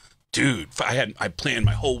like, dude, I planned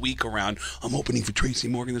my whole week around, I'm opening for Tracy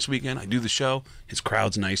Morgan this weekend. I do the show. His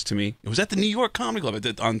crowd's nice to me. It was at the New York Comedy Club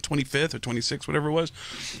on 25th or 26th, whatever it was.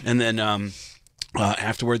 And then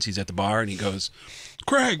afterwards, he's at the bar and he goes,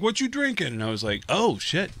 "Craig, what you drinking?" And I was like, "Oh,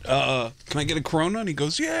 shit. Can I get a Corona?" And he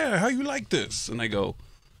goes, "Yeah, how you like this?" And I go,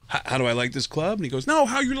 "How do I like this club?" And he goes, "No,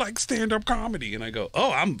 how you like stand-up comedy?" And I go,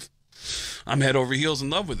 "Oh, I'm head over heels in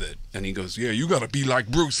love with it." And he goes, "Yeah, you got to be like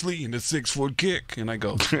Bruce Lee in the 6-foot kick." And I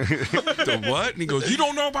go, "The what?" And he goes, "You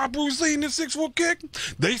don't know about Bruce Lee in the 6-foot kick?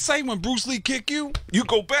 They say when Bruce Lee kick you, you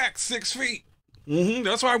go back 6 feet.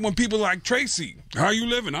 That's why when people like, Tracy, how you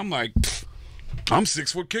living?" I'm like, I'm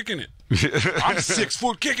 6-foot kicking it. I'm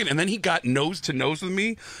 6-foot kicking. And then he got nose to nose with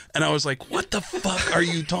me, and I was like, "What the fuck are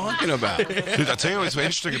you talking about?" Dude, I'll tell you what's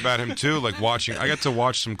interesting about him too. Like I got to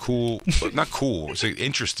watch some not cool, it's like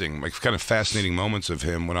interesting, like kind of fascinating moments of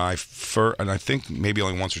him when and I think maybe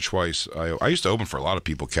only once or twice. I used to open for a lot of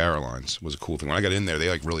people. Caroline's was a cool thing. When I got in there, they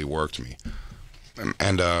like really worked me.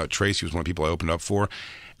 And Tracy was one of the people I opened up for,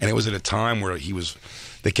 and it was at a time where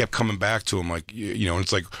they kept coming back to him, like, you know, and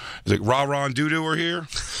it's like Rah Rah and Doo-Doo are here.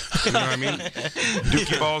 You know what I mean?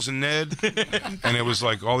 Dookie Balls and Ned. And it was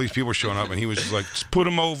like all these people were showing up, and he was just like, "Just put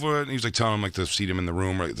him over." And he was like telling them like to seat him in the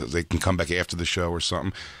room, or they can come back after the show or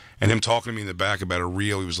something. And him talking to me in the back about a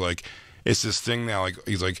reel, he was like, "It's this thing now." Like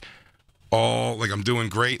he's like, "Oh, like I'm doing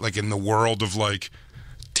great, like in the world of like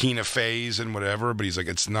Tina Fey's and whatever." But he's like,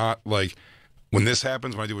 "It's not like when this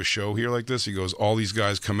happens, when I do a show here like this," he goes, "all these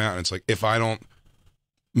guys come out, and it's like if I don't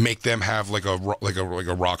make them have like a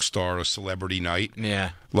rock star, a celebrity night.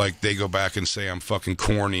 Yeah. Like they go back and say I'm fucking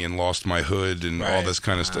corny and lost my hood and all this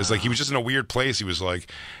kind of stuff. It's like he was just in a weird place. He was like,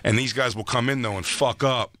 and these guys will come in though and fuck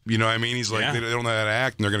up. You know what I mean? He's like, they don't know how to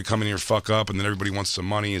act, and they're gonna come in here and fuck up, and then everybody wants some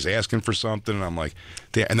money, is asking for something, and I'm like,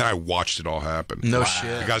 and then I watched it all happen. No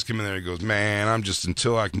shit. The guys come in there and he goes, "Man, I'm just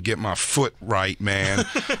until I can get my foot right, man,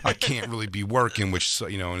 I can't really be working," which,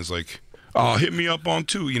 you know, and it's like, "Oh, hit me up on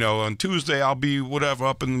Tuesday I'll be whatever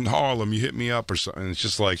up in Harlem. You hit me up or something." It's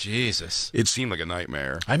just like, Jesus. It seemed like a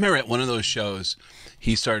nightmare. I remember at one of those shows,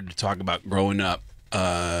 he started to talk about growing up,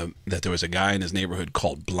 that there was a guy in his neighborhood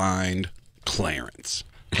called Blind Clarence,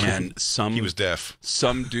 and he was deaf.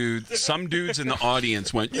 Some dudes in the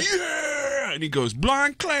audience went, "Yeah!" And he goes,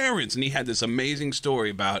 "Blind Clarence," and he had this amazing story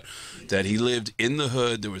about that he lived in the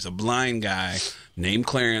hood. There was a blind guy named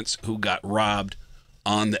Clarence who got robbed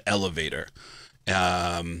on the elevator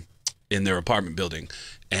in their apartment building.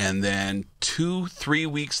 And then 2-3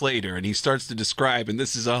 weeks later, and he starts to describe, and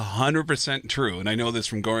this is 100% true, and I know this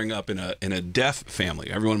from growing up in a deaf family.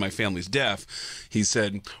 Everyone in my family's deaf. He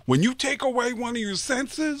said, "When you take away one of your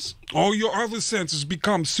senses, all your other senses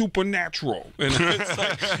become supernatural." And, it's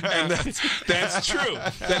like, and that's true.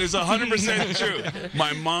 That is 100% true.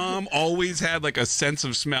 My mom always had like a sense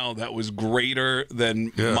of smell that was greater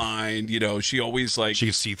than mine. You know, she always like, she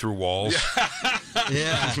could see through walls.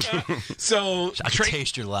 Yeah. So I can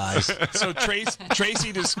taste your lies. So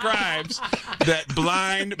Tracy describes that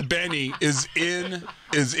blind Benny is in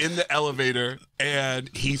the elevator, and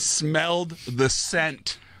he smelled the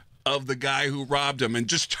scent of the guy who robbed him and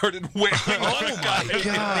just started wailing on the guy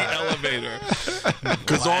in the elevator.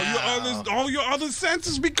 Because all your other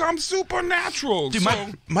senses become supernatural. Dude,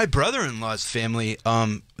 my brother-in-law's family,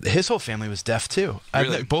 his whole family was deaf too.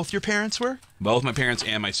 Really? Both your parents were? Both my parents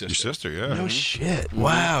and my sister. Your sister, yeah. No shit.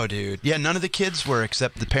 Wow, dude. Yeah, none of the kids were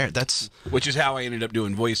except the parent. Which is how I ended up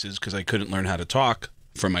doing voices, because I couldn't learn how to talk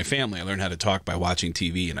from my family. I learned how to talk by watching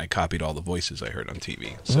TV, and I copied all the voices I heard on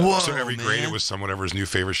TV. So every grade it was whatever his new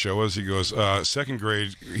favorite show was. He goes, second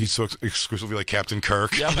grade, he spoke exclusively like Captain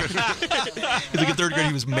Kirk. Yep. He's like in third grade,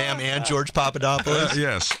 he was Ma'am and George Papadopoulos.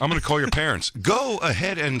 Yes. I'm going to call your parents. Go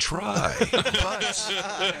ahead and try,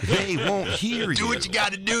 but they won't hear you. Do what you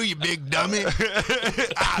got to do, you big dummy.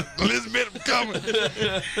 Elizabeth, I'm coming.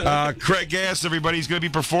 Craig Gass, everybody, he's going to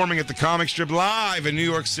be performing at the Comic Strip Live in New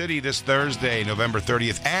York City this Thursday, November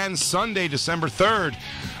 30th, and Sunday, December 3rd,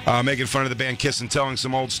 making fun of the band Kiss and telling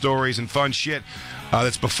some old stories and fun shit.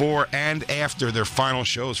 That's before and after their final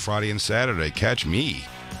shows Friday and Saturday. Catch me.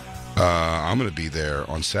 I'm going to be there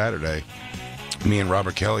on Saturday. Me and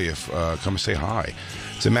Robert Kelly, come and say hi.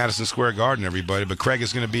 It's in Madison Square Garden, everybody. But Craig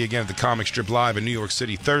is going to be again at the Comic Strip Live in New York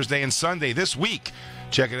City Thursday and Sunday this week.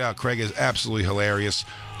 Check it out. Craig is absolutely hilarious.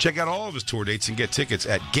 Check out all of his tour dates and get tickets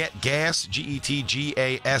at GetGass,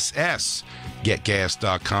 GetGass,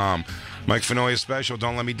 getgas.com. Mike Fenoya special,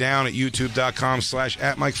 Don't Let Me Down, at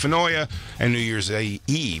youtube.com/@MikeFenoya. And New Year's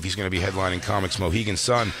Eve, he's going to be headlining Comics Mohegan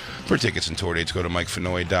Sun. For tickets and tour dates, go to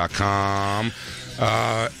MikeFenoya.com.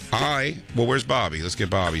 Where's Bobby? Let's get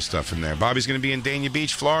Bobby's stuff in there. Bobby's going to be in Dania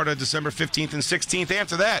Beach, Florida, December 15th and 16th.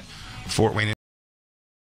 After that, Fort Wayne.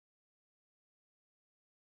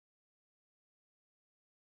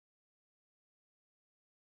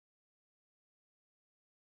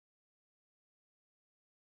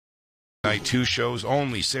 Night 2 shows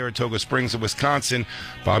only, Saratoga Springs of Wisconsin.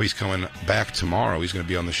 Bobby's coming back tomorrow. He's going to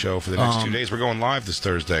be on the show for the next 2 days. We're going live this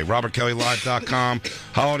Thursday. RobertKellyLive.com.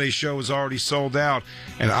 Holiday show is already sold out,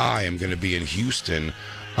 and I am going to be in Houston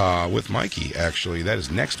with Mikey, actually. That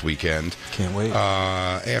is next weekend. Can't wait.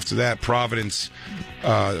 After that, Providence,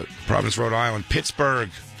 Rhode Island,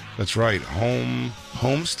 Pittsburgh. That's right.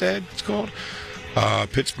 Homestead, it's called.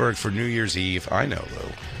 Pittsburgh for New Year's Eve. I know,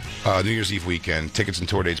 though. New Year's Eve weekend. Tickets and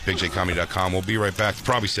tour dates, bigjcomedy.com. We'll be right back.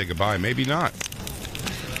 Probably say goodbye. Maybe not.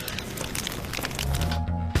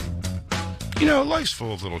 You know, life's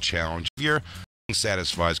full of little challenges. Your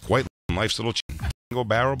satisfies quite life's little single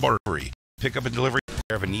barrel barbery. Pick up and delivery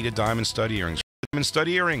of Anita Diamond Stud Earrings. Diamond Stud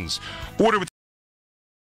Earrings. Order with.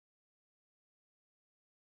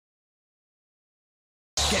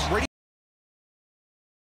 Get ready.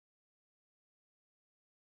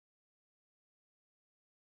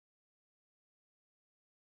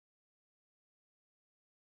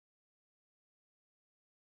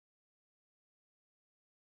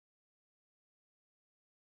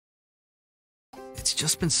 It's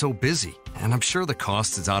just been so busy, and I'm sure the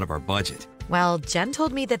cost is out of our budget. Well, Jen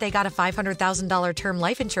told me that they got a $500,000 term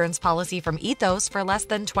life insurance policy from Ethos for less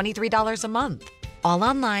than $23 a month. All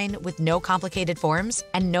online with no complicated forms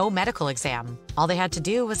and no medical exam. All they had to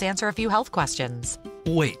do was answer a few health questions.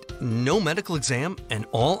 Wait, no medical exam and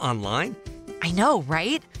all online? I know,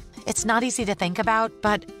 right? It's not easy to think about,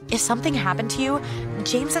 but if something happened to you,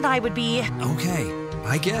 James and I would be... Okay,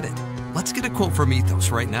 I get it. Let's get a quote from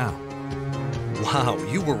Ethos right now. Wow,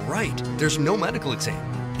 you were right. There's no medical exam,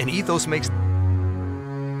 and Ethos makes...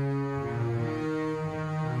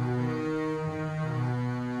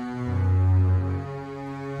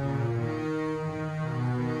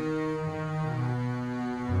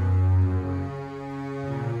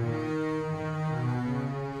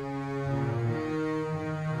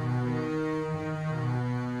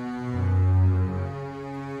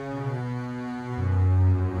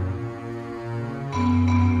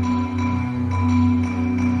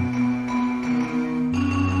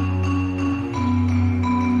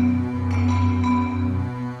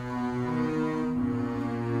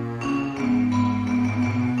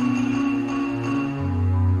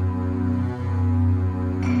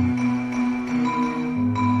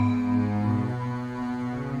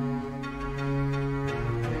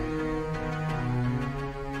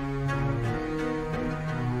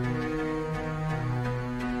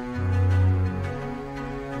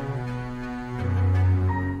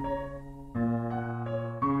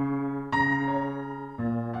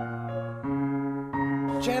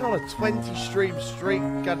 Jen on a 20 stream streak.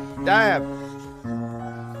 God damn.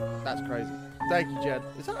 That's crazy. Thank you, Jen.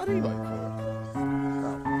 Is that an emote for it?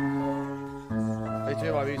 Oh. Me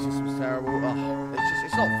too, my music system's terrible. Oh,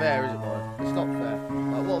 it's not fair, is it, Warren? It's not fair.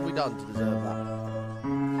 Like, what have we done to deserve that?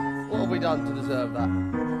 What have we done to deserve that?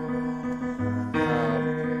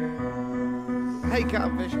 Hey,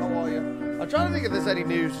 Catfish, how are you? I'm trying to think if there's any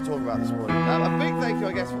news to talk about this morning. A big thank you,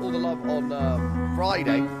 I guess, for all the love on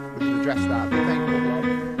Friday, which is addressed that. Big thank you for all the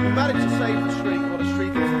love. We managed to save the streak. We're on a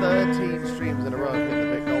streak of 13 streams in a row. Hit the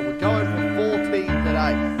big goal. We're going for 14 today. I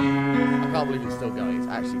can't believe it's still going. It's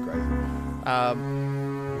actually crazy.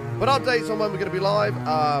 But updates on when we're going to be live.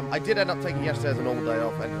 I did end up taking yesterday as a normal day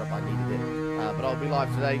off. Ended up I needed it. But I'll be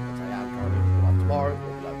live today. I'll tell you how currently. We'll be live tomorrow.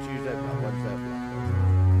 We'll be live Tuesday. We'll be live Wednesday. We'll be live Thursday.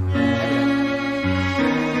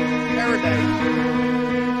 Every day.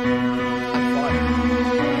 And Friday.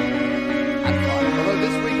 Although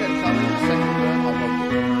this weekend coming, the second I won't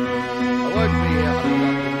be here. I won't be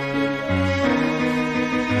here.